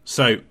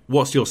 So,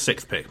 what's your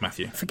sixth pick,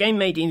 Matthew? For game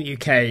made in the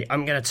UK,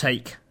 I'm going to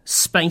take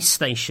Space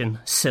Station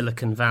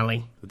Silicon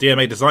Valley. The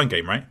DMA design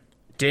game, right?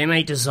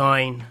 DMA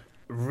design,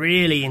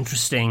 really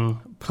interesting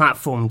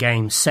platform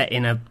game set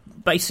in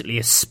basically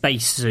a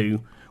space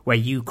zoo where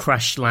you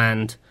crash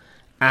land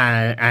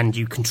and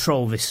you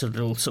control this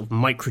little sort of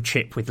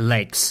microchip with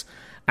legs.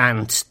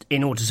 And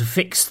in order to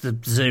fix the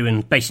zoo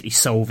and basically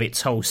solve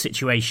its whole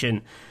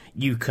situation,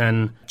 you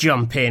can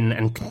jump in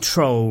and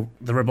control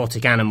the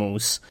robotic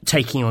animals,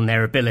 taking on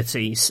their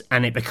abilities,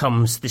 and it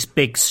becomes this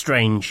big,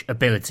 strange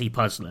ability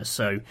puzzler.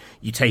 So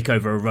you take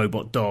over a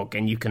robot dog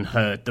and you can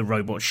herd the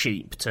robot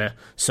sheep to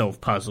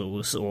solve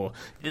puzzles, or,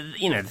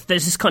 you know,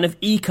 there's this kind of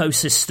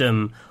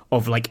ecosystem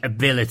of, like,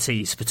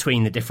 abilities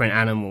between the different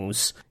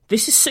animals.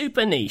 This is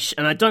super niche,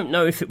 and I don't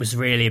know if it was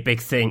really a big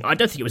thing. I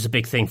don't think it was a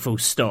big thing, full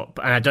stop,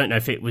 and I don't know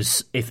if it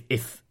was,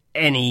 if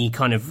any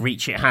kind of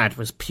reach it had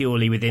was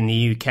purely within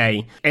the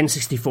UK.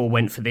 N64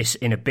 went for this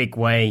in a big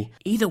way.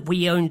 Either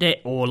we owned it,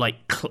 or like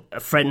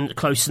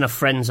close enough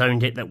friends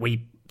owned it that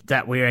we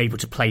were able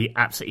to play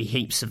absolutely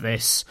heaps of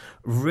this.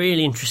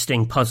 Really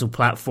interesting puzzle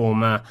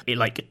platformer. It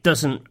like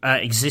doesn't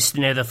exist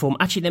in any other form.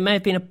 Actually, there may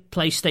have been a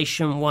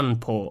PlayStation 1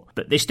 port,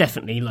 but this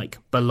definitely like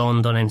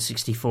belonged on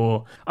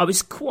N64. I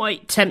was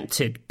quite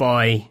tempted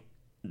by...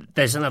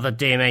 There's another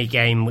DMA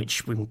game,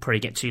 which we can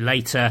probably get to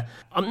later.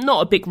 I'm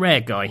not a big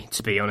Rare guy,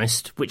 to be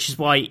honest, which is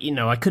why, you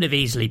know, I could have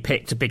easily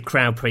picked a big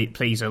crowd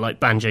pleaser like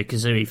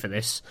Banjo-Kazooie for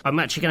this. I'm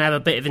actually going to have a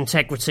bit of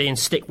integrity and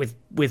stick with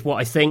what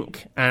I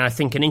think, and I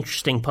think an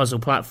interesting puzzle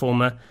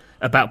platformer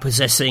about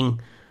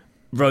possessing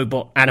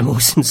robot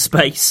animals in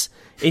space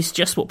is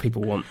just what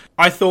people want.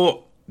 I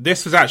thought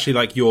this was actually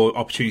like your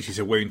opportunity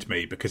to wound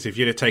me, because if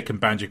you'd have taken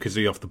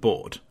Banjo-Kazooie off the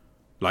board,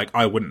 like,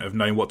 I wouldn't have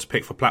known what to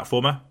pick for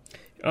platformer.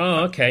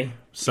 Oh, okay.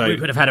 So we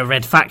could have had a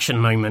Red Faction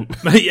moment.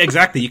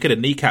 Exactly, you could have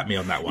kneecapped me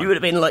on that one. You would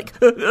have been like,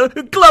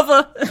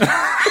 Glover!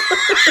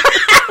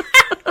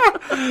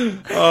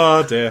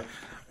 Oh, dear.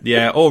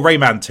 Yeah, or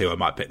Rayman 2, I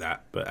might pick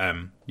that. But,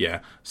 yeah.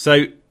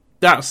 So,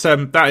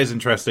 that is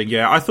interesting.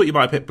 Yeah, I thought you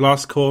might have picked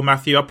Blast Corps,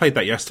 Matthew. I played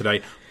that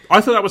yesterday.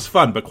 I thought that was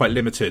fun, but quite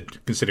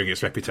limited, considering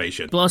its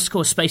reputation. Blast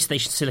Corps Space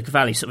Station Silicon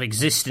Valley sort of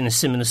exists in a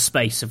similar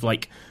space of,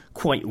 like,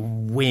 quite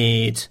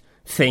weird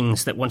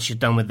things that once you're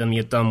done with them,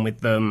 you're done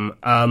with them.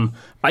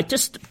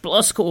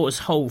 Blast Corps'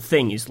 whole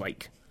thing is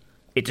like,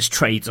 it just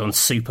trades on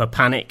super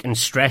panic and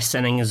stress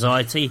and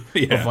anxiety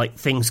of like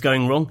things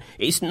going wrong.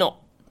 It's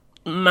not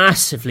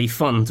massively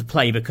fun to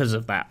play because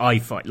of that. I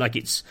find like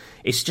it's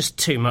just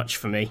too much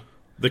for me.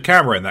 The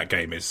camera in that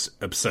game is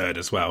absurd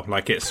as well.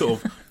 Like, it's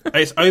sort of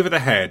it's over the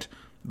head,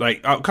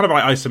 like kind of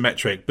like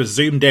isometric, but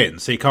zoomed in,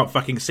 so you can't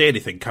fucking see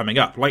anything coming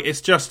up. Like,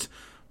 it's just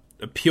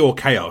pure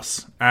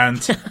chaos.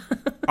 And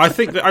I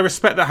think that I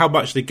respect that how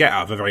much they get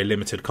out of a very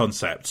limited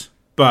concept,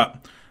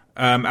 but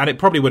and it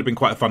probably would have been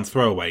quite a fun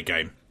throwaway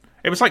game.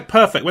 It was like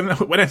perfect when the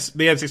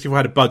N64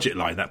 had a budget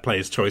line, that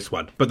Player's Choice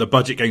one, but the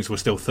budget games were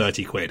still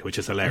 30 quid, which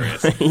is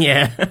hilarious.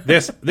 Yeah.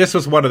 This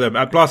was one of them.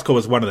 Blast Corps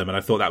was one of them, and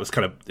I thought that was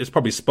it's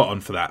probably spot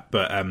on for that,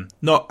 but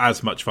not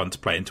as much fun to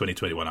play in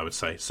 2021, I would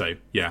say. So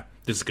yeah,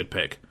 this is a good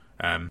pick.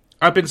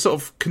 I've been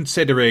sort of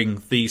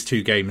considering these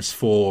two games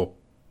for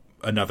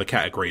another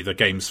category, the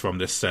games from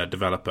this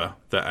developer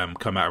that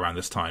come out around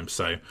this time.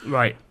 So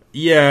right,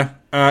 yeah,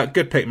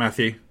 good pick,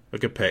 Matthew. A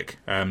good pick.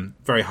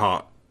 Very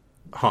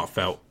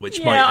heartfelt.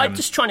 Which might. I'm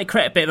just trying to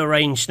create a bit of a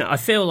range now. I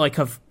feel like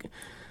I've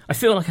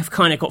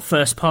kind of got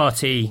first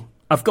party.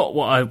 I've got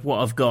what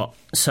I've got.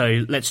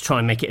 So let's try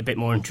and make it a bit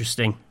more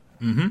interesting.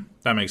 Mm-hmm.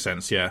 That makes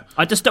sense. Yeah.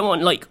 I just don't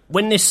want, like,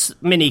 when this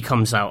mini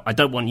comes out, I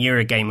don't want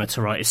Eurogamer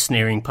to write a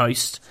sneering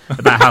post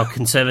about how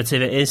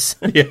conservative it is.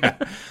 Yeah.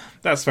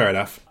 That's fair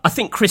enough. I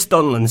think Chris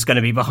Donlan's going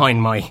to be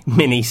behind my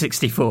Mini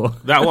 64.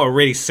 That what a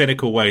really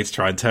cynical way to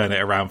try and turn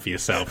it around for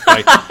yourself.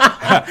 Like,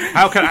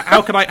 how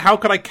can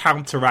I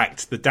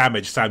counteract the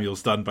damage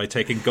Samuel's done by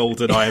taking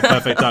GoldenEye and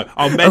Perfect Dark?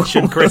 I'll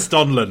mention Chris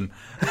Donlan.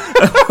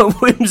 A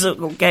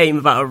whimsical game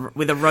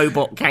with a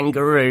robot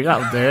kangaroo.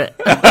 That'll do it.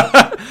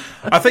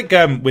 I think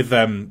with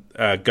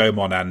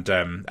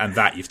Gomon and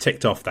that you've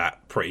ticked off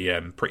that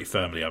pretty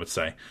firmly, I would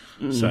say.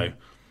 So.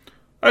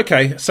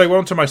 Okay, so we're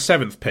on to my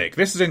 7th pick.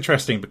 This is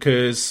interesting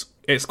because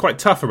it's quite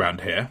tough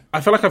around here.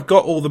 I feel like I've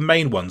got all the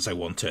main ones I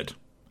wanted.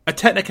 A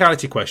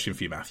technicality question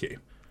for you, Matthew.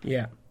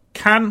 Yeah.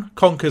 Can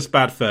Conker's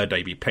Bad Fur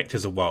Day be picked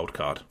as a wild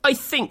card? I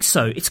think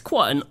so. It's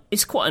quite an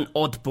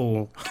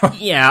oddball.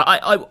 Yeah,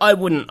 I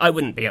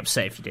wouldn't be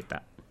upset if you did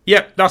that.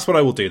 Yep, that's what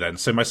I will do then.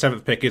 So my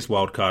 7th pick is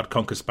wildcard,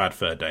 Conker's Bad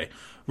Fur Day.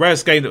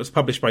 Rare's game that was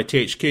published by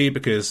THQ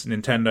because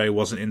Nintendo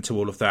wasn't into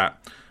all of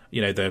that.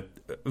 You know, the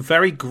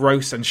very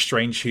gross and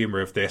strange humour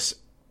of this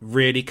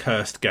really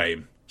cursed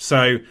game.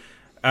 So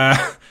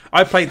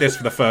I played this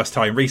for the first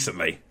time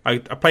recently. I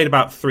played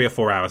about 3 or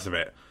 4 hours of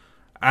it.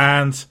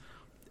 And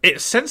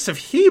its sense of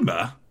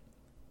humour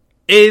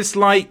is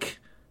like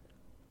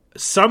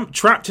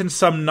trapped in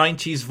some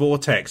 90s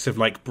vortex of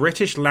like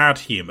British lad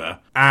humour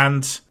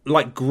and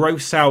like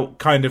gross out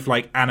kind of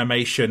like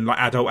animation, like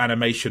adult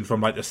animation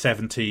from like the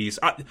 70s.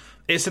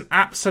 It's an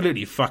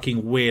absolutely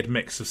fucking weird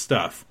mix of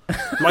stuff.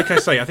 Like I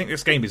say, I think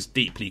this game is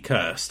deeply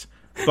cursed,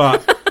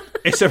 but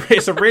it's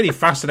a really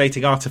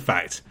fascinating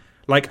artifact.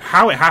 Like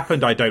how it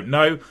happened, I don't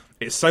know.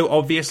 It so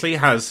obviously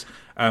has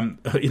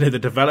the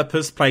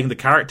developers playing the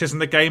characters in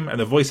the game, and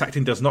the voice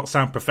acting does not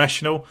sound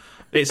professional.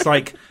 It's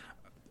like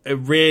a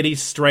really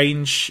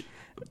strange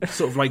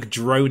sort of like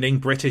droning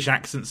British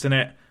accents in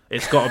it.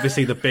 It's got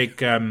obviously the big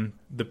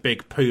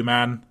Pooh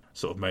Man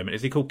sort of moment.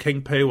 Is he called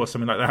King Pooh or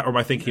something like that? Or am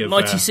I thinking of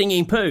Mighty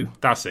Singing Pooh?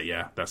 That's it,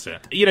 yeah, that's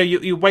it. You know,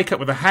 you wake up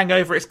with a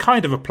hangover. It's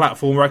kind of a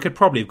platformer. I could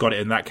probably have got it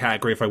in that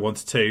category if I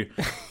wanted to.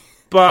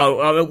 But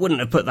I wouldn't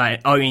have put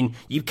that. I mean,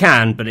 you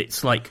can, but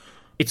it's like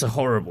it's a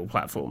horrible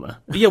platformer.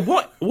 Yeah,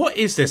 what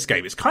is this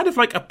game? It's kind of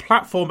like a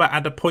platformer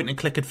and a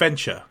point-and-click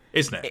adventure,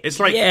 isn't it?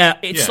 It's like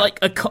like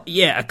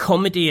a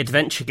comedy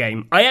adventure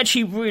game. I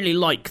actually really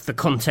like the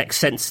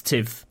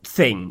context-sensitive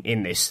thing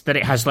in this, that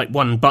it has like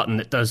one button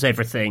that does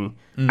everything,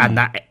 and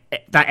that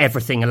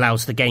everything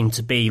allows the game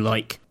to be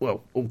like,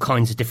 well, all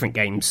kinds of different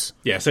games.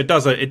 Yeah, so it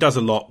does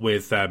a lot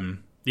with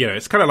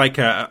it's kind of like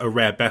a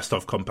rare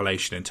best-of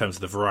compilation in terms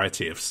of the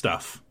variety of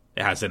stuff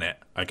it has in it,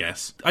 I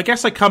guess. I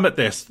come at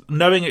this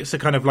knowing it's a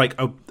kind of like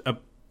a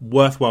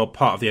worthwhile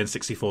part of the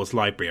N64's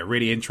library, a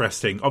really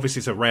interesting, obviously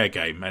it's a rare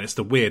game, and it's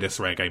the weirdest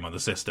rare game on the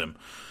system.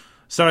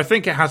 So I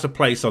think it has a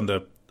place on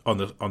the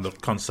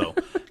console.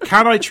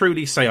 Can I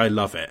truly say I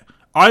love it?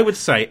 I would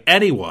say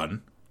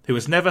anyone who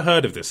has never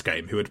heard of this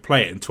game, who would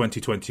play it in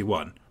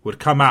 2021, would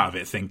come out of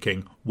it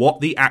thinking, what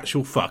the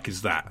actual fuck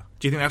is that?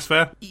 Do you think that's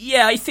fair?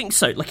 Yeah, I think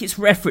so. Like, its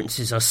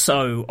references are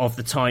so of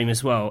the time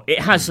as well. It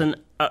has an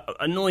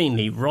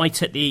annoyingly right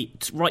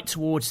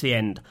towards the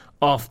end,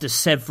 after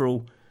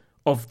several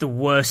of the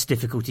worst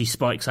difficulty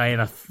spikes I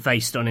ever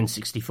faced on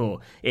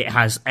N64, it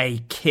has a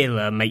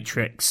killer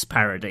Matrix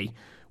parody,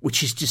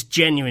 which is just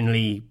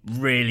genuinely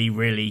really,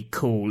 really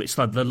cool. It's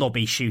like the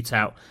lobby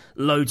shootout,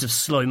 loads of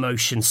slow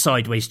motion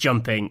sideways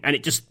jumping, and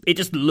it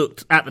just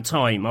looked, at the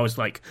time, I was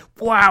like,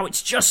 wow,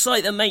 it's just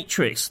like the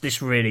Matrix.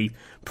 This really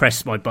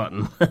pressed my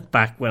button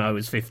back when I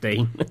was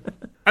 15.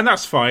 And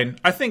that's fine.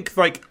 I think,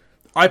 like,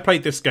 I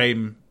played this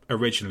game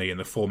originally in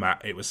the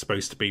format it was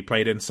supposed to be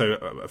played in,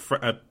 so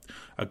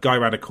a guy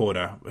around the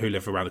corner, who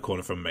lived around the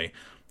corner from me,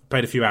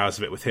 played a few hours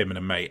of it with him and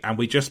a mate, and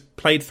we just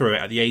played through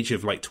it at the age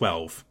of, like,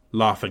 12,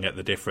 laughing at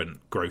the different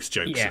gross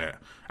jokes in it,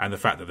 and the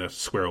fact that the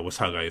squirrel was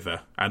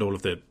hungover, and all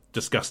of the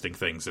disgusting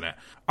things in it.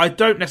 I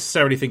don't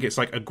necessarily think it's,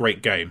 like, a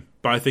great game,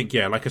 but I think,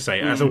 yeah, like I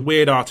say, as a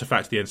weird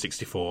artifact of the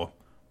N64,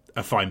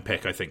 a fine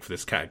pick, I think, for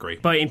this category.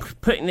 But in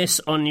putting this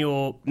on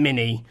your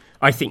Mini,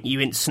 I think you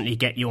instantly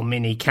get your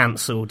Mini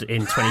cancelled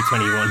in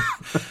 2021.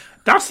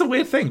 That's the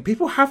weird thing.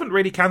 People haven't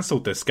really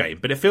cancelled this game,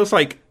 but it feels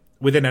like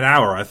within an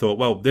hour I thought,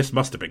 well, this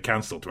must have been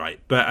cancelled, right?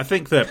 But I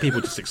think that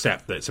people just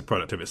accept that it's a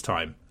product of its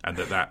time, and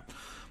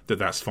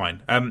that's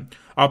fine.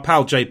 Our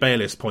pal Jay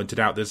Bayliss pointed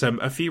out there's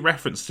a few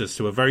references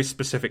to a very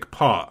specific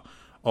part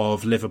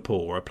of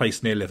Liverpool, or a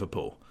place near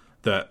Liverpool,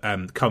 that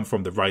come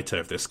from the writer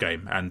of this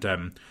game,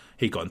 and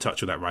he got in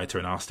touch with that writer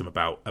and asked him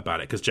about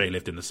it, because Jay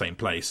lived in the same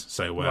place.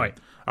 So right.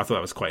 I thought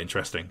that was quite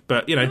interesting.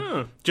 But,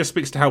 just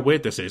speaks to how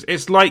weird this is.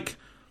 It's like,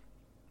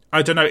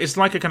 I don't know, it's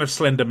like a kind of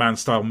Slender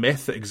Man-style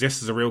myth that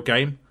exists as a real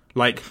game.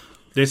 Like,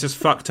 this is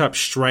fucked up,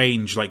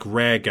 strange, like,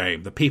 rare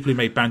game. The people who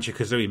made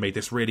Banjo-Kazooie made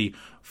this really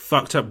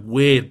fucked up,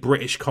 weird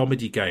British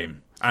comedy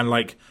game. And,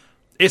 like,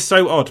 it's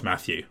so odd,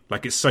 Matthew.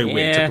 Like, it's so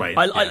weird to play.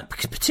 I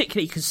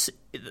particularly because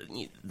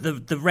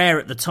the Rare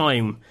at the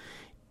time,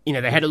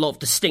 they had a lot of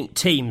distinct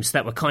teams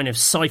that were kind of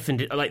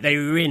siphoned, like they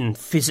were in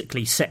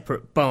physically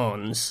separate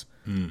barns,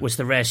 was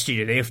the Rare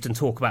studio. They often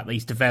talk about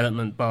these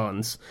development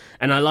barns,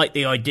 and I like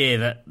the idea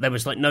that there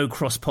was like no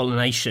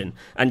cross-pollination,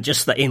 and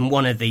just that in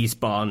one of these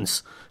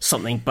barns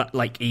something but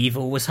like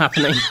evil was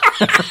happening.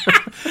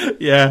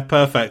 Yeah,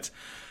 perfect.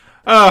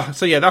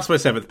 So yeah, that's my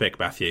 7th pick,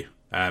 Matthew.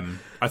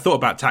 I thought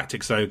about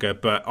Tactics Ogre,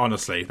 but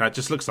honestly, that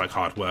just looks like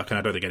hard work, and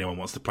I don't think anyone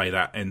wants to play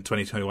that in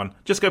 2021.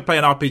 Just go play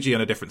an RPG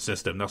on a different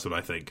system, that's what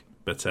I think.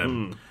 But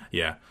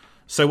yeah.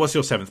 So what's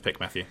your 7th pick,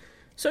 Matthew?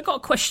 So I've got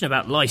a question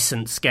about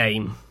license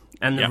game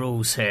and the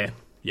rules here.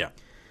 Yeah.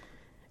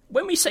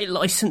 When we say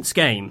license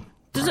game,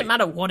 does it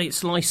matter what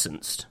it's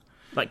licensed?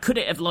 Like, could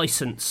it have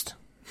licensed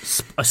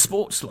a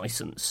sports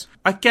license?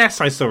 I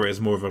guess I saw it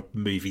as more of a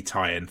movie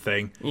tie-in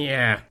thing.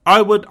 Yeah.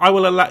 I will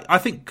allow. I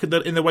think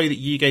that in the way that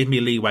you gave me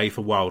leeway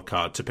for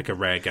Wildcard to pick a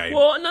Rare game.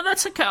 Well, no,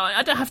 that's okay.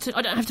 I don't have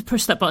to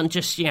push that button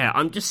just yet.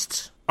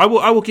 I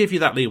will give you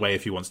that leeway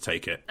if you want to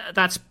take it.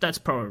 That's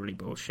probably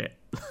bullshit.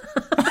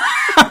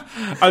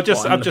 I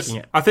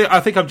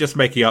think I'm just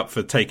making up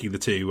for taking the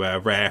 2 Rare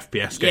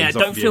FPS games. Yeah,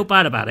 don't feel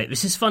bad about it.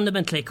 This is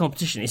fundamentally a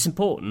competition. It's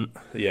important.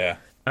 Yeah.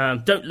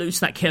 Don't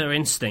lose that killer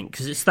instinct,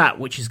 because it's that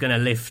which is going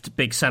to lift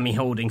Big Sammy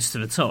Holdings to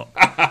the top.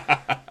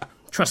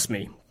 Trust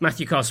me,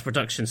 Matthew Castle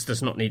Productions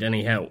does not need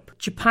any help.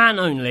 Japan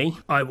only,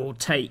 I will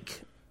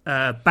take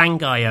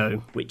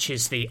Bangai-O, which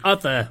is the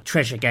other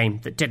treasure game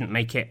that didn't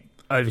make it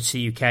over to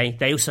the UK.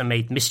 They also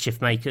made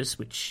Mischief Makers,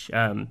 which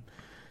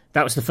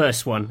that was the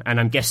first one, and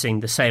I'm guessing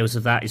the sales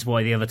of that is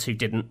why the other 2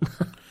 didn't.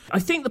 I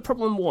think the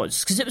problem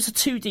was, because it was a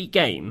 2D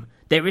game,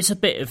 there is a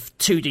bit of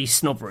 2D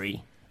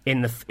snobbery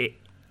in the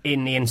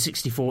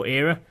N64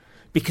 era,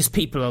 because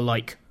people are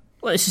like,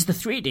 well, this is the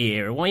 3D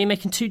era, why are you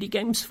making 2D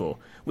games for?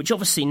 Which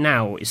obviously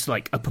now is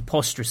like a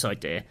preposterous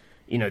idea.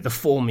 You know, the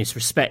form is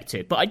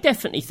respected. But I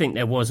definitely think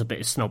there was a bit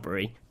of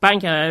snobbery.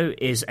 Bangai-O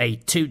is a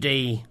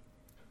 2D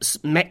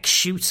mech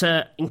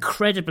shooter,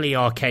 incredibly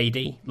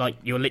arcadey. Like,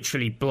 you're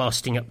literally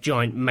blasting up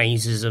giant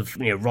mazes of,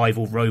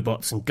 rival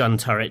robots and gun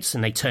turrets,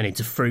 and they turn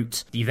into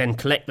fruit. You then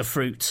collect the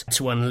fruit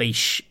to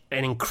unleash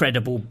an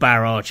incredible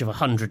barrage of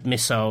 100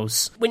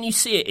 missiles. When you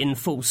see it in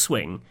full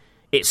swing,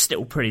 it's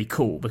still pretty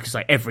cool, because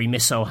like every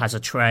missile has a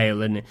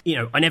trail, and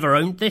I never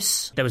owned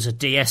this. There was a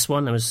DS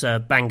one. There was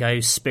Bango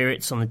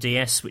Spirits on the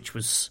DS, which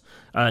was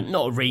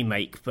not a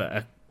remake, but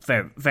a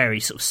very, very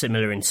sort of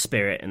similar in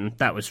spirit, and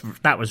that was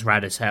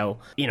rad as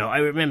hell. I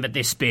remember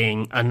this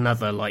being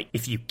another, like,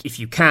 if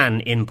you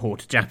can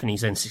import a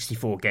Japanese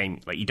N64 game,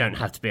 like, you don't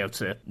have to be able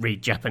to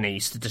read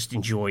Japanese to just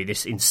enjoy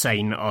this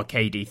insane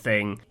arcadey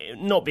thing.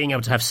 Not being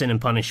able to have Sin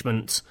and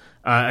Punishment,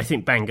 I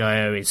think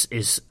Bangai-O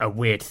is a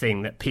weird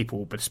thing that people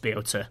will just be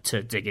able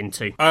to dig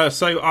into.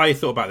 So I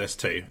thought about this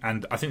too,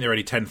 and I think there are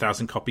only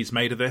 10,000 copies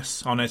made of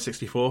this on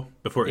N64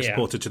 before it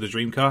exported to the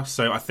Dreamcast,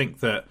 so I think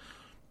that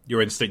your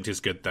instinct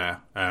is good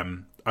there.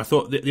 I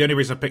thought the only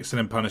reason I picked Sin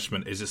and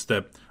Punishment is I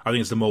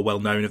think it's the more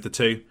well-known of the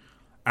 2,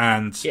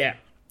 and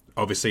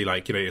obviously,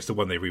 it's the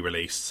one they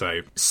re-released, so...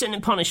 Sin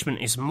and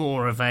Punishment is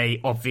more of a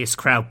obvious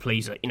crowd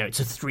pleaser. It's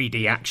a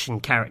 3D action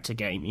character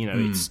game.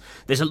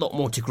 There's a lot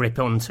more to grip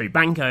onto.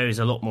 Bango is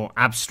a lot more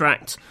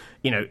abstract.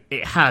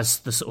 It has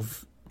the sort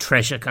of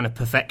treasure kind of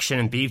perfection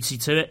and beauty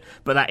to it,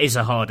 but that is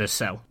a harder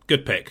sell.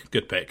 Good pick.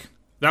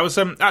 That was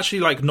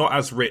actually, not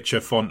as rich a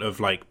font of,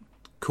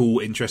 cool,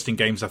 interesting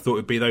games I thought it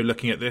would be, though,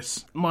 looking at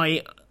this.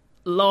 My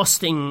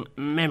lasting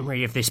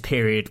memory of this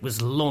period was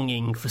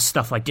longing for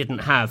stuff I didn't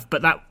have,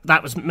 but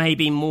that was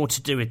maybe more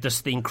to do with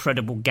just the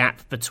incredible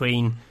gap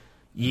between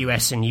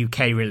US and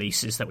UK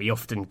releases that we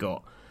often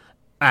got.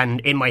 And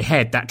in my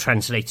head, that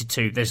translated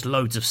to there's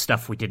loads of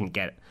stuff we didn't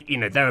get.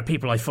 There are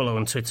people I follow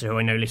on Twitter who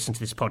I know listen to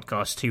this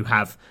podcast who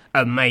have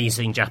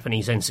amazing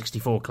Japanese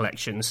N64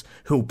 collections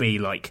who'll be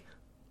like,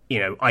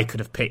 I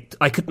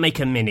could make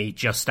a mini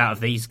just out of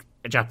these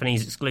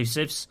Japanese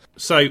exclusives.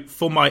 So,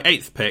 for my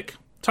 8th pick,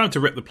 time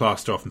to rip the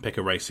plaster off and pick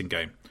a racing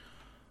game.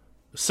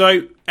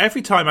 So,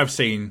 every time I've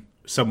seen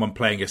someone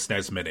playing a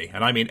SNES Mini,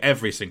 and I mean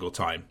every single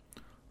time,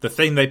 the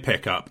thing they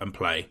pick up and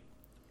play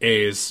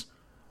is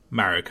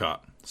Mario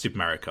Kart, Super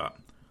Mario Kart.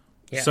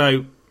 Yeah.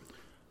 So,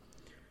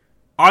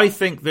 I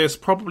think there's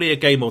probably a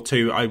game or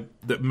two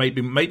that may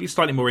be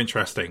slightly more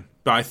interesting,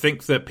 but I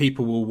think that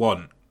people will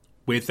want,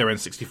 with their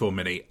N64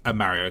 Mini, a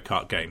Mario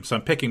Kart game. So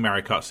I'm picking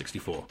Mario Kart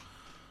 64.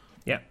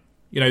 Yeah.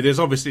 There's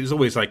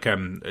always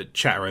a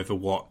chatter over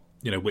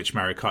which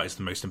Mario Kart is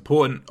the most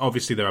important.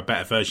 Obviously, there are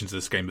better versions of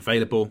this game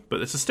available, but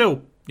this is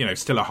still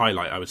a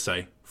highlight, I would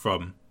say,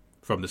 from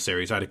the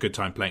series. I had a good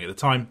time playing it at the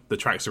time. The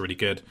tracks are really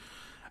good.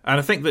 And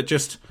I think that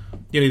just,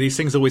 these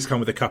things always come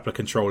with a couple of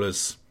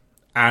controllers,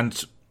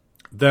 and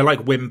they're like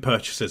whim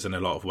purchases in a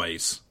lot of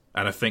ways.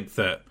 And I think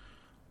that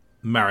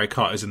Mario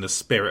Kart is in the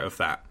spirit of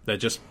that. They're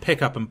just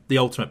the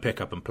ultimate pick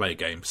up and play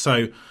game.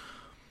 So,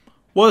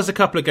 there's a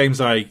couple of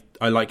games I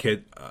like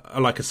it. I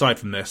like aside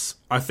from this.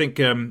 I think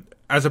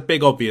as a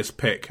big obvious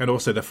pick, and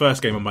also the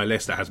first game on my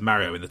list that has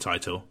Mario in the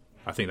title,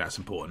 I think that's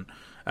important.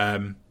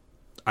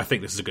 I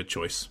think this is a good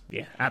choice.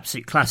 Yeah,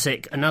 absolute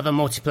classic. Another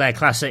multiplayer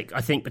classic.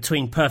 I think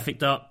between Perfect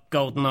Dark,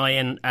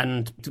 GoldenEye,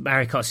 and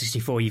Mario Kart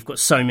 64, you've got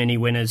so many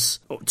winners,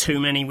 or too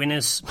many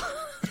winners.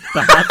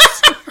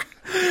 perhaps.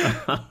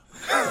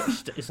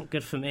 Which isn't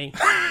good for me.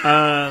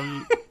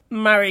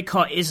 Mario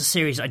Kart is a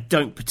series I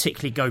don't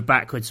particularly go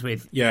backwards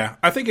with. Yeah,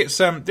 I think it's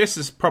this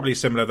is probably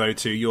similar though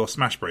to your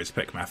Smash Bros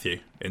pick, Matthew,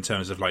 in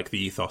terms of like the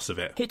ethos of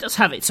it. It does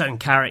have its own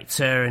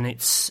character, and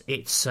its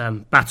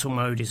battle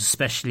mode is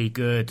especially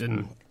good,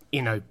 and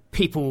you know,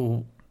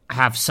 people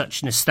have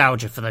such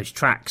nostalgia for those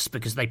tracks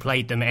because they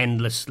played them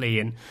endlessly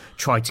and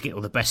tried to get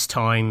all the best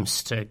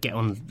times to get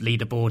on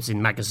leaderboards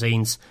in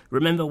magazines.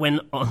 Remember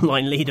when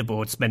online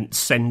leaderboards meant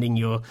sending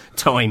your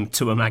time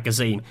to a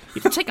magazine?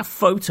 You could take a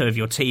photo of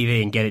your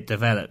TV and get it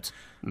developed.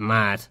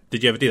 Mad.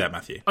 Did you ever do that,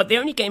 Matthew? The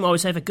only game I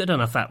was ever good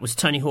enough at was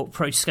Tony Hawk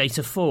Pro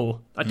Skater 4.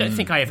 I don't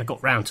think I ever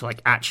got round to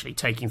like actually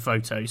taking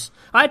photos.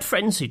 I had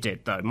friends who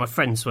did, though. My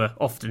friends were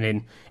often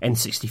in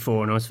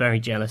N64, and I was very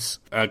jealous.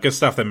 Good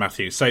stuff then,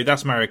 Matthew. So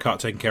that's Mario Kart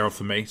taken care of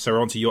for me. So we're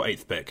on to your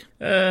 8th pick.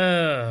 What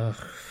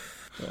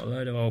a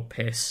load of old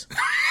piss.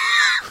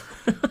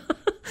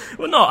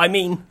 Well, no, I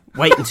mean,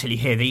 wait until you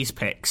hear these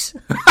picks.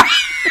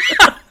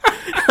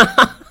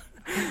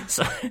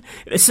 So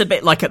this is a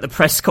bit like at the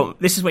press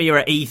this is where you're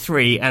at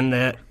E3 and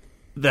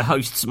the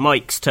host's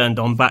mic's turned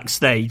on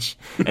backstage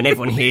and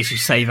everyone hears you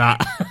say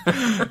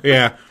that.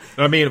 Yeah,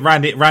 I mean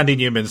Randy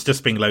Newman's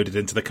just being loaded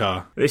into the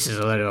car. This is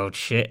a load of old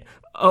shit.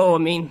 Oh, I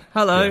mean,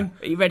 hello, yeah.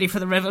 Are you ready for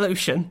the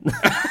revolution?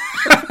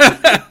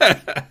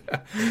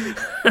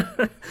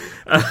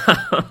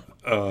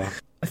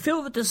 I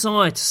feel the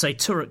desire to say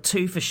Turok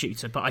 2 for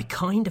shooter, but I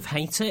kind of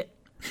hate it.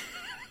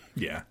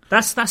 Yeah.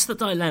 That's the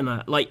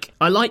dilemma. Like,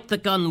 I like the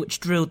gun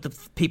which drilled the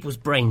people's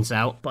brains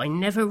out, but I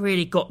never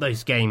really got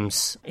those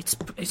games. It's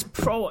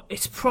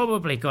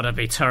probably got to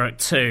be Turok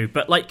 2,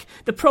 but like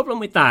the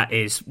problem with that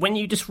is when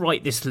you just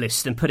write this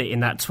list and put it in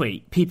that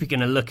tweet, people are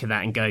going to look at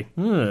that and go,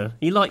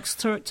 he likes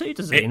Turok 2,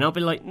 does he? And I'll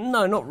be like,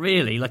 no, not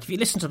really. Like if you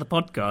listen to the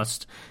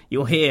podcast,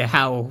 you'll hear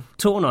how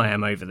torn I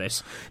am over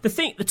this.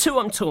 The two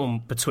I'm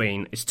torn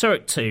between is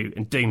Turok 2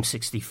 and Doom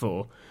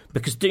 64.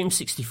 Because Doom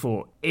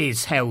 64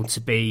 is held to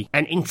be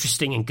an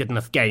interesting and good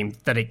enough game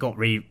that it got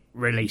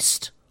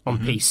released on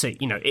PC.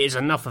 You know, it is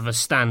enough of a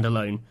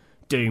standalone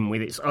Doom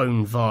with its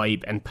own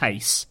vibe and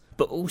pace,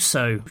 but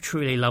also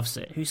truly loves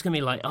it. Who's going to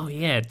be like, oh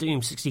yeah,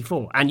 Doom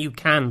 64, and you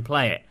can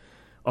play it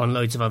on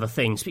loads of other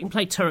things. But you can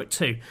play Turok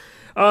 2.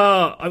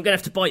 I'm going to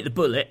have to bite the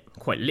bullet,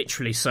 quite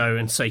literally so,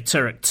 and say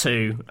Turok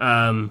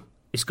 2.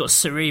 It's got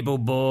cerebral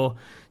bore.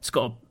 It's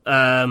got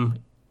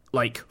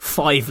like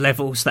 5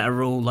 levels that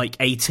are all like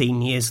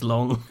 18 years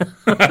long,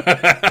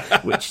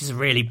 which is a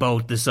really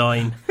bold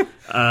design.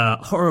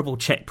 Horrible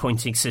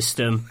checkpointing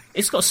system.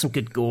 It's got some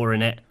good gore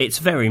in it. It's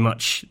very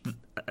much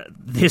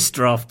this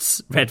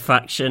draft's Red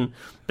Faction,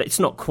 but it's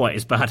not quite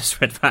as bad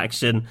as Red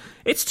Faction.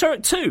 It's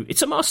Turok 2.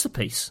 It's a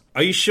masterpiece.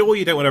 Are you sure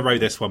you don't want to row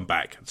this one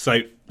back?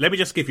 So let me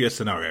just give you a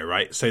scenario,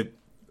 right? So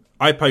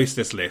I post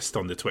this list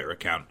on the Twitter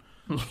account.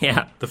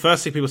 Yeah. The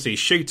first thing people see is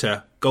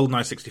Shooter,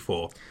 GoldenEye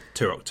 64,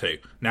 Turok 2.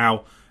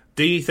 Now,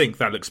 do you think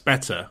that looks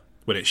better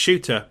when it's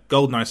Shooter,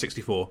 GoldenEye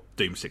 64,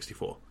 Doom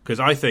 64? Because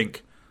I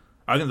think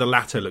the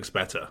latter looks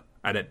better,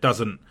 and it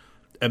doesn't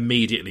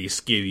immediately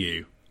skew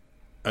you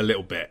a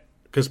little bit.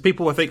 Because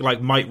people, I think,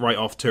 like might write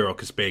off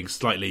Turok as being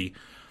slightly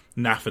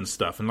naff and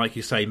stuff, and like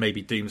you say,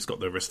 maybe Doom's got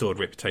the restored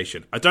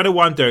reputation. I don't know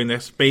why I'm doing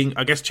this.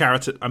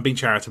 I'm being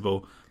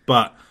charitable,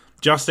 but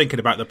just thinking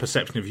about the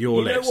perception of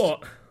your list. You know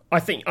what?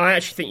 I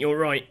actually think you're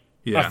right.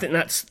 Yeah.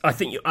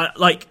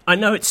 I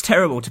know it's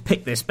terrible to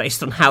pick this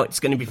based on how it's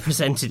going to be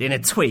presented in a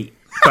tweet,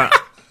 but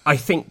I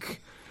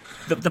think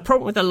the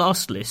problem with the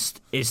last list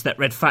is that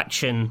Red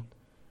Faction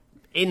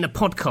in the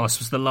podcast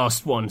was the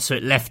last one, so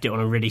it left it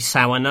on a really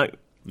sour note.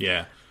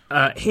 Yeah.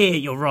 Here,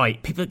 you're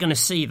right. People are going to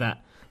see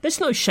that. There's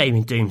no shame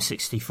in Doom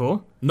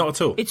 64. Not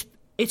at all.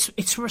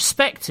 It's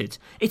respected.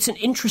 It's an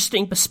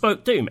interesting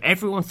bespoke Doom.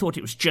 Everyone thought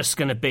it was just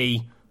going to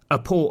be a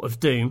port of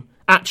Doom.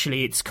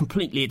 Actually, it's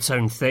completely its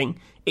own thing.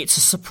 It's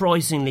a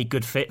surprisingly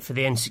good fit for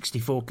the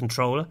N64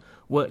 controller.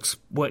 Works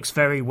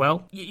very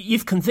well.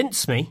 You've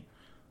convinced me.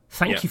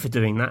 Thank you for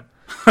doing that.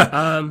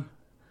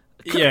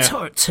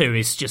 Turok 2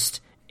 is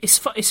just...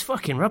 It's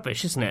fucking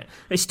rubbish, isn't it?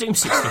 It's Doom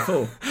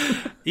 64.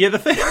 Yeah, the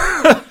thing...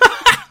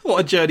 What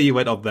a journey you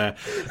went on there.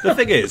 The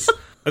thing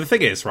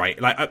is,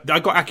 right, like I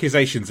got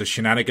accusations of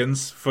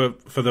shenanigans for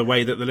the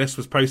way that the list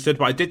was posted,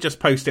 but I did just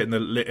post it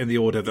in the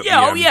order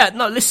that.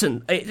 No,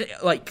 listen,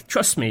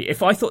 trust me,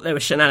 if I thought there were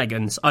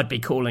shenanigans, I'd be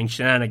calling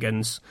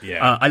shenanigans.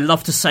 Yeah, I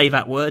love to say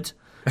that word.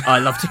 I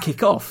love to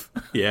kick off.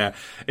 Yeah,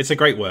 it's a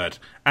great word,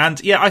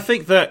 and yeah, I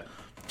think that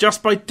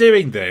just by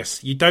doing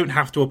this, you don't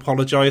have to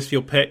apologise for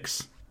your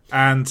picks.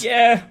 And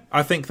yeah,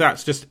 I think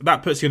that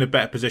puts you in a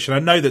better position. I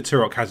know that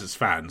Turok has its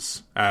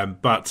fans,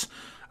 but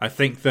I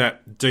think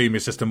that Doom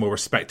is just a more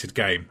respected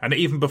game. And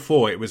even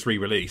before it was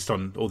re-released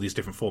on all these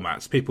different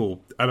formats,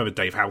 I remember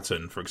Dave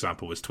Houghton, for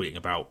example, was tweeting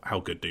about how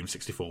good Doom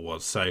 64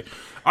 was. So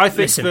I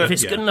think if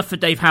it's good enough for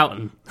Dave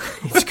Houghton,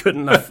 it's good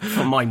enough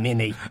for my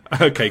Mini.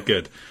 Okay,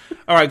 good.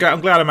 All right,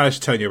 I'm glad I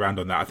managed to turn you around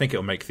on that. I think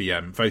it'll make the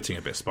voting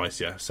a bit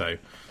spicier. So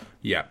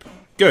Yep.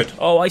 Good.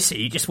 Oh, I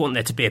see. You just want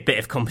there to be a bit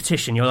of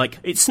competition. You're like,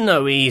 it's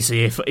no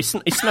easy.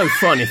 It's no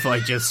fun if I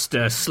just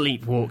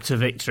sleepwalk to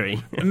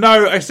victory.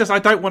 No, it's just I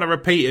don't want to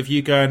repeat of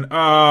you going,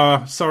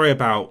 sorry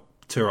about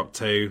Turok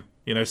 2,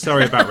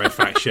 sorry about Red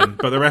Faction,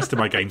 but the rest of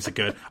my games are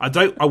good.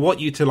 I want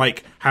you to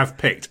have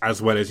picked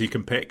as well as you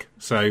can pick.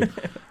 So,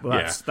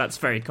 well, that's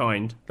very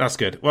kind. That's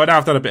good. Well, now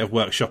I've done a bit of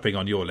workshopping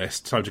on your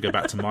list. Time to go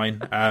back to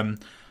mine.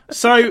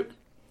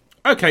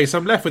 Okay, so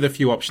I'm left with a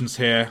few options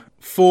here.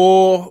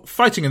 For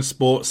fighting and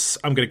sports,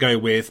 I'm going to go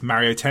with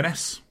Mario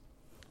Tennis.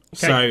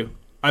 Okay. So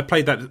I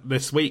played that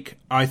this week.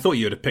 I thought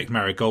you would have picked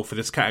Mario Golf for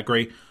this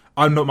category.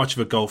 I'm not much of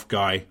a golf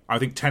guy. I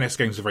think tennis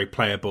games are very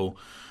playable.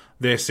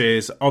 This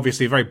is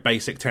obviously a very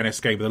basic tennis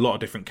game with a lot of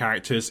different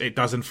characters. It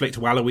does inflict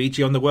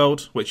Waluigi on the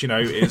world, which,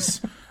 is,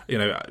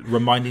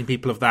 reminding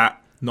people of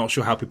that. Not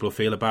sure how people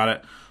feel about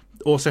it.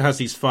 Also has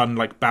these fun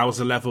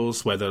Bowser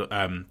levels where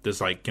there's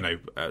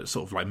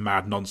sort of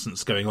mad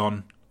nonsense going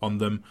on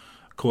them,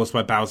 caused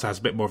by Bowser. Has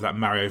a bit more of that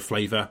Mario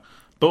flavour,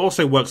 but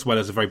also works well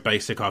as a very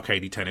basic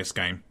arcadey tennis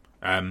game.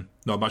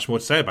 Not much more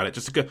to say about it.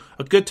 Just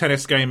a good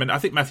tennis game. And I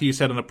think Matthew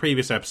said on a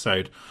previous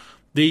episode,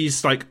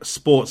 these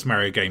sports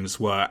Mario games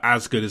were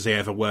as good as they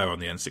ever were on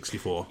the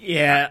N64.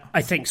 Yeah,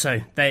 I think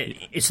so.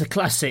 It's a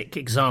classic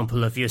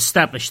example of you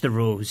establish the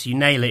rules, you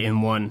nail it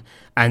in one,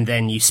 and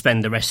then you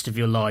spend the rest of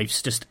your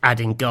lives just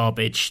adding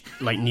garbage,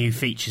 new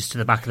features to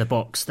the back of the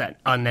box that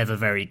are never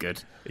very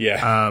good.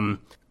 Yeah.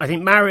 I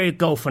think Mario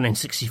Golf on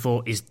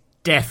N64 is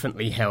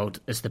definitely held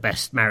as the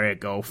best Mario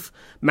Golf.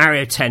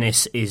 Mario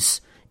Tennis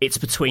it's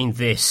between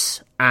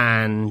this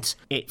and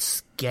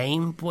it's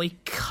Game Boy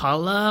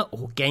Color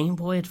or Game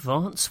Boy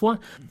Advance one.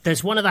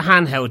 There's one of the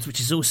handhelds which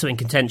is also in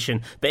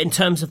contention, but in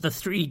terms of the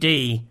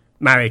 3D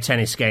Mario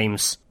Tennis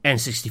games,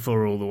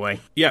 N64 all the way.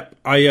 Yep,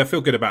 I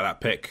feel good about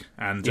that pick.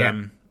 And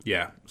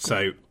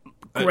so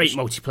great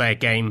multiplayer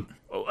game.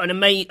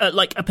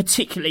 A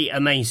particularly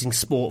amazing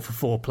sport for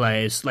 4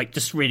 players.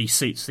 Just really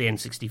suits the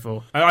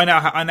N64. I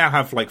now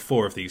have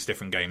 4 of these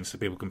different games so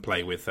people can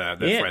play with their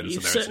friends.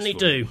 You certainly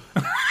do.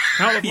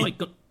 How have I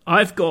got?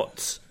 I've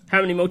got. How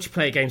many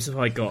multiplayer games have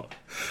I got?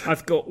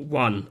 I've got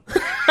 1.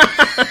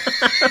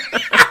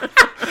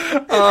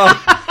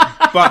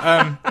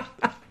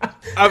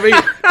 I mean,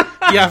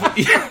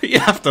 you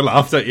have to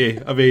laugh, don't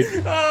you? I mean,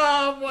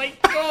 oh my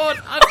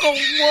god, I've got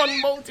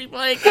 1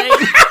 multiplayer game.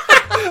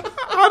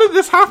 How did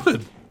this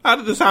happen? How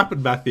did this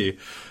happen, Matthew?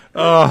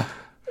 Oh.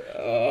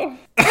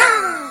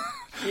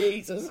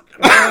 Jesus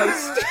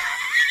Christ.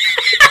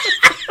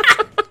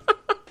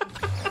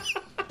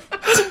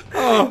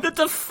 The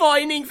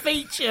defining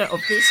feature of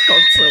this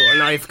console,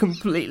 and I've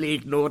completely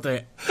ignored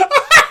it.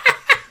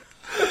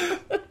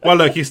 Well,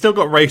 look, you've still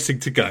got racing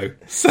to go.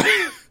 So,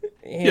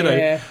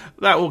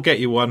 that will get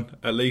you one,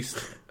 at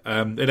least.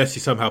 Unless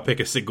you somehow pick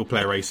a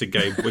single-player racing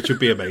game, which would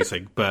be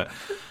amazing. But,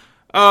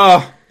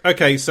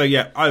 okay, so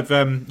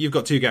you've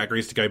got 2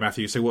 categories to go,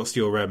 Matthew. So what's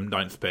your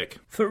 9th pick?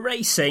 For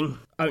racing,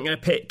 I'm going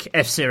to pick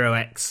F-Zero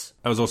X.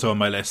 That was also on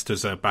my list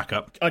as a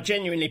backup. I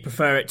genuinely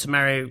prefer it to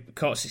Mario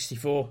Kart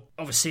 64.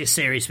 Obviously a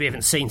series we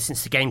haven't seen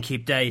since the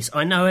GameCube days.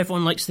 I know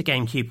everyone likes the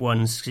GameCube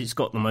ones because it's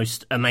got the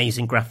most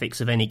amazing graphics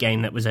of any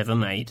game that was ever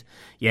made.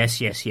 Yes.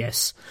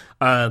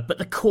 But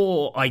the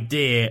core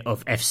idea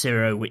of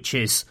F-Zero, which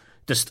is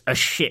just a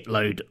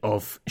shitload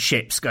of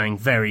ships going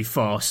very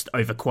fast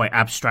over quite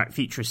abstract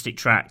futuristic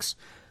tracks,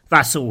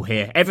 that's all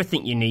here.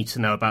 Everything you need to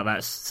know about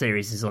that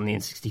series is on the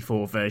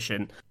N64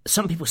 version.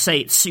 Some people say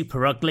it's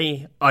super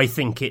ugly. I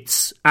think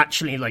it's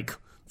actually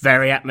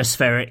very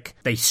atmospheric.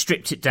 They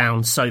stripped it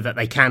down so that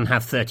they can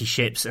have 30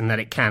 ships and that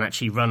it can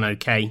actually run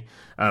okay.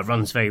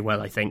 Runs very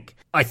well, I think.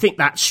 I think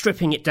that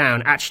stripping it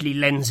down actually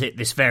lends it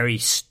this very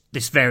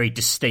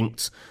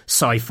distinct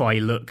sci-fi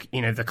look,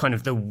 the kind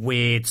of the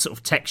weird sort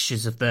of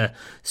textures of the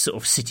sort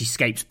of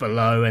cityscapes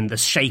below and the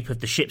shape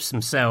of the ships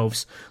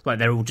themselves,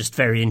 they're all just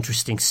very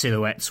interesting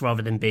silhouettes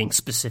rather than being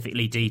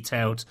specifically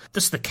detailed.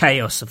 Just the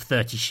chaos of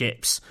 30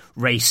 ships,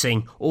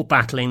 racing, or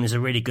battling. There's a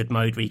really good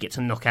mode where you get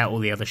to knock out all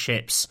the other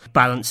ships,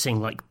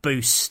 balancing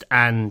boost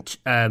and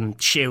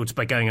shields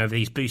by going over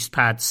these boost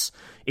pads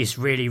is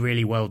really,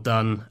 really well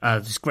done.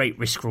 There's a great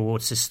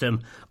risk-reward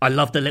system. I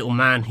love the little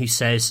man who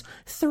says,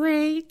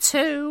 3,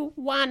 2,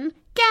 1,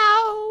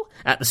 go!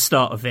 At the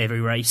start of every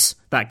race.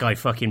 That guy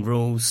fucking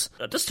rules.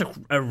 Just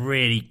a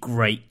really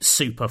great,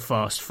 super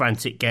fast,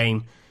 frantic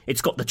game.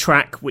 It's got the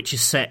track, which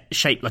is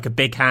shaped like a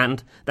big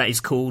hand. That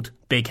is called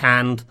Big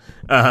Hand,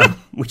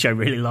 which I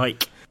really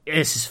like.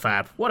 This is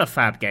fab. What a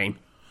fab game.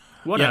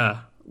 What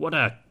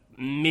a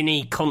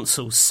mini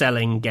console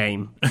selling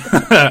game.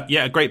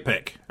 Yeah, a great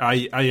pick.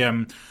 I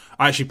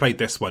actually played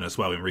this one as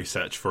well in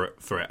research for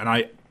it, and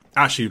I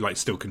actually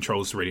still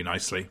controls really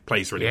nicely,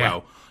 plays really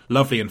well,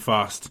 lovely and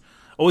fast.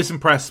 Always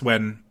impressed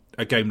when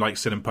a game like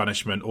Sin and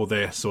Punishment or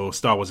this or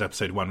Star Wars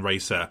Episode 1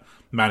 Racer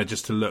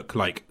manages to look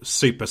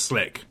super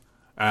slick,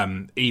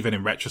 even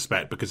in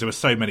retrospect, because there were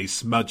so many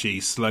smudgy,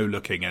 slow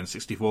looking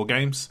N64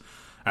 games,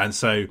 and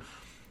so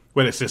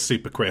when it's just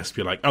super crisp,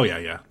 you're like, oh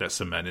yeah, there's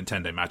some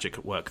Nintendo magic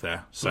at work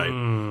there.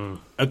 So,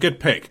 a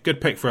good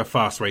pick for a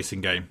fast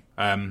racing game.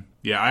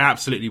 Yeah, I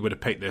absolutely would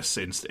have picked this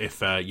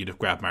if you'd have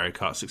grabbed Mario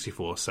Kart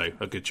 64, so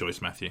a good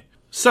choice, Matthew.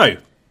 So,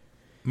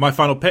 my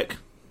final pick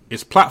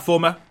is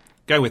platformer.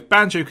 Go with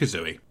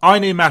Banjo-Kazooie. I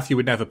knew Matthew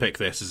would never pick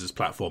this as his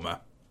platformer,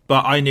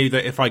 but I knew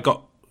that if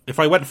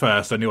I went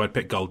first, I knew I'd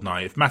pick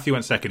GoldenEye. If Matthew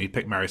went second, he'd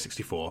pick Mario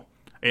 64.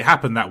 It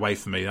happened that way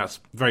for me. That's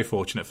very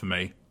fortunate for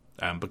me,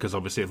 because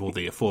obviously of all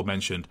the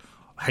aforementioned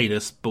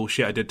heinous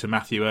bullshit I did to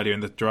Matthew earlier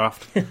in the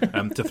draft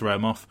to throw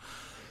him off.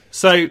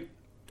 So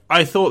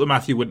I thought that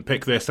Matthew wouldn't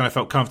pick this, and I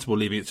felt comfortable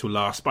leaving it till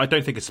last, but I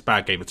don't think it's a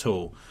bad game at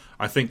all.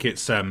 I think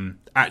it's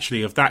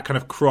actually, of that kind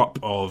of crop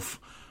of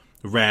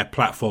rare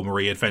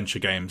platformery adventure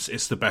games,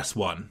 it's the best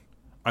one.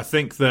 I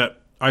think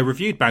that I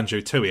reviewed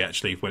Banjo-Tooie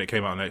actually when it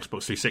came out on the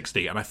Xbox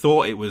 360, and I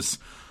thought it was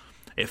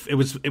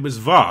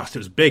vast, it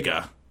was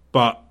bigger,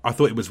 but I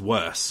thought it was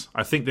worse.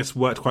 I think this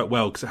worked quite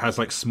well because it has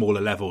like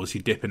smaller levels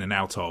you dip in and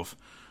out of,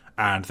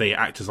 and they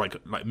act as like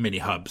mini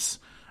hubs.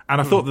 And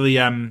I thought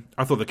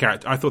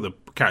the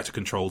character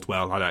controlled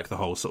well. I like the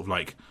whole sort of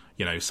like,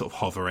 sort of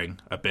hovering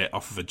a bit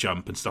off of a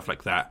jump and stuff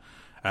like that.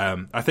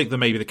 I think that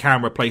maybe the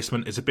camera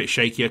placement is a bit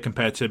shakier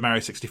compared to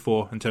Mario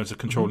 64 in terms of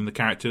controlling the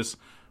characters,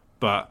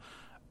 but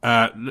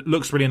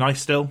looks really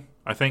nice still,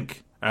 I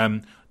think.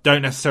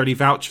 Don't necessarily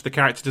vouch for the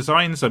character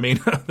designs. I mean,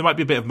 there might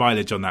be a bit of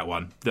mileage on that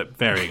one,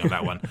 varying on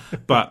that one.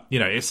 But,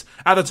 it's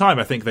at the time,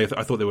 I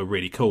thought they were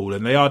really cool,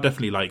 and they are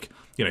definitely like,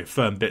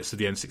 firm bits of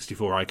the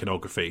N64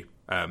 iconography,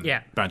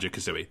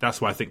 Banjo-Kazooie.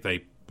 That's why I think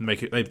they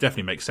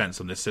definitely make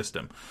sense on this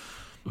system.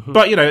 Mm-hmm.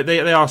 But,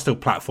 they are still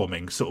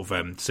platforming sort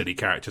of silly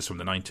characters from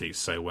the 90s,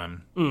 so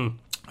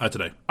I don't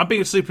know. I'm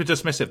being super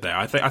dismissive there.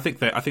 I think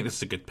this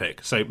is a good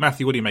pick. So,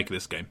 Matthew, what do you make of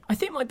this game? I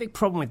think my big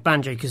problem with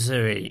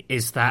Banjo-Kazooie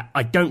is that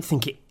I don't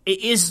think it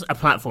is a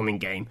platforming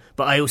game,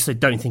 but I also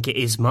don't think it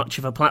is much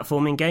of a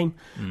platforming game.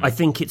 I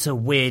think it's a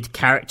weird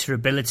character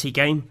ability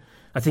game.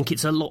 I think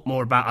it's a lot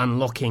more about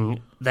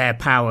unlocking their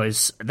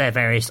powers, their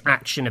various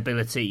action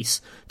abilities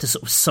to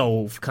sort of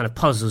solve kind of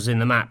puzzles in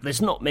the map.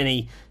 There's not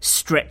many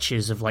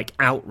stretches of like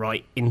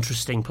outright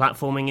interesting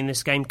platforming in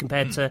this game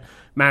compared to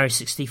Mario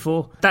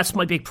 64. That's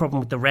my big problem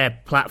with the rare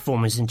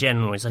platformers in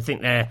general, is I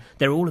think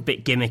they're all a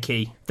bit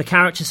gimmicky. The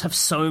characters have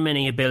so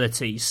many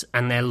abilities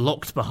and they're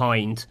locked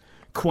behind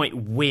quite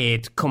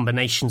weird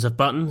combinations of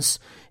buttons.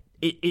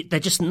 They're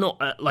just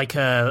not like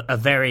a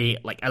very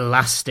like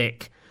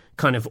elastic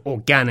kind of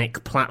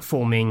organic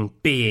platforming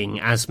being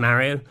as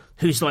Mario,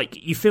 who's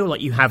like, you feel like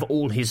you have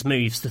all his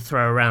moves to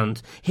throw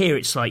around. Here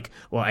it's like,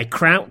 well, I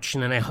crouch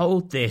and then I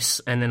hold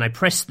this and then I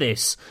press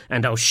this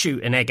and I'll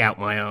shoot an egg out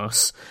my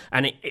arse.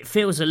 And it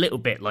feels a little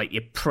bit like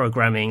you're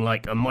programming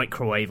like a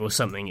microwave or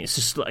something. It's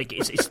just like,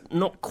 it's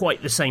not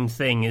quite the same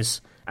thing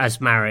as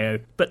Mario,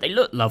 but they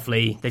look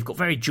lovely. They've got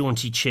very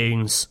jaunty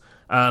tunes.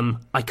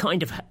 I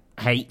kind of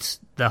hate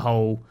the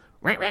whole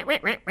that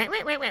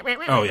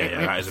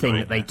is thing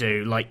that they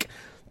do. Like,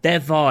 their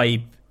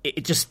vibe,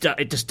 it just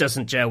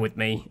doesn't gel with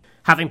me.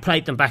 Having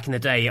played them back in the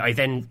day,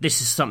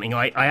 this is something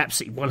I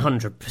absolutely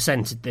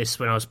 100%ed this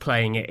when I was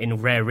playing it in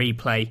Rare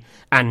Replay,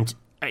 and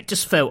it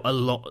just felt a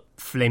lot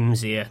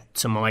flimsier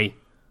to my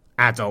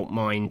adult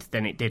mind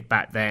than it did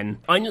back then.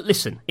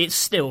 Listen, it's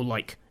still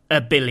like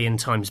a billion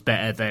times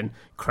better than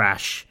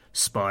Crash,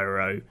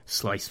 Spyro,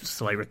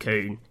 Sly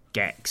Raccoon,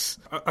 Gex.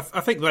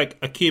 I think, like,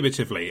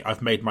 accumulatively,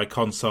 I've made my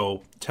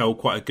console tell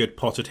quite a good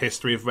potted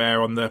history of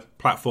Rare on the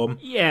platform.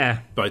 Yeah.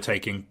 By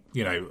taking,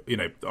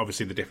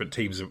 obviously the different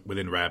teams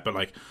within Rare, but,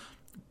 like,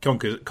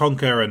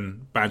 Conker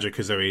and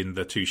Banjo-Kazooie and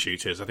the two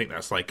shooters, I think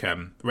that's, like,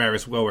 Rare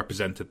is well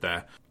represented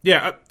there.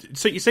 Yeah,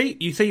 so you say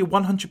you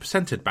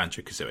 100%ed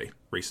Banjo-Kazooie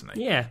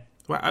recently? Yeah.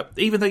 Well,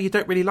 even though you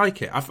don't really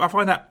like it, I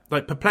find that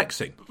like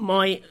perplexing.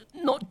 My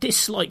not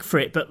dislike for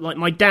it, but like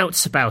my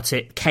doubts about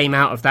it came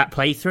out of that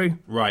playthrough.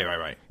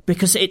 Right.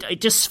 Because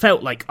it just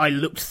felt like I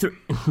looked through.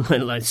 It's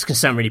going to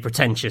sound really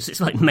pretentious. It's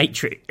like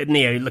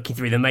Neo looking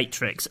through the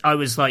Matrix. I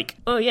was like,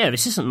 oh yeah,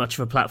 this isn't much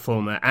of a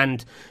platformer,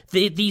 and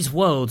these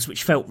worlds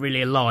which felt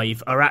really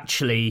alive are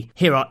actually,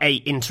 here are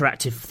 8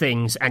 interactive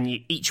things, and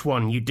each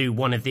one you do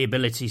one of the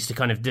abilities to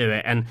kind of do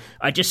it. And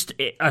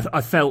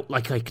I felt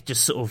like I could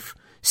just sort of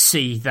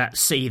see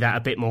that a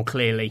bit more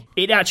clearly.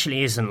 It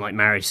actually isn't like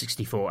Mario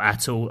 64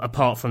 at all,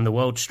 apart from the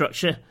world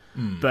structure.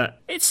 But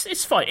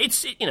it's fine.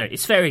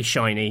 It's very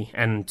shiny,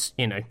 and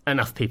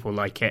enough people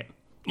like it.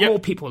 Yep. More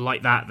people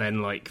like that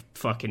than like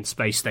fucking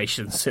Space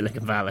Station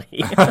Silicon Valley.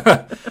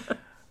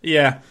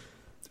 Yeah.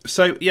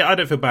 So yeah, I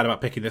don't feel bad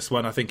about picking this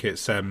one. I think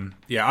it's I haven't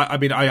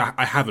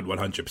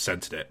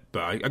 100%ed it,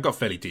 but I got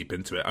fairly deep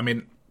into it. I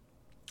mean,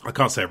 I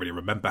can't say I really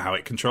remember how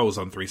it controls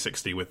on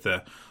 360 with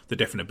the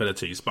different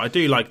abilities, but I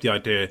do like the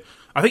idea.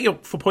 I think your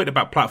point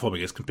about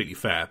platforming is completely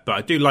fair, but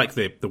I do like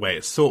the way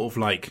it's sort of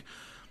like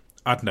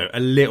I don't know, a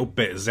little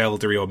bit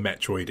Zelda-y or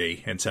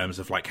Metroid-y in terms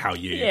of like how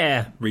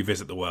you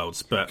revisit the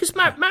worlds. But because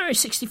Mario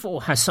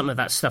 64 has some of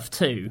that stuff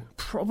too.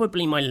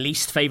 Probably my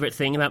least favourite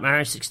thing about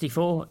Mario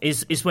 64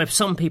 is where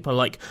some people are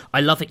like, I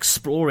love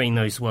exploring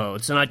those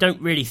worlds, and I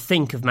don't really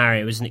think of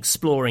Mario as an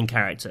exploring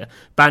character.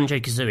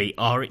 Banjo-Kazooie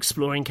are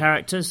exploring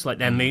characters, like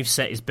their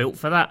moveset is built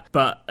for that.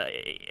 But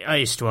I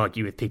used to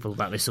argue with people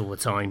about this all the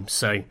time,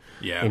 so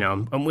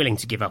I'm willing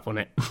to give up on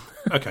it.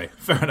 Okay,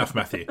 fair enough,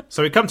 Matthew.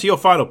 So we come to your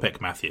final pick,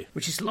 Matthew.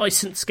 Which is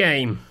licensed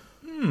game.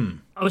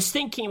 I was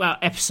thinking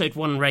about Episode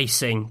 1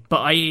 Racing,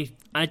 but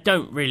I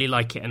don't really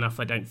like it enough,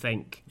 I don't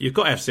think. You've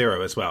got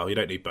F-Zero as well, you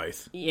don't need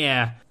both.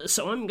 Yeah,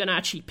 so I'm going to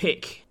actually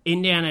pick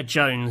Indiana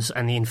Jones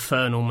and the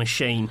Infernal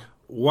Machine.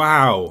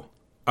 Wow.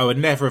 I would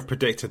never have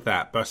predicted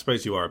that, but I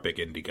suppose you are a big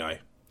indie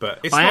guy. But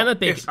I am a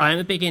big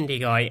indie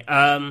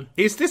guy.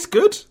 Is this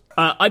good?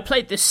 I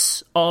played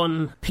this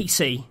on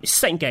PC. It's the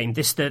same game.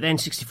 The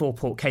N64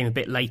 port came a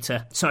bit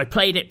later. So I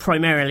played it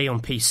primarily on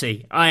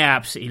PC. I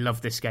absolutely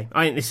love this game.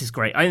 I think this is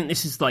great. I think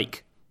this is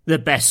like the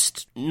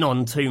best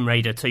non-Tomb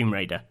Raider Tomb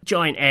Raider.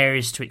 Giant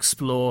areas to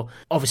explore.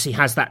 Obviously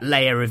has that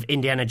layer of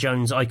Indiana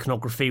Jones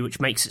iconography,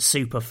 which makes it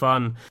super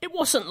fun. It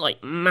wasn't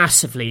like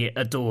massively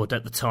adored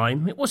at the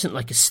time. It wasn't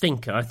like a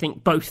stinker. I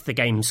think both the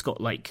games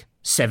got like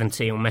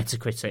 70 on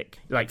Metacritic.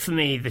 Like for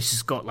me, this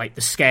has got like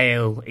the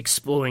scale,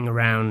 exploring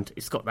around.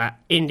 It's got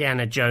that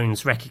Indiana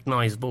Jones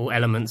recognisable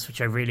elements,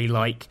 which I really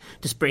like.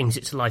 Just brings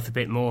it to life a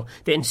bit more.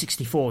 The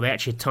N64, they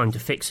actually had time to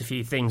fix a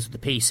few things with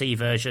the PC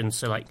version,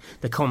 so like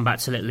the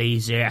combat's a little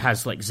easier. It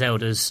has like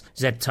Zelda's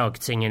Z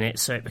targeting in it,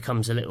 so it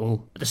becomes a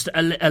little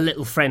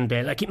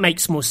friendlier. Like it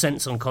makes more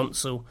sense on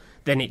console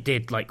than it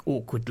did like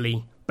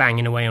awkwardly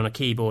banging away on a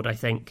keyboard, I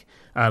think,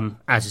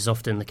 as is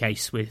often the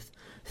case with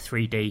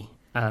 3D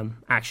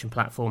action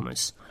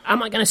platformers.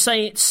 Am I going to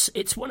say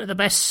it's one of the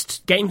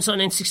best games on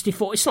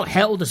N64? It's not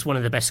held as one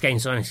of the best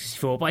games on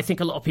N64, but I think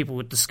a lot of people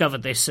would discover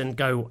this and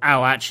go,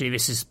 oh, actually,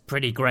 this is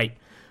pretty great.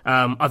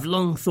 I've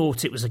long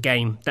thought it was a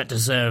game that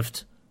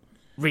deserved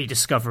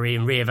rediscovery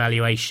and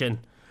reevaluation.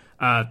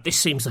 This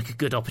seems like a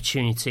good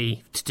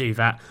opportunity to do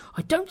that.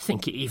 I don't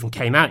think it even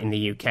came out in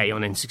the UK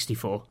on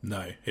N64. No,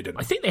 it didn't.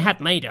 I think they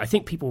had made it. I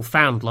think people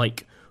found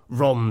like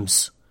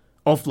ROMs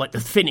of like the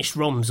finished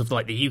ROMs of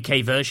like the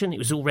UK version. It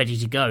was all ready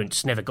to go and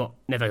just never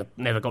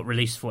got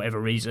released for whatever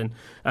reason.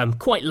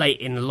 Quite late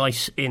in the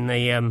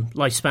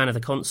lifespan of the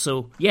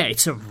console. Yeah,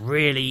 it's a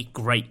really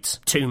great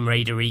Tomb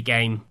Raider-y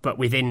game, but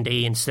with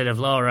Indy instead of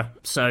Lara.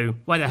 So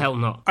why the hell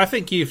not? I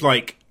think you've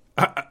like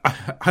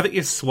I think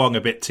you've swung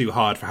a bit too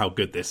hard for how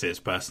good this is,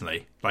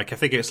 personally. Like I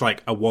think it's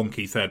like a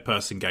wonky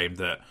third-person game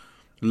that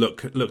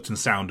looked and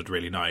sounded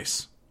really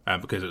nice.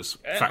 Because it's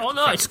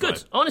it's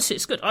good. Honestly,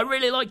 it's good. I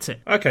really liked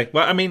it. Okay,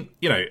 well, I mean,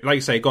 like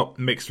you say, it got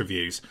mixed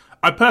reviews.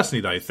 I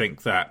personally, though,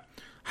 think that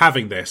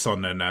having this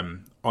on the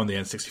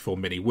N64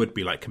 Mini would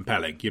be like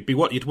compelling. You'd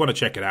want to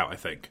check it out, I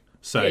think.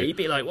 So yeah, you'd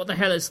be like, what the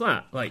hell is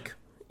that? Like,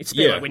 it's a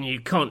bit like when you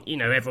can't,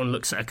 everyone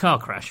looks at a car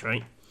crash,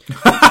 right?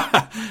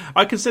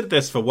 I considered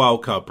this for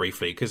wildcard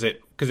briefly because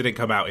it didn't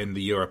come out in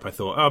the Europe. I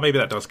thought, oh, maybe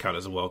that does count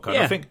as a wildcard.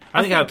 Yeah, I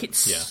think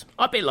it's.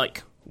 I'd be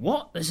like,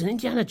 what? There's an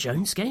Indiana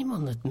Jones game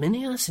on the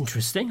Mini? That's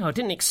interesting. I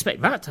didn't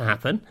expect that to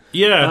happen.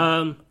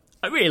 Yeah.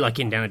 I really like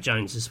Indiana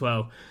Jones as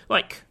well.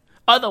 Like,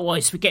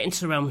 otherwise we get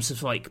into the realms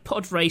of, like,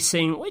 pod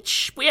racing,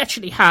 which we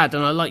actually had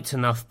and I liked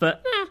enough,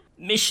 but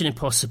Mission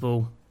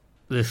Impossible,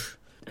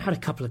 had a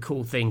couple of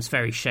cool things,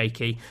 very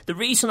shaky. The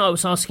reason I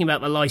was asking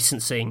about the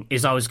licensing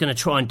is I was going to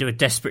try and do a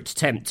desperate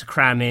attempt to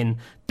cram in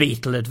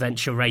Beetle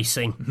Adventure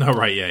Racing. No,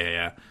 right,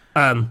 yeah.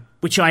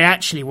 Which I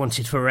actually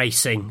wanted for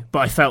racing, but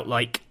I felt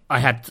like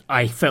I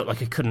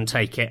couldn't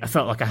take it. I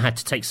felt like I had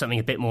to take something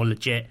a bit more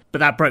legit. But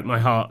that broke my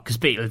heart, because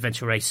Beetle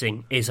Adventure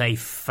Racing is a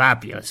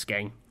fabulous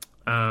game.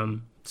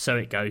 So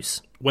it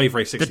goes. Wave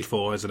Race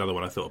 64 is another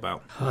one I thought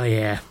about. Oh,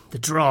 yeah. The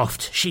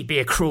draft. She'd be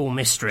a cruel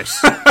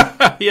mistress.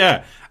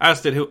 Yeah.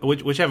 As did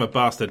whichever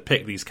bastard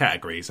picked these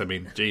categories. I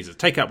mean, Jesus.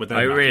 Take up with them.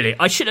 Really?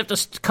 I should have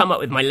just come up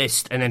with my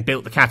list and then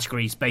built the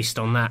categories based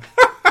on that.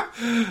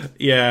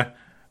 Yeah.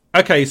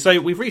 Okay, so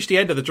we've reached the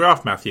end of the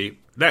draft, Matthew.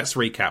 Let's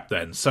recap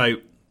then. So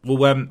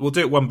we'll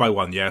do it one by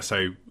one, yeah?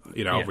 So,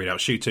 I'll read out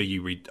Shooter,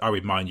 I'll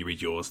read mine, you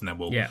read yours, and then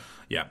we'll...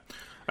 Yeah.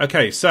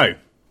 Okay, so...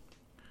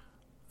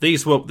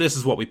 This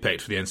is what we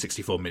picked for the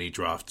N64 mini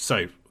draft.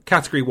 So,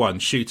 Category 1,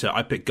 Shooter,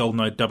 I picked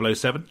GoldenEye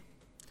 007.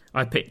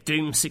 I picked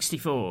Doom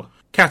 64.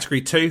 Category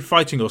 2,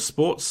 Fighting or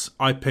Sports,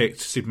 I picked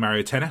Super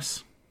Mario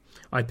Tennis.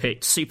 I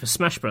picked Super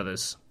Smash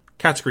Brothers.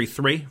 Category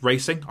 3,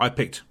 Racing, I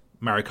picked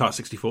Mario Kart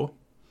 64.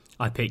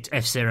 I picked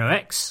F-Zero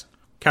X.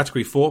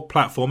 Category 4,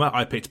 Platformer,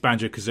 I picked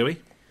Banjo-Kazooie.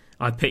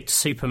 I picked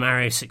Super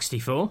Mario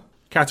 64.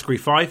 Category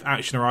 5,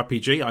 Action or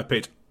RPG, I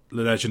picked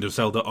The Legend of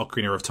Zelda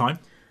Ocarina of Time.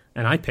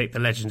 And I picked The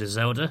Legend of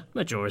Zelda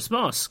Majora's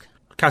Mask.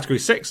 Category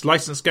 6,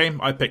 Licensed Game,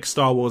 I picked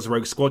Star Wars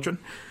Rogue Squadron.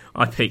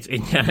 I picked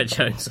Indiana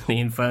Jones and the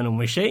Infernal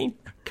Machine.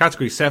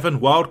 Category 7,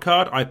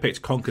 Wildcard, I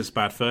picked Conker's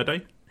Bad Fur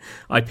Day.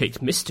 I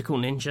picked Mystical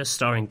Ninja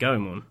starring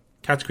Goemon.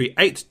 Category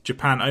 8,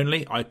 Japan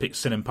Only, I picked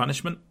Sin and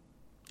Punishment.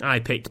 I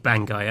picked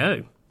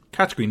Bangai-O.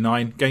 Category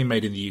 9, game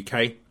made in the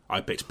UK.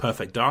 I picked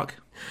Perfect Dark.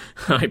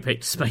 I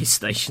picked Space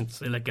Station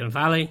Silicon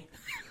Valley.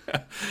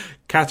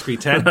 Category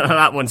 10.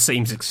 That one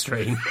seems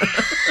extreme.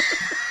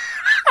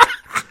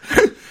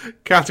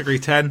 Category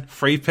 10,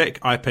 free pick.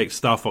 I picked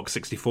Star Fox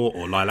 64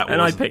 or Lilac Wars.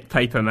 And I picked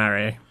Paper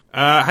Mario.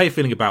 How are you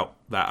feeling about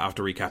that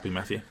after recapping,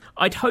 Matthew?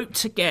 I'd hope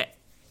to get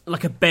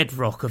like a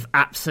bedrock of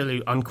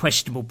absolute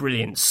unquestionable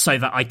brilliance so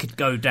that I could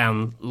go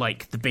down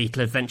like the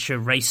Beetle Adventure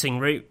racing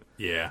route.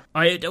 Yeah.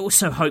 I'd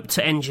also hoped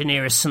to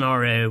engineer a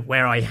scenario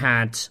where I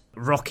had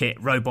Rocket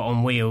Robot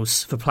on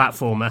Wheels for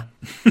platformer.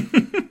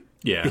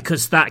 Yeah.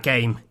 Because that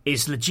game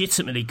is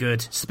legitimately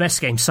good. It's the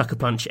best game Sucker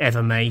Punch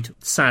ever made.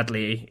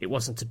 Sadly, it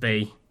wasn't to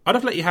be. I'd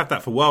have let you have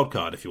that for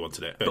Wildcard if you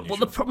wanted it. But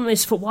the problem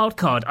is for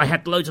Wildcard, I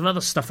had loads of other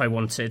stuff I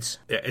wanted.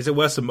 Yeah, is it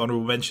worth some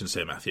honourable mentions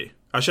here, Matthew?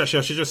 I should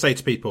just say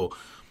to people,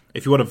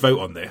 if you want to vote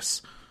on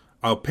this,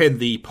 I'll pin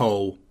the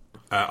poll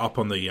up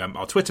on the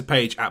our Twitter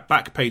page at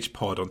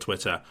BackpagePod on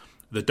Twitter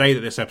the day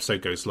that this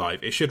episode goes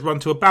live. It should run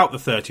to about the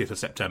 30th of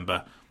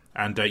September,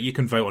 and you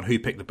can vote on who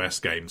picked the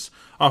best games.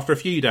 After a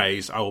few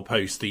days, I will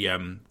post the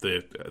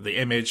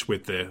image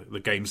with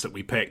the games that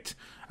we picked,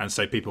 and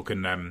so people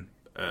can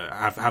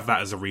have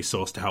that as a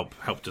resource to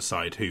help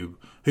decide who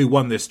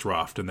won this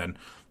draft, and then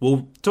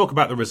we'll talk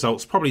about the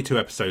results probably 2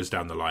 episodes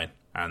down the line,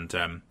 and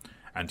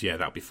yeah,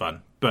 that'll be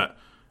fun. But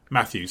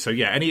Matthew, so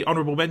yeah, any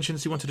honourable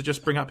mentions you wanted to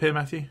just bring up here,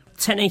 Matthew?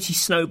 1080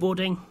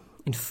 snowboarding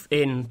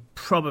in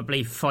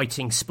probably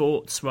fighting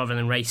sports rather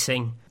than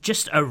racing.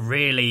 Just a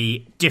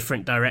really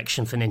different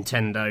direction for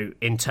Nintendo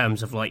in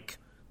terms of like,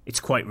 it's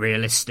quite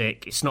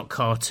realistic, it's not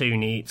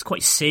cartoony, it's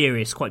quite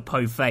serious, quite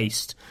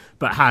po-faced,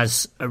 but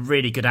has a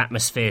really good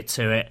atmosphere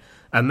to it.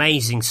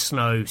 Amazing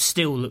snow,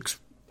 still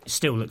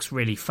looks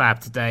really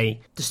fab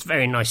today. Just a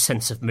very nice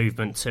sense of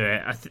movement to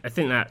it. I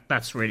think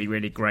that's really,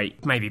 really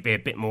great. Maybe be a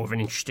bit more of an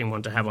interesting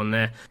one to have on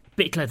there.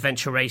 Beetle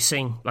Adventure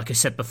Racing, like I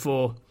said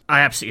before,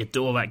 I absolutely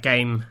adore that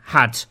game.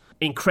 Had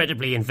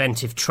incredibly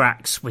inventive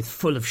tracks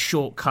full of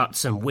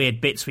shortcuts and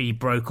weird bits where you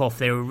broke off.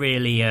 They were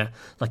really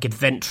like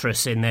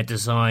adventurous in their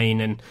design,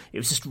 and it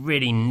was just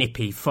really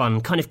nippy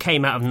fun. Kind of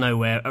came out of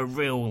nowhere. A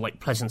real like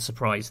pleasant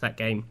surprise, that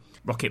game.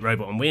 Rocket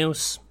Robot on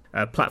Wheels.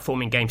 A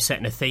platforming game set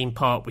in a theme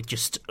park with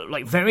just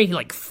like very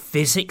like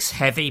physics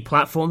heavy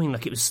platforming.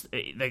 Like it was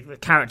the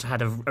character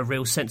had a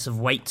real sense of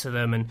weight to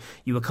them, and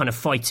you were kind of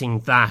fighting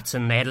that,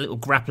 and they had a little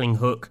grappling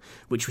hook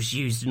which was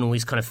used in all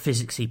these kind of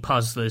physicsy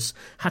puzzlers.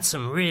 Had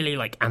some really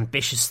like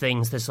ambitious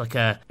things. There's like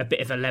a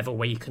bit of a level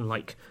where you can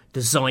like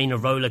design a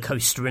roller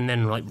coaster and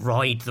then like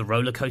ride the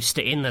roller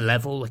coaster in the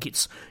level. Like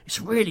it's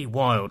really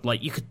wild.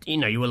 Like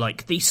you were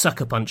like, these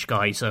Sucker Punch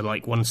guys are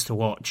like ones to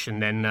watch,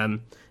 and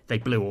then they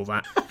blew all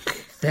that.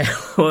 There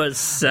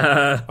was...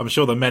 I'm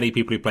sure that many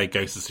people who play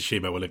Ghost of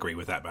Tsushima will agree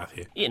with that,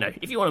 Matthew.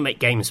 If you want to make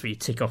games where you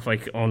tick off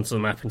onto the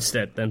map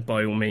instead, then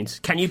by all means.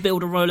 Can you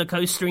build a roller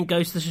coaster in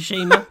Ghost of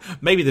Tsushima?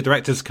 Maybe the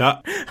director's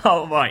cut.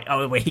 Oh, right.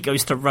 Oh, where he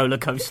goes to Roller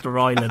Coaster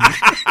Island.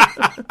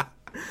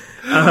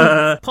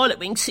 Pilot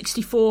Wing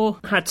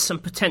 64 had some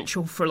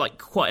potential for like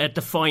quite a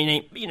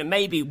defining,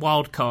 maybe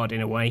wild card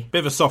in a way. Bit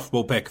of a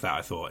softball pick, that,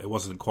 I thought. It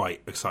wasn't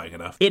quite exciting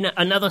enough. In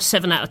another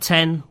 7 out of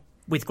 10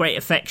 with great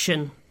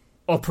affection...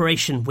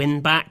 Operation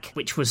Winback,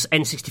 which was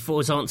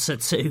N64's answer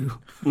to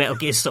Metal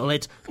Gear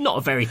Solid. Not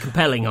a very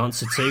compelling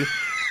answer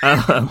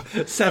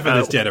to. 7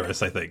 is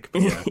generous, I think.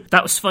 Yeah.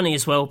 That was funny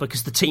as well,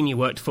 because the team you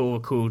worked for were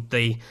called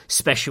the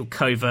Special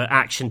Covert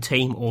Action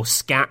Team, or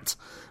SCAT,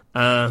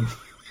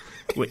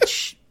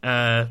 which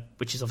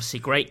is obviously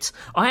great.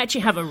 I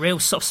actually have a real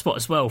soft spot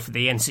as well for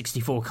the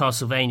N64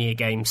 Castlevania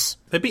games.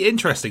 They'd be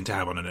interesting to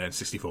have on an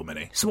N64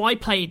 Mini. So I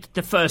played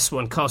the first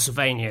one,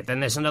 Castlevania, then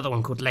there's another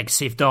one called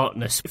Legacy of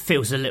Darkness. It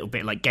feels a little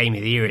bit like Game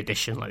of the Year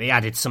edition, like they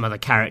added some other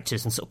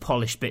characters and sort of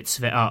polished bits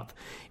of it up.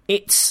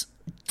 It's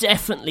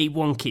definitely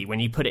wonky when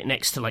you put it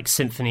next to like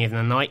Symphony of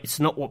the Night. It's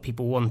not what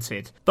people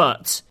wanted,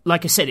 but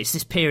like I said, it's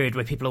this period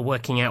where people are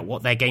working out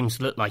what their games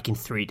look like in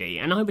 3D,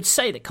 and I would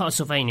say that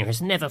Castlevania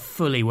has never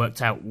fully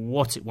worked out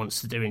what it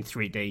wants to do in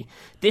 3D.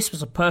 This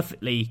was a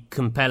perfectly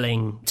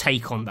compelling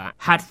take on that.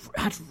 Had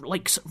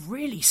like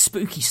really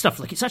spooky stuff.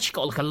 Like it's actually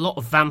got like a lot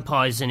of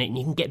vampires in it, and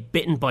you can get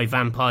bitten by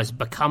vampires,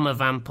 become a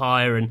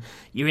vampire, and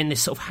you're in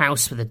this sort of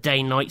house with a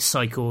day-night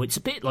cycle. It's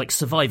a bit like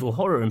survival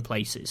horror in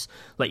places.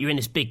 Like you're in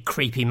this big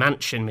creepy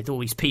mansion with all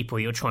these people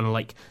you're trying to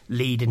like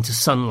lead into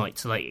sunlight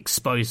to like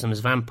expose them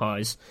as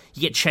vampires.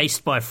 You get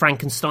chased by a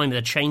Frankenstein with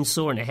a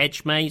chainsaw in a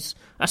hedge maze.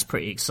 That's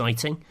pretty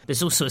exciting.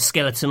 There's also a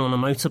skeleton on a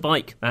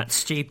motorbike. That's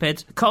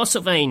stupid.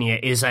 Castlevania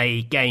is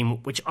a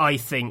game which I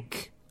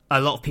think a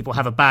lot of people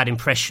have a bad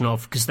impression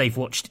of because they've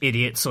watched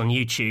idiots on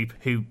YouTube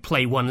who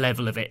play one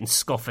level of it and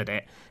scoff at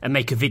it and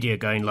make a video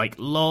going like,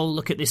 lol,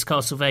 look at this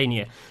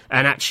Castlevania.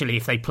 And actually,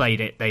 if they played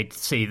it, they'd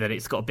see that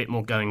it's got a bit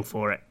more going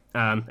for it.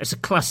 It's a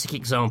classic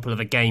example of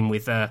a game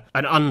with an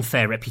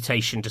unfair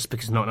reputation just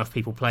because not enough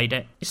people played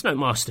it. It's no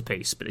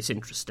masterpiece, but it's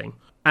interesting.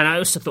 And I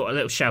also thought a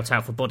little shout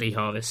out for Body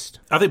Harvest.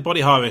 I think Body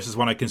Harvest is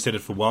one I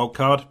considered for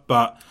wildcard,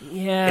 but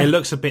it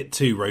looks a bit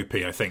too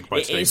ropey, I think,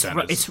 by today's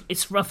standards.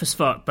 It's rough as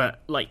fuck,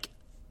 but like,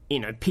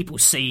 people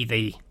see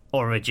the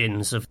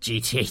origins of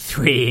GTA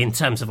 3 in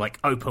terms of like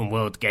open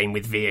world game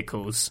with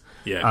vehicles.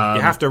 Yeah,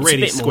 you have to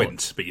really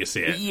squint, but you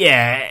see it.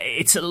 Yeah,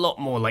 it's a lot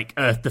more like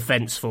Earth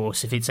Defense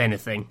Force, if it's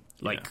anything.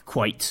 Like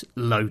quite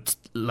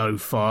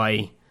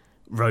lo-fi,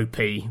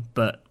 ropey,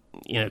 but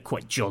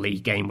quite jolly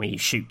game where you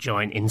shoot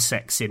giant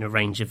insects in a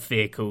range of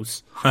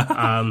vehicles.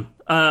 I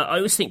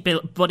always think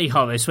Body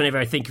Harvest, whenever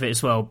I think of it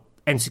as well,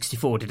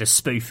 N64 did a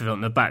spoof of it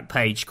on the back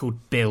page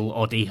called Bill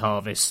Oddie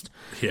Harvest,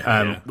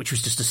 which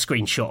was just a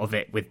screenshot of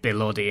it with Bill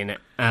Oddie in it.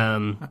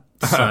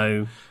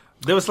 So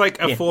there was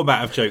like a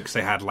format of jokes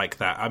they had like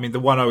that. I mean, the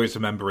one I always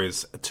remember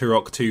is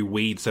Turok 2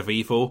 Weeds of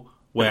Evil,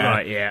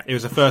 where it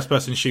was a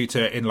first-person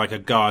shooter in like a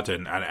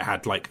garden, and it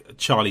had like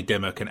Charlie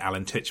Dimmock and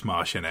Alan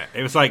Titchmarsh in it.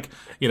 It was like,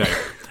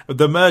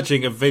 the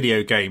merging of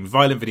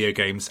violent video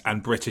games,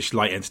 and British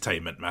light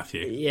entertainment,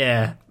 Matthew.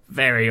 Yeah,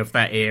 very of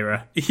that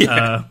era.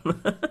 Yeah.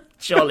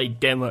 Charlie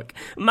Dimmock.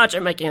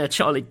 Imagine making a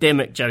Charlie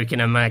Dimmock joke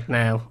in a mag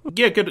now.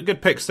 Yeah,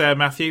 good picks there,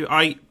 Matthew.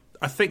 I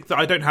think that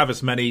I don't have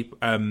as many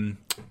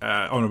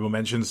honourable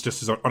mentions,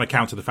 just as on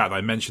account of the fact that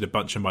I mentioned a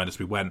bunch of mine as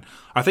we went.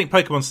 I think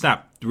Pokemon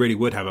Snap really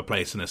would have a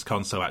place in this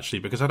console, actually,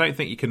 because I don't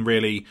think you can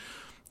really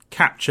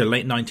capture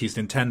late 90s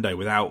Nintendo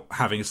without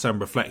having some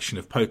reflection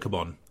of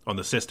Pokemon on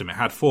the system. It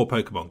had 4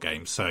 Pokemon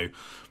games, so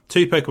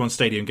 2 Pokemon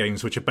Stadium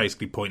games, which are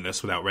basically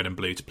pointless without Red and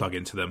Blue to plug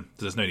into them.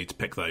 There's no need to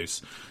pick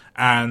those.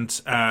 And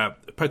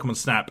Pokemon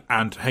Snap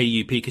and Hey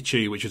You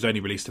Pikachu, which was only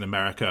released in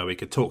America. We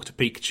could talk to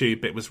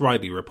Pikachu, but it was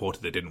widely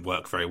reported it didn't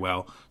work very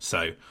well.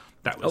 So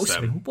that was...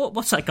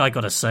 what's that guy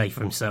got to say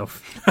for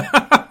himself?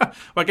 Well,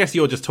 I guess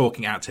you're just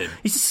talking at him.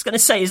 He's just going to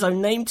say his own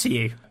name to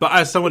you. But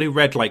as someone who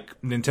read like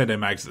Nintendo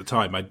mags at the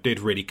time, I did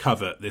really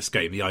cover this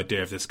game, the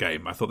idea of this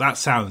game. I thought that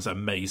sounds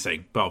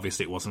amazing, but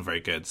obviously it wasn't very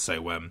good.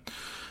 So...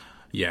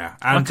 yeah,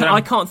 and I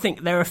can't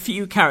think. There are a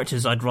few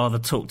characters I'd rather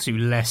talk to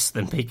less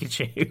than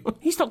Pikachu.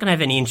 He's not going to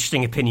have any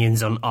interesting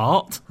opinions on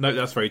art. No,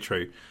 that's very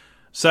true.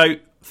 So,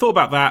 thought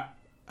about that.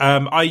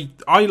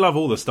 I love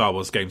all the Star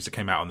Wars games that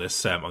came out on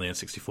this on the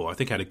N64. I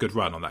think I had a good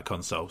run on that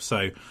console.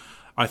 So,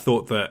 I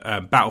thought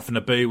that Battle for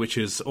Naboo, which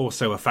is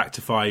also a Factor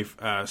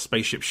 5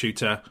 spaceship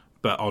shooter,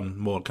 but on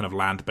more kind of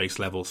land-based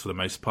levels for the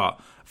most part.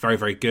 Very,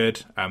 very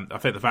good. I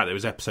think the fact that it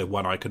was Episode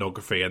 1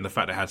 iconography and the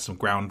fact that it had some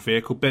ground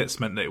vehicle bits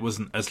meant that it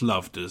wasn't as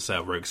loved as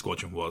Rogue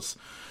Squadron was,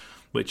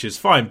 which is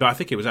fine, but I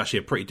think it was actually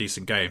a pretty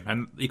decent game,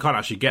 and you can't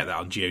actually get that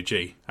on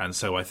GOG, and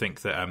so I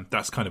think that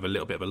that's kind of a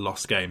little bit of a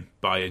lost game,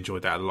 but I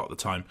enjoyed that a lot of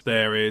the time.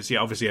 There is,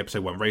 obviously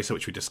Episode 1 Racer,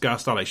 which we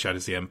discussed. I like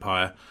Shadows of the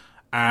Empire,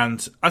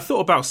 and I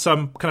thought about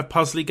some kind of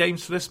puzzly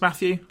games for this,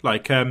 Matthew,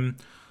 like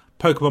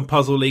Pokemon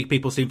Puzzle League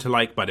people seem to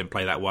like, but I didn't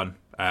play that one.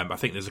 I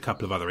think there's a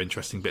couple of other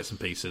interesting bits and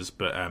pieces,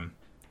 but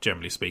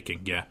generally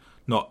speaking,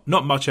 not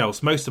much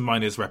else. Most of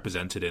mine is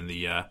represented in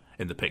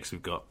the picks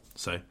we've got.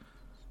 So,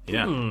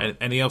 yeah.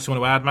 Anything else you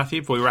want to add,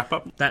 Matthew, before we wrap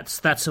up?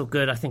 That's all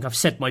good. I think I've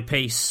said my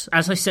piece.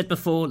 As I said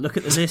before, look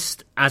at the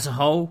list as a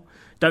whole.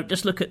 Don't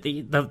just look at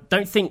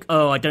don't think,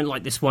 I don't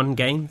like this one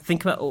game.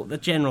 Think about all the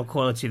general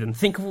quality of them.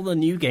 Think of all the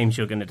new games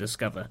you're going to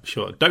discover.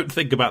 Sure. Don't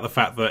think about the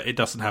fact that it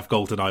doesn't have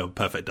GoldenEye or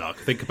Perfect Dark.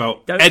 Think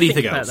about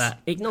anything else. That.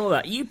 Ignore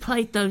that. You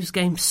played those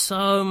games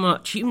so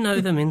much. You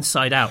know them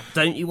inside out.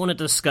 Don't you want to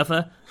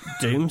discover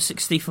Doom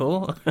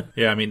 64?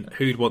 Yeah, I mean,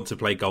 who'd want to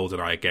play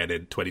GoldenEye again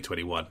in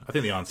 2021? I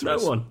think the answer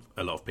is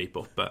a lot of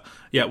people. But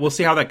yeah, we'll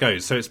see how that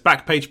goes. So it's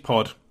Backpage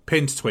Pod,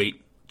 pinned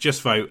tweet,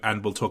 just vote,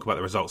 and we'll talk about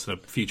the results in a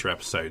future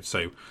episode.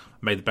 So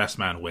may the best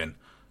man win.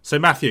 So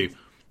Matthew,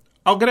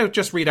 I'm going to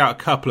just read out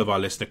a couple of our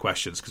listener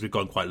questions because we've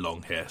gone quite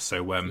long here.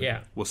 So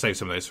we'll save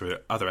some of those for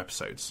other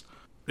episodes.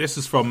 This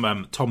is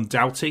from Tom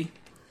Doughty.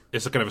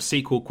 It's a kind of a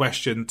sequel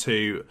question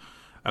to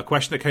a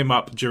question that came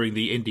up during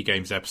the Indie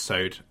Games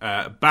episode.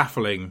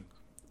 Baffling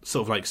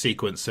sort of like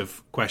sequence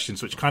of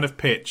questions which kind of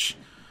pitch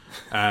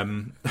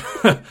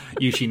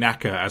Yuji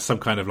Naka as some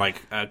kind of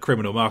like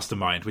criminal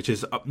mastermind, which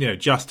is,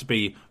 just to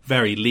be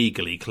very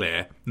legally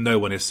clear, no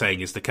one is saying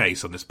is the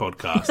case on this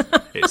podcast.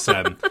 It's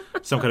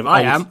some kind of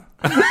I am.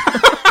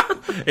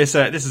 This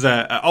is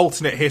a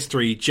alternate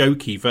history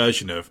jokey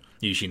version of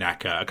Yuji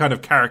Naka, a kind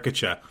of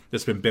caricature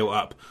that's been built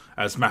up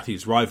as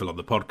Matthew's rival on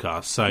the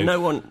podcast. So no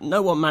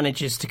one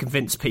manages to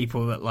convince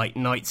people that like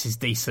Knights is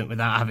decent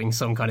without having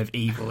some kind of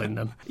evil in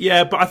them.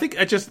 Yeah, but I think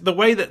just the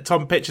way that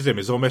Tom pictures him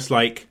is almost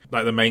like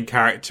the main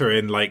character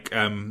in like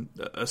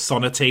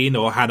Sonatine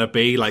or Hannah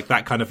B, like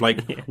that kind of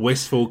like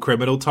wistful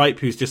criminal type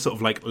who's just sort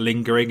of like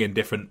lingering in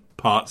different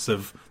parts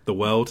of the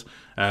world.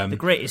 The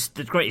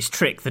greatest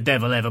trick the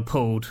devil ever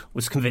pulled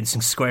was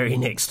convincing Square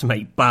Enix to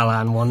make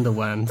Balan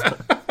Wonderland.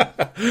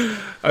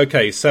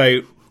 Okay,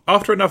 so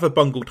after another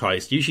bungled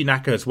heist, Yuji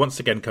Naka has once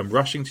again come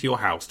rushing to your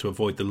house to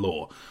avoid the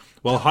law.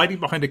 While hiding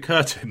behind a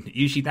curtain,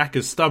 Yuji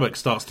Naka's stomach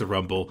starts to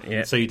rumble,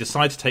 so you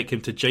decide to take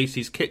him to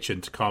JC's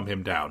kitchen to calm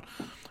him down.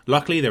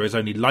 Luckily, there is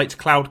only light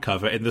cloud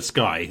cover in the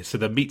sky, so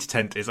the meat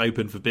tent is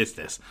open for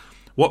business.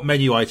 What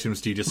menu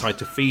items do you decide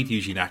to feed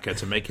Yuji Naka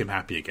to make him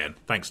happy again?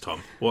 Thanks,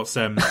 Tom. What's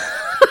So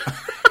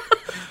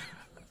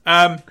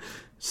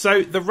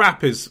the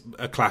rap is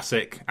a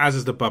classic, as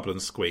is the bubble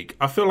and squeak.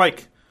 I feel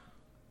like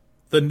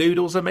the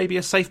noodles are maybe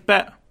a safe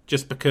bet,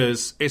 just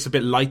because it's a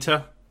bit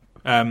lighter.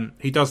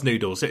 He does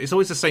noodles. It's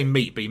always the same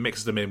meat, but he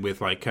mixes them in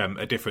with like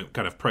a different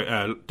kind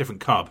of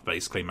different carb,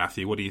 basically.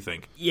 Matthew, what do you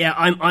think? Yeah,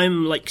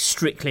 I'm like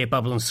strictly a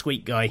bubble and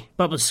squeak guy.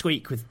 Bubble and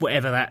squeak with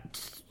whatever that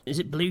is.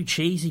 It blue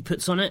cheese he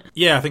puts on it?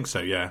 Yeah, I think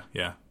so. Yeah.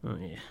 Oh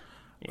yeah,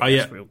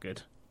 that's real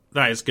good.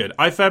 That is good.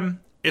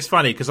 It's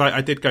funny because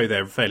I did go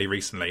there fairly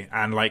recently,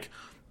 and like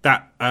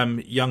that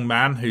young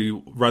man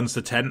who runs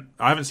the tent.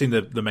 I haven't seen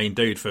the main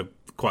dude for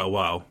quite a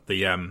while.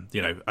 The I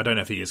don't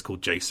know if he is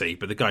called JC,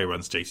 but the guy who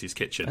runs JC's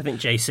Kitchen. I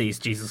think JC is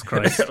Jesus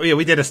Christ. Yeah,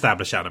 we did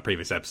establish that in a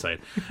previous episode.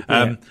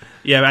 And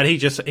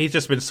he's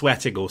just been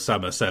sweating all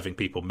summer serving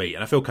people meat,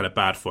 and I feel kind of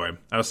bad for him.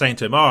 I was saying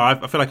to him, I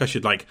feel like I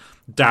should like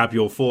dab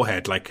your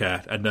forehead like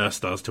a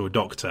nurse does to a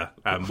doctor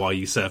while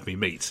you serve me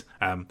meat.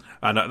 And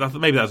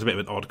maybe that was a bit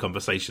of an odd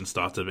conversation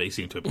starter, but he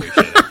seemed to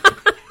appreciate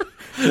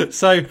it.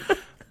 So.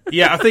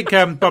 Yeah, I think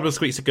Bubble and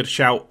Squeak's a good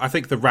shout. I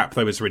think the wrap,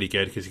 though, is really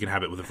good because you can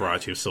have it with a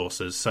variety of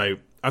sauces. So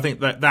I think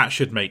that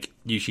should make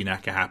Yuji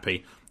Naka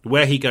happy.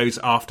 Where he goes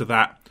after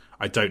that,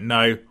 I don't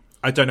know.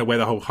 I don't know where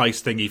the whole heist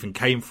thing even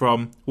came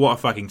from. What a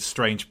fucking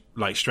strange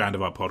strand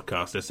of our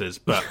podcast this is.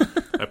 But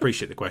I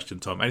appreciate the question,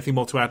 Tom. Anything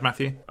more to add,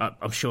 Matthew?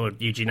 I'm sure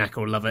Yuji Naka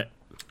will love it.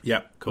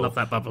 Yeah, cool. Love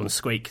that Bubble and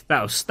Squeak.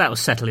 That'll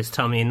settle his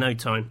tummy in no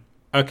time.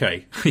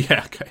 Okay,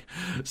 yeah, okay.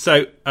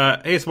 So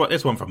here's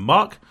one from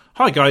Mark.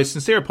 Hi guys,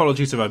 sincere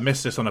apologies if I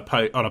missed this on a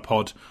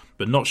pod,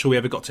 but not sure we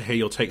ever got to hear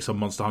your takes on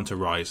Monster Hunter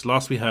Rise.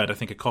 Last we heard, I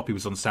think a copy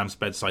was on Sam's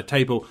bedside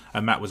table,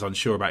 and Matt was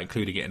unsure about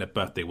including it in a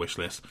birthday wish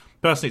list.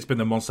 Personally, it's been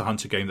the Monster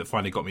Hunter game that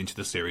finally got me into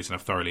the series, and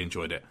I've thoroughly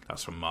enjoyed it.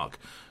 That's from Mark.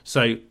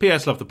 So,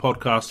 P.S. Love the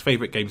podcast,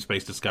 favourite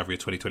game-based discovery of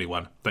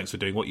 2021. Thanks for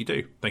doing what you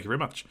do. Thank you very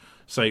much.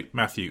 So,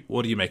 Matthew,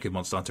 what do you make of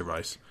Monster Hunter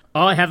Rise?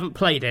 I haven't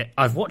played it.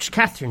 I've watched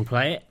Catherine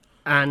play it,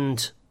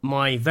 and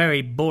my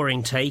very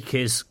boring take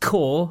is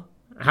Core.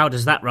 How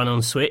does that run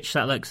on Switch?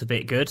 That looks a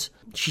bit good.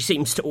 She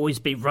seems to always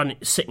be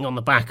sitting on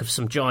the back of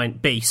some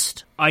giant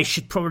beast. I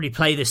should probably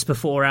play this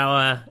before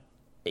our,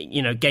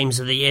 Games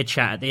of the Year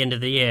chat at the end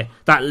of the year.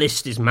 That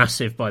list is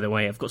massive, by the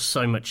way. I've got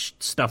so much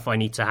stuff I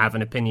need to have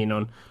an opinion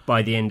on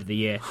by the end of the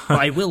year.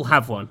 But I will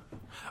have one.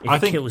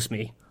 If it kills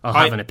me, I'll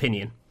have an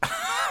opinion.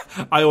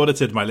 I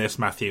audited my list,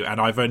 Matthew,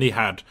 and I've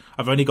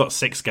only got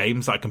 6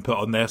 games that I can put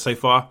on there so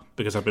far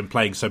because I've been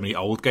playing so many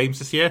old games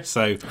this year.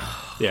 So,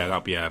 yeah,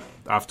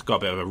 I've got a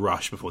bit of a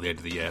rush before the end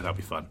of the year. That'll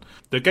be fun.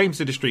 The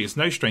games industry is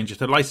no stranger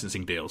to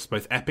licensing deals,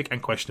 both epic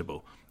and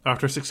questionable.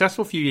 After a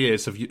successful few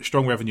years of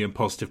strong revenue and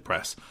positive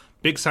press,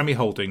 Big Sammy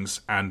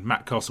Holdings and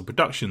Matt Castle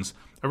Productions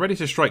are ready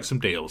to strike some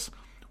deals.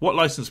 What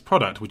licensed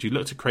product would you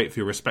look to create for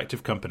your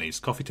respective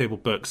companies? Coffee table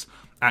books,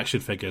 action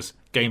figures,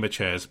 gamer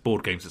chairs,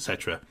 board games,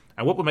 etc.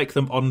 And what will make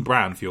them on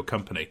brand for your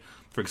company?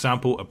 For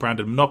example, a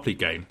branded Monopoly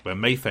game where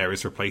Mayfair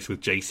is replaced with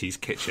JC's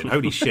Kitchen.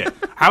 Holy shit.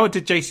 How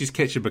did JC's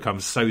Kitchen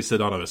become so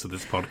synonymous with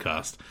this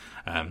podcast?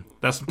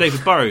 That's from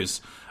David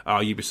Burrows,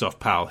 our Ubisoft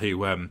pal, who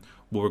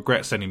will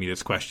regret sending me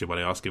this question when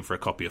I ask him for a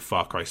copy of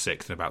Far Cry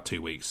 6 in about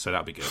 2 weeks. So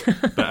that'll be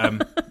good.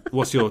 But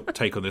what's your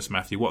take on this,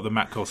 Matthew? What are the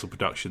Matt Castle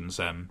Productions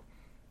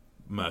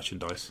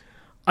merchandise?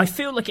 I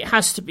feel like it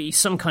has to be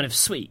some kind of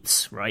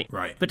sweets, right?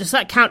 Right. But does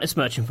that count as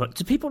merchandise?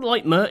 Do people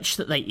like merch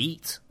that they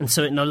eat, and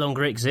so it no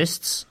longer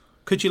exists?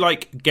 Could you,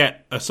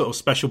 get a sort of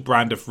special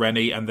brand of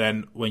Rennie, and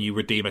then when you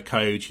redeem a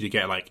code, you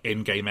get,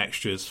 in-game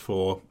extras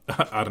for,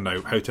 I don't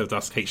know, Hotel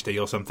Dusk HD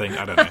or something?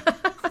 I don't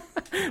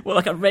know. Well,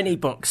 like a Rennie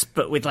box,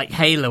 but with,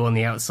 Halo on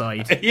the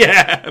outside.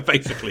 Yeah,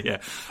 basically, yeah.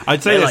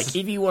 I'd say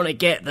if you want to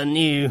get the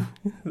new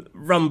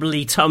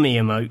rumbly tummy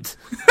emote,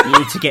 you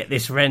need to get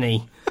this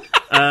Rennie.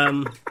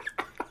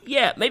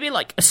 Yeah, maybe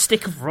a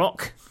stick of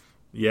rock.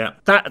 Yeah.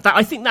 That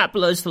I think that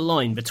blurs the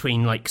line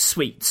between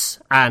sweets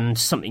and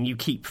something you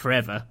keep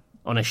forever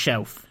on a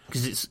shelf,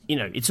 because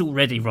it's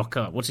already rock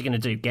art. What's it going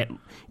to do?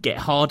 Get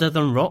harder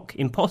than rock?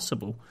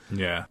 Impossible.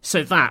 Yeah.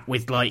 So that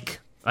with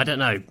I don't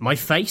know, my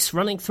face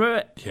running through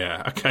it.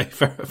 Yeah. Okay.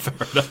 Fair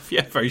enough.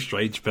 Yeah. Very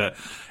strange, but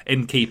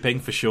in keeping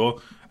for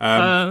sure.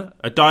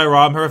 A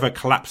diorama of a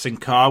collapsing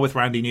car with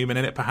Randy Newman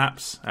in it,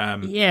 perhaps.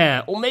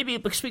 Yeah, or maybe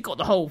because we've got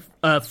the whole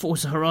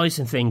Forza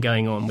Horizon thing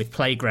going on with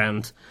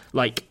Playground,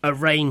 a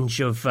range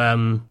of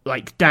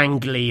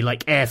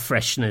dangly air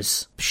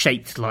fresheners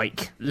shaped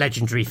like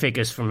legendary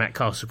figures from Matt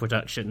Castle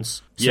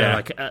Productions. So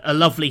yeah, a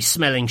lovely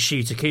smelling Shu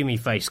Takumi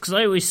face. Because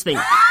I always think,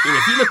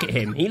 if you look at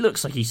him, he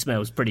looks like he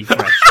smells pretty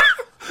fresh.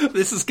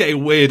 This is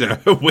getting weirder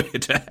and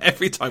weirder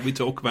every time we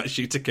talk about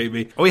Shu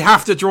Takumi. We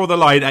have to draw the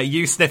line at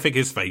you sniffing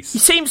his face. He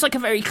seems like a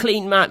very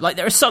clean man.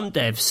 There are some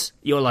devs,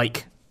 you're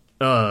like,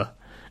 ugh.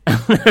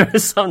 There are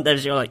some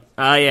devs you're like,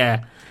 oh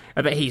yeah,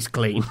 I bet he's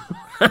clean.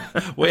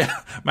 Well, yeah,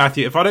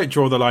 Matthew, if I don't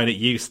draw the line at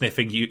you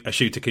sniffing a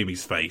Shu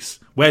Takumi's face,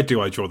 where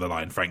do I draw the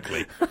line,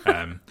 frankly?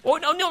 Well,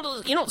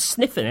 no, you're not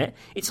sniffing it.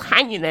 It's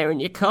hanging there in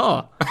your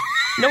car.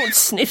 No one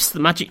sniffs the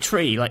magic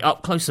tree,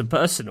 up close and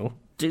personal,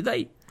 do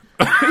they?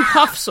 Who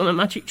huffs on a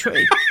magic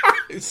tree?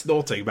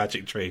 Snorting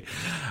magic tree.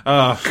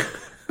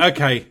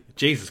 Okay,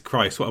 Jesus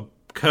Christ, what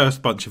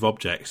cursed bunch of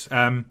objects.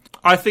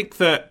 I think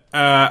that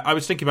I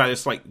was thinking about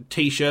this, like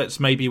T-shirts.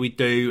 Maybe we'd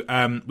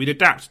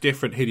adapt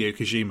different Hideo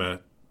Kojima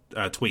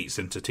tweets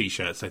into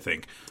T-shirts. I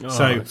think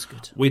so. That's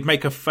good. We'd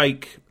make a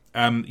fake.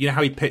 You know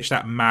how he pitched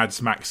that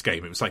Mads Max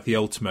game? It was like the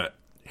ultimate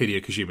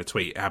Hideo Kojima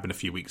tweet. It happened a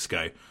few weeks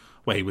ago,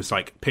 where he was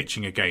like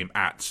pitching a game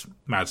at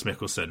Mads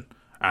Mikkelsen,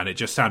 and it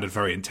just sounded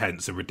very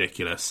intense and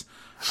ridiculous.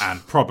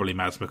 And probably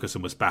Mads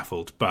Mikkelsen was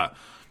baffled, but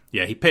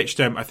yeah, he pitched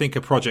I think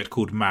a project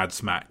called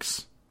Mads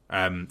Max.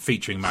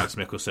 Featuring Mads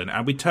Mikkelsen,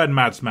 and we'd turn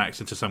Mads Max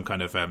into some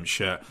kind of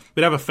shirt.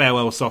 We'd have a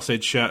farewell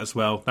sausage shirt as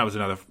well. That was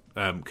another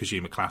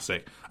Kojima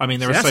classic. I mean,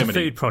 there are so many. That's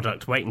a food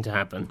product waiting to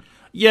happen.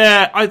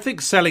 Yeah, I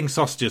think selling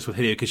sausages with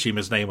Hideo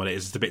Koshima's name on it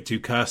is a bit too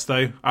cursed,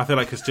 though. I feel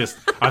like it's just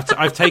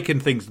I've taken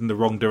things in the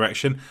wrong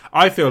direction.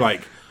 I feel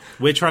like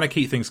we're trying to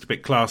keep things a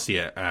bit classy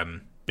at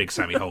Big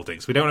Sammy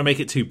Holdings. We don't want to make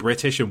it too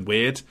British and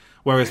weird.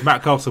 Whereas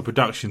Matt Castle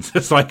Productions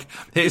is like,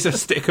 here's a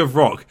stick of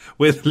rock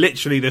with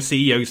literally the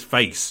CEO's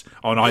face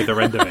on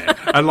either end of it.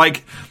 And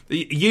like,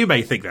 you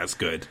may think that's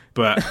good,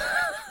 but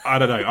I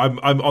don't know.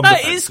 I'm on the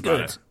fence. That is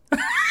good.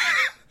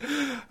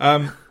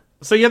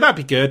 So yeah, that'd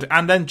be good.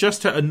 And then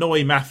just to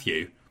annoy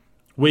Matthew,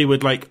 we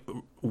would like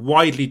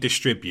widely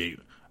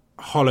distribute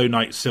Hollow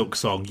Knight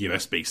Silksong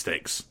USB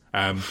sticks.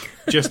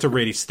 Just to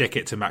really stick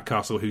it to Matt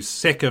Castle, who's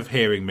sick of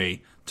hearing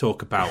me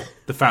talk about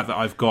the fact that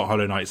I've got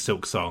Hollow Knight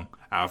Silksong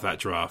out of that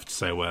draft.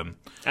 So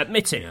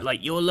admit it, like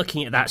you're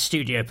looking at that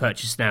studio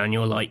purchase now and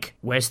you're like,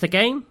 where's the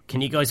game?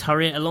 Can you guys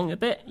hurry it along a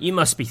bit? You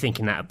must be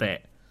thinking that a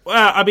bit.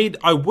 Well, I mean,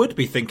 I would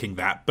be thinking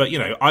that, but you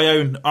know, I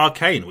own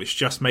Arcane, which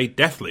just made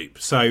Deathloop,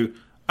 so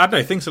I don't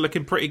know, things are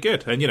looking pretty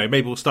good. And you know,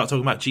 maybe we'll start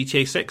talking about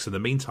GTA 6 in the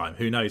meantime.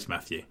 Who knows,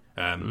 Matthew?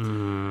 I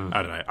don't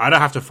know. I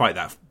don't have to fight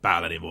that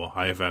battle anymore.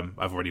 I've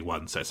already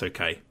won, so it's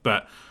okay.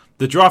 But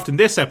the draft in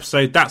this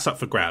episode, that's up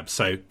for grabs.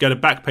 So go to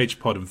Backpage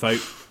Pod and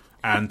vote,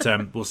 and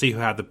we'll see who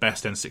had the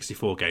best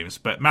N64 games.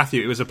 But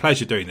Matthew, it was a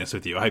pleasure doing this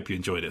with you. I hope you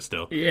enjoyed it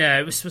still.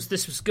 Yeah, this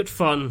was good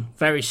fun.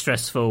 Very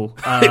stressful.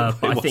 But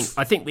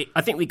I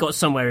think we got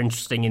somewhere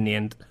interesting in the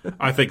end.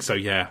 I think so.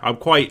 Yeah,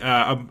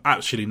 I'm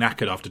actually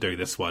knackered after doing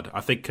this one.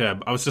 I think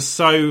I was just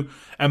so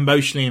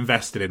emotionally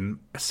invested in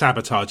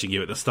sabotaging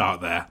you at the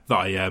start there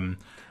that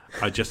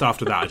I just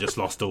after that I just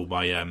lost all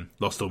my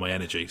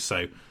energy.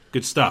 So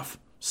good stuff.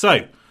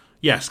 So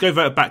yes, go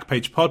vote at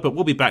Backpage Pod. But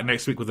we'll be back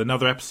next week with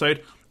another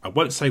episode. I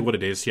won't say what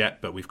it is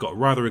yet, but we've got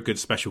rather a good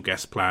special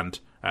guest planned.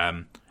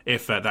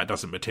 If that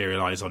doesn't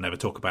materialise, I'll never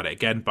talk about it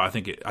again. But I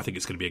think it's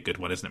going to be a good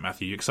one, isn't it,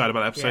 Matthew? You excited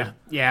about that episode?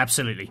 Yeah,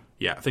 absolutely.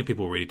 Yeah, I think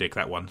people will really dig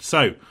that one.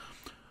 So,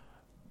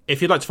 if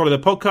you'd like to follow the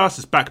podcast,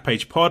 it's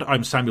Backpage Pod.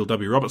 I'm Samuel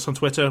W. Roberts on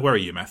Twitter. Where are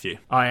you, Matthew?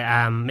 I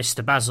am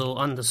Mr.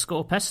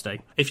 Basil_Pesto.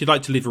 If you'd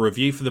like to leave a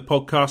review for the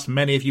podcast,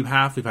 many of you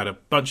have. We've had a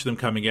bunch of them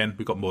coming in.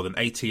 We've got more than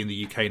 80 in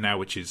the UK now,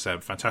 which is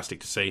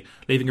fantastic to see.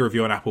 Leaving a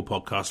review on Apple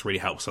Podcasts really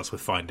helps us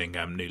with finding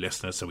new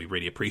listeners, so we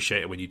really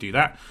appreciate it when you do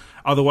that.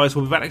 Otherwise,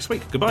 we'll be back next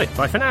week. Goodbye.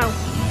 Bye for now.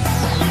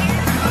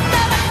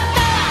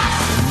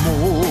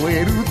 燃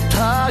える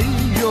太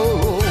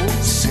陽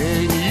背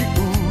に受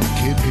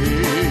けて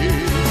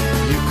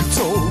行く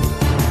ぞ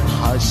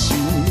走る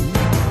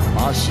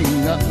マシ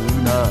ンがうなる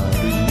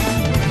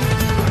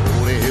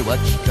俺は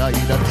機械だ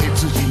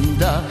鉄人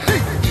だ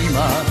今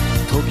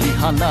飛び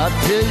放て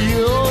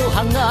よ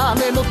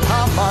鋼の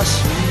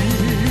魂行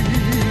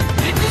く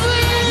ぜ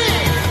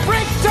ブレ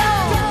イクダウ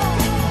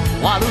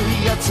ン悪い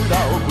奴ら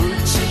をぶ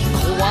ち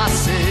壊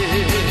せ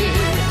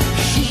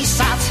必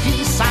殺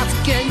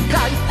限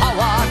界パワー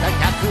が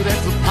百裂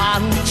パ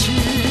ンチ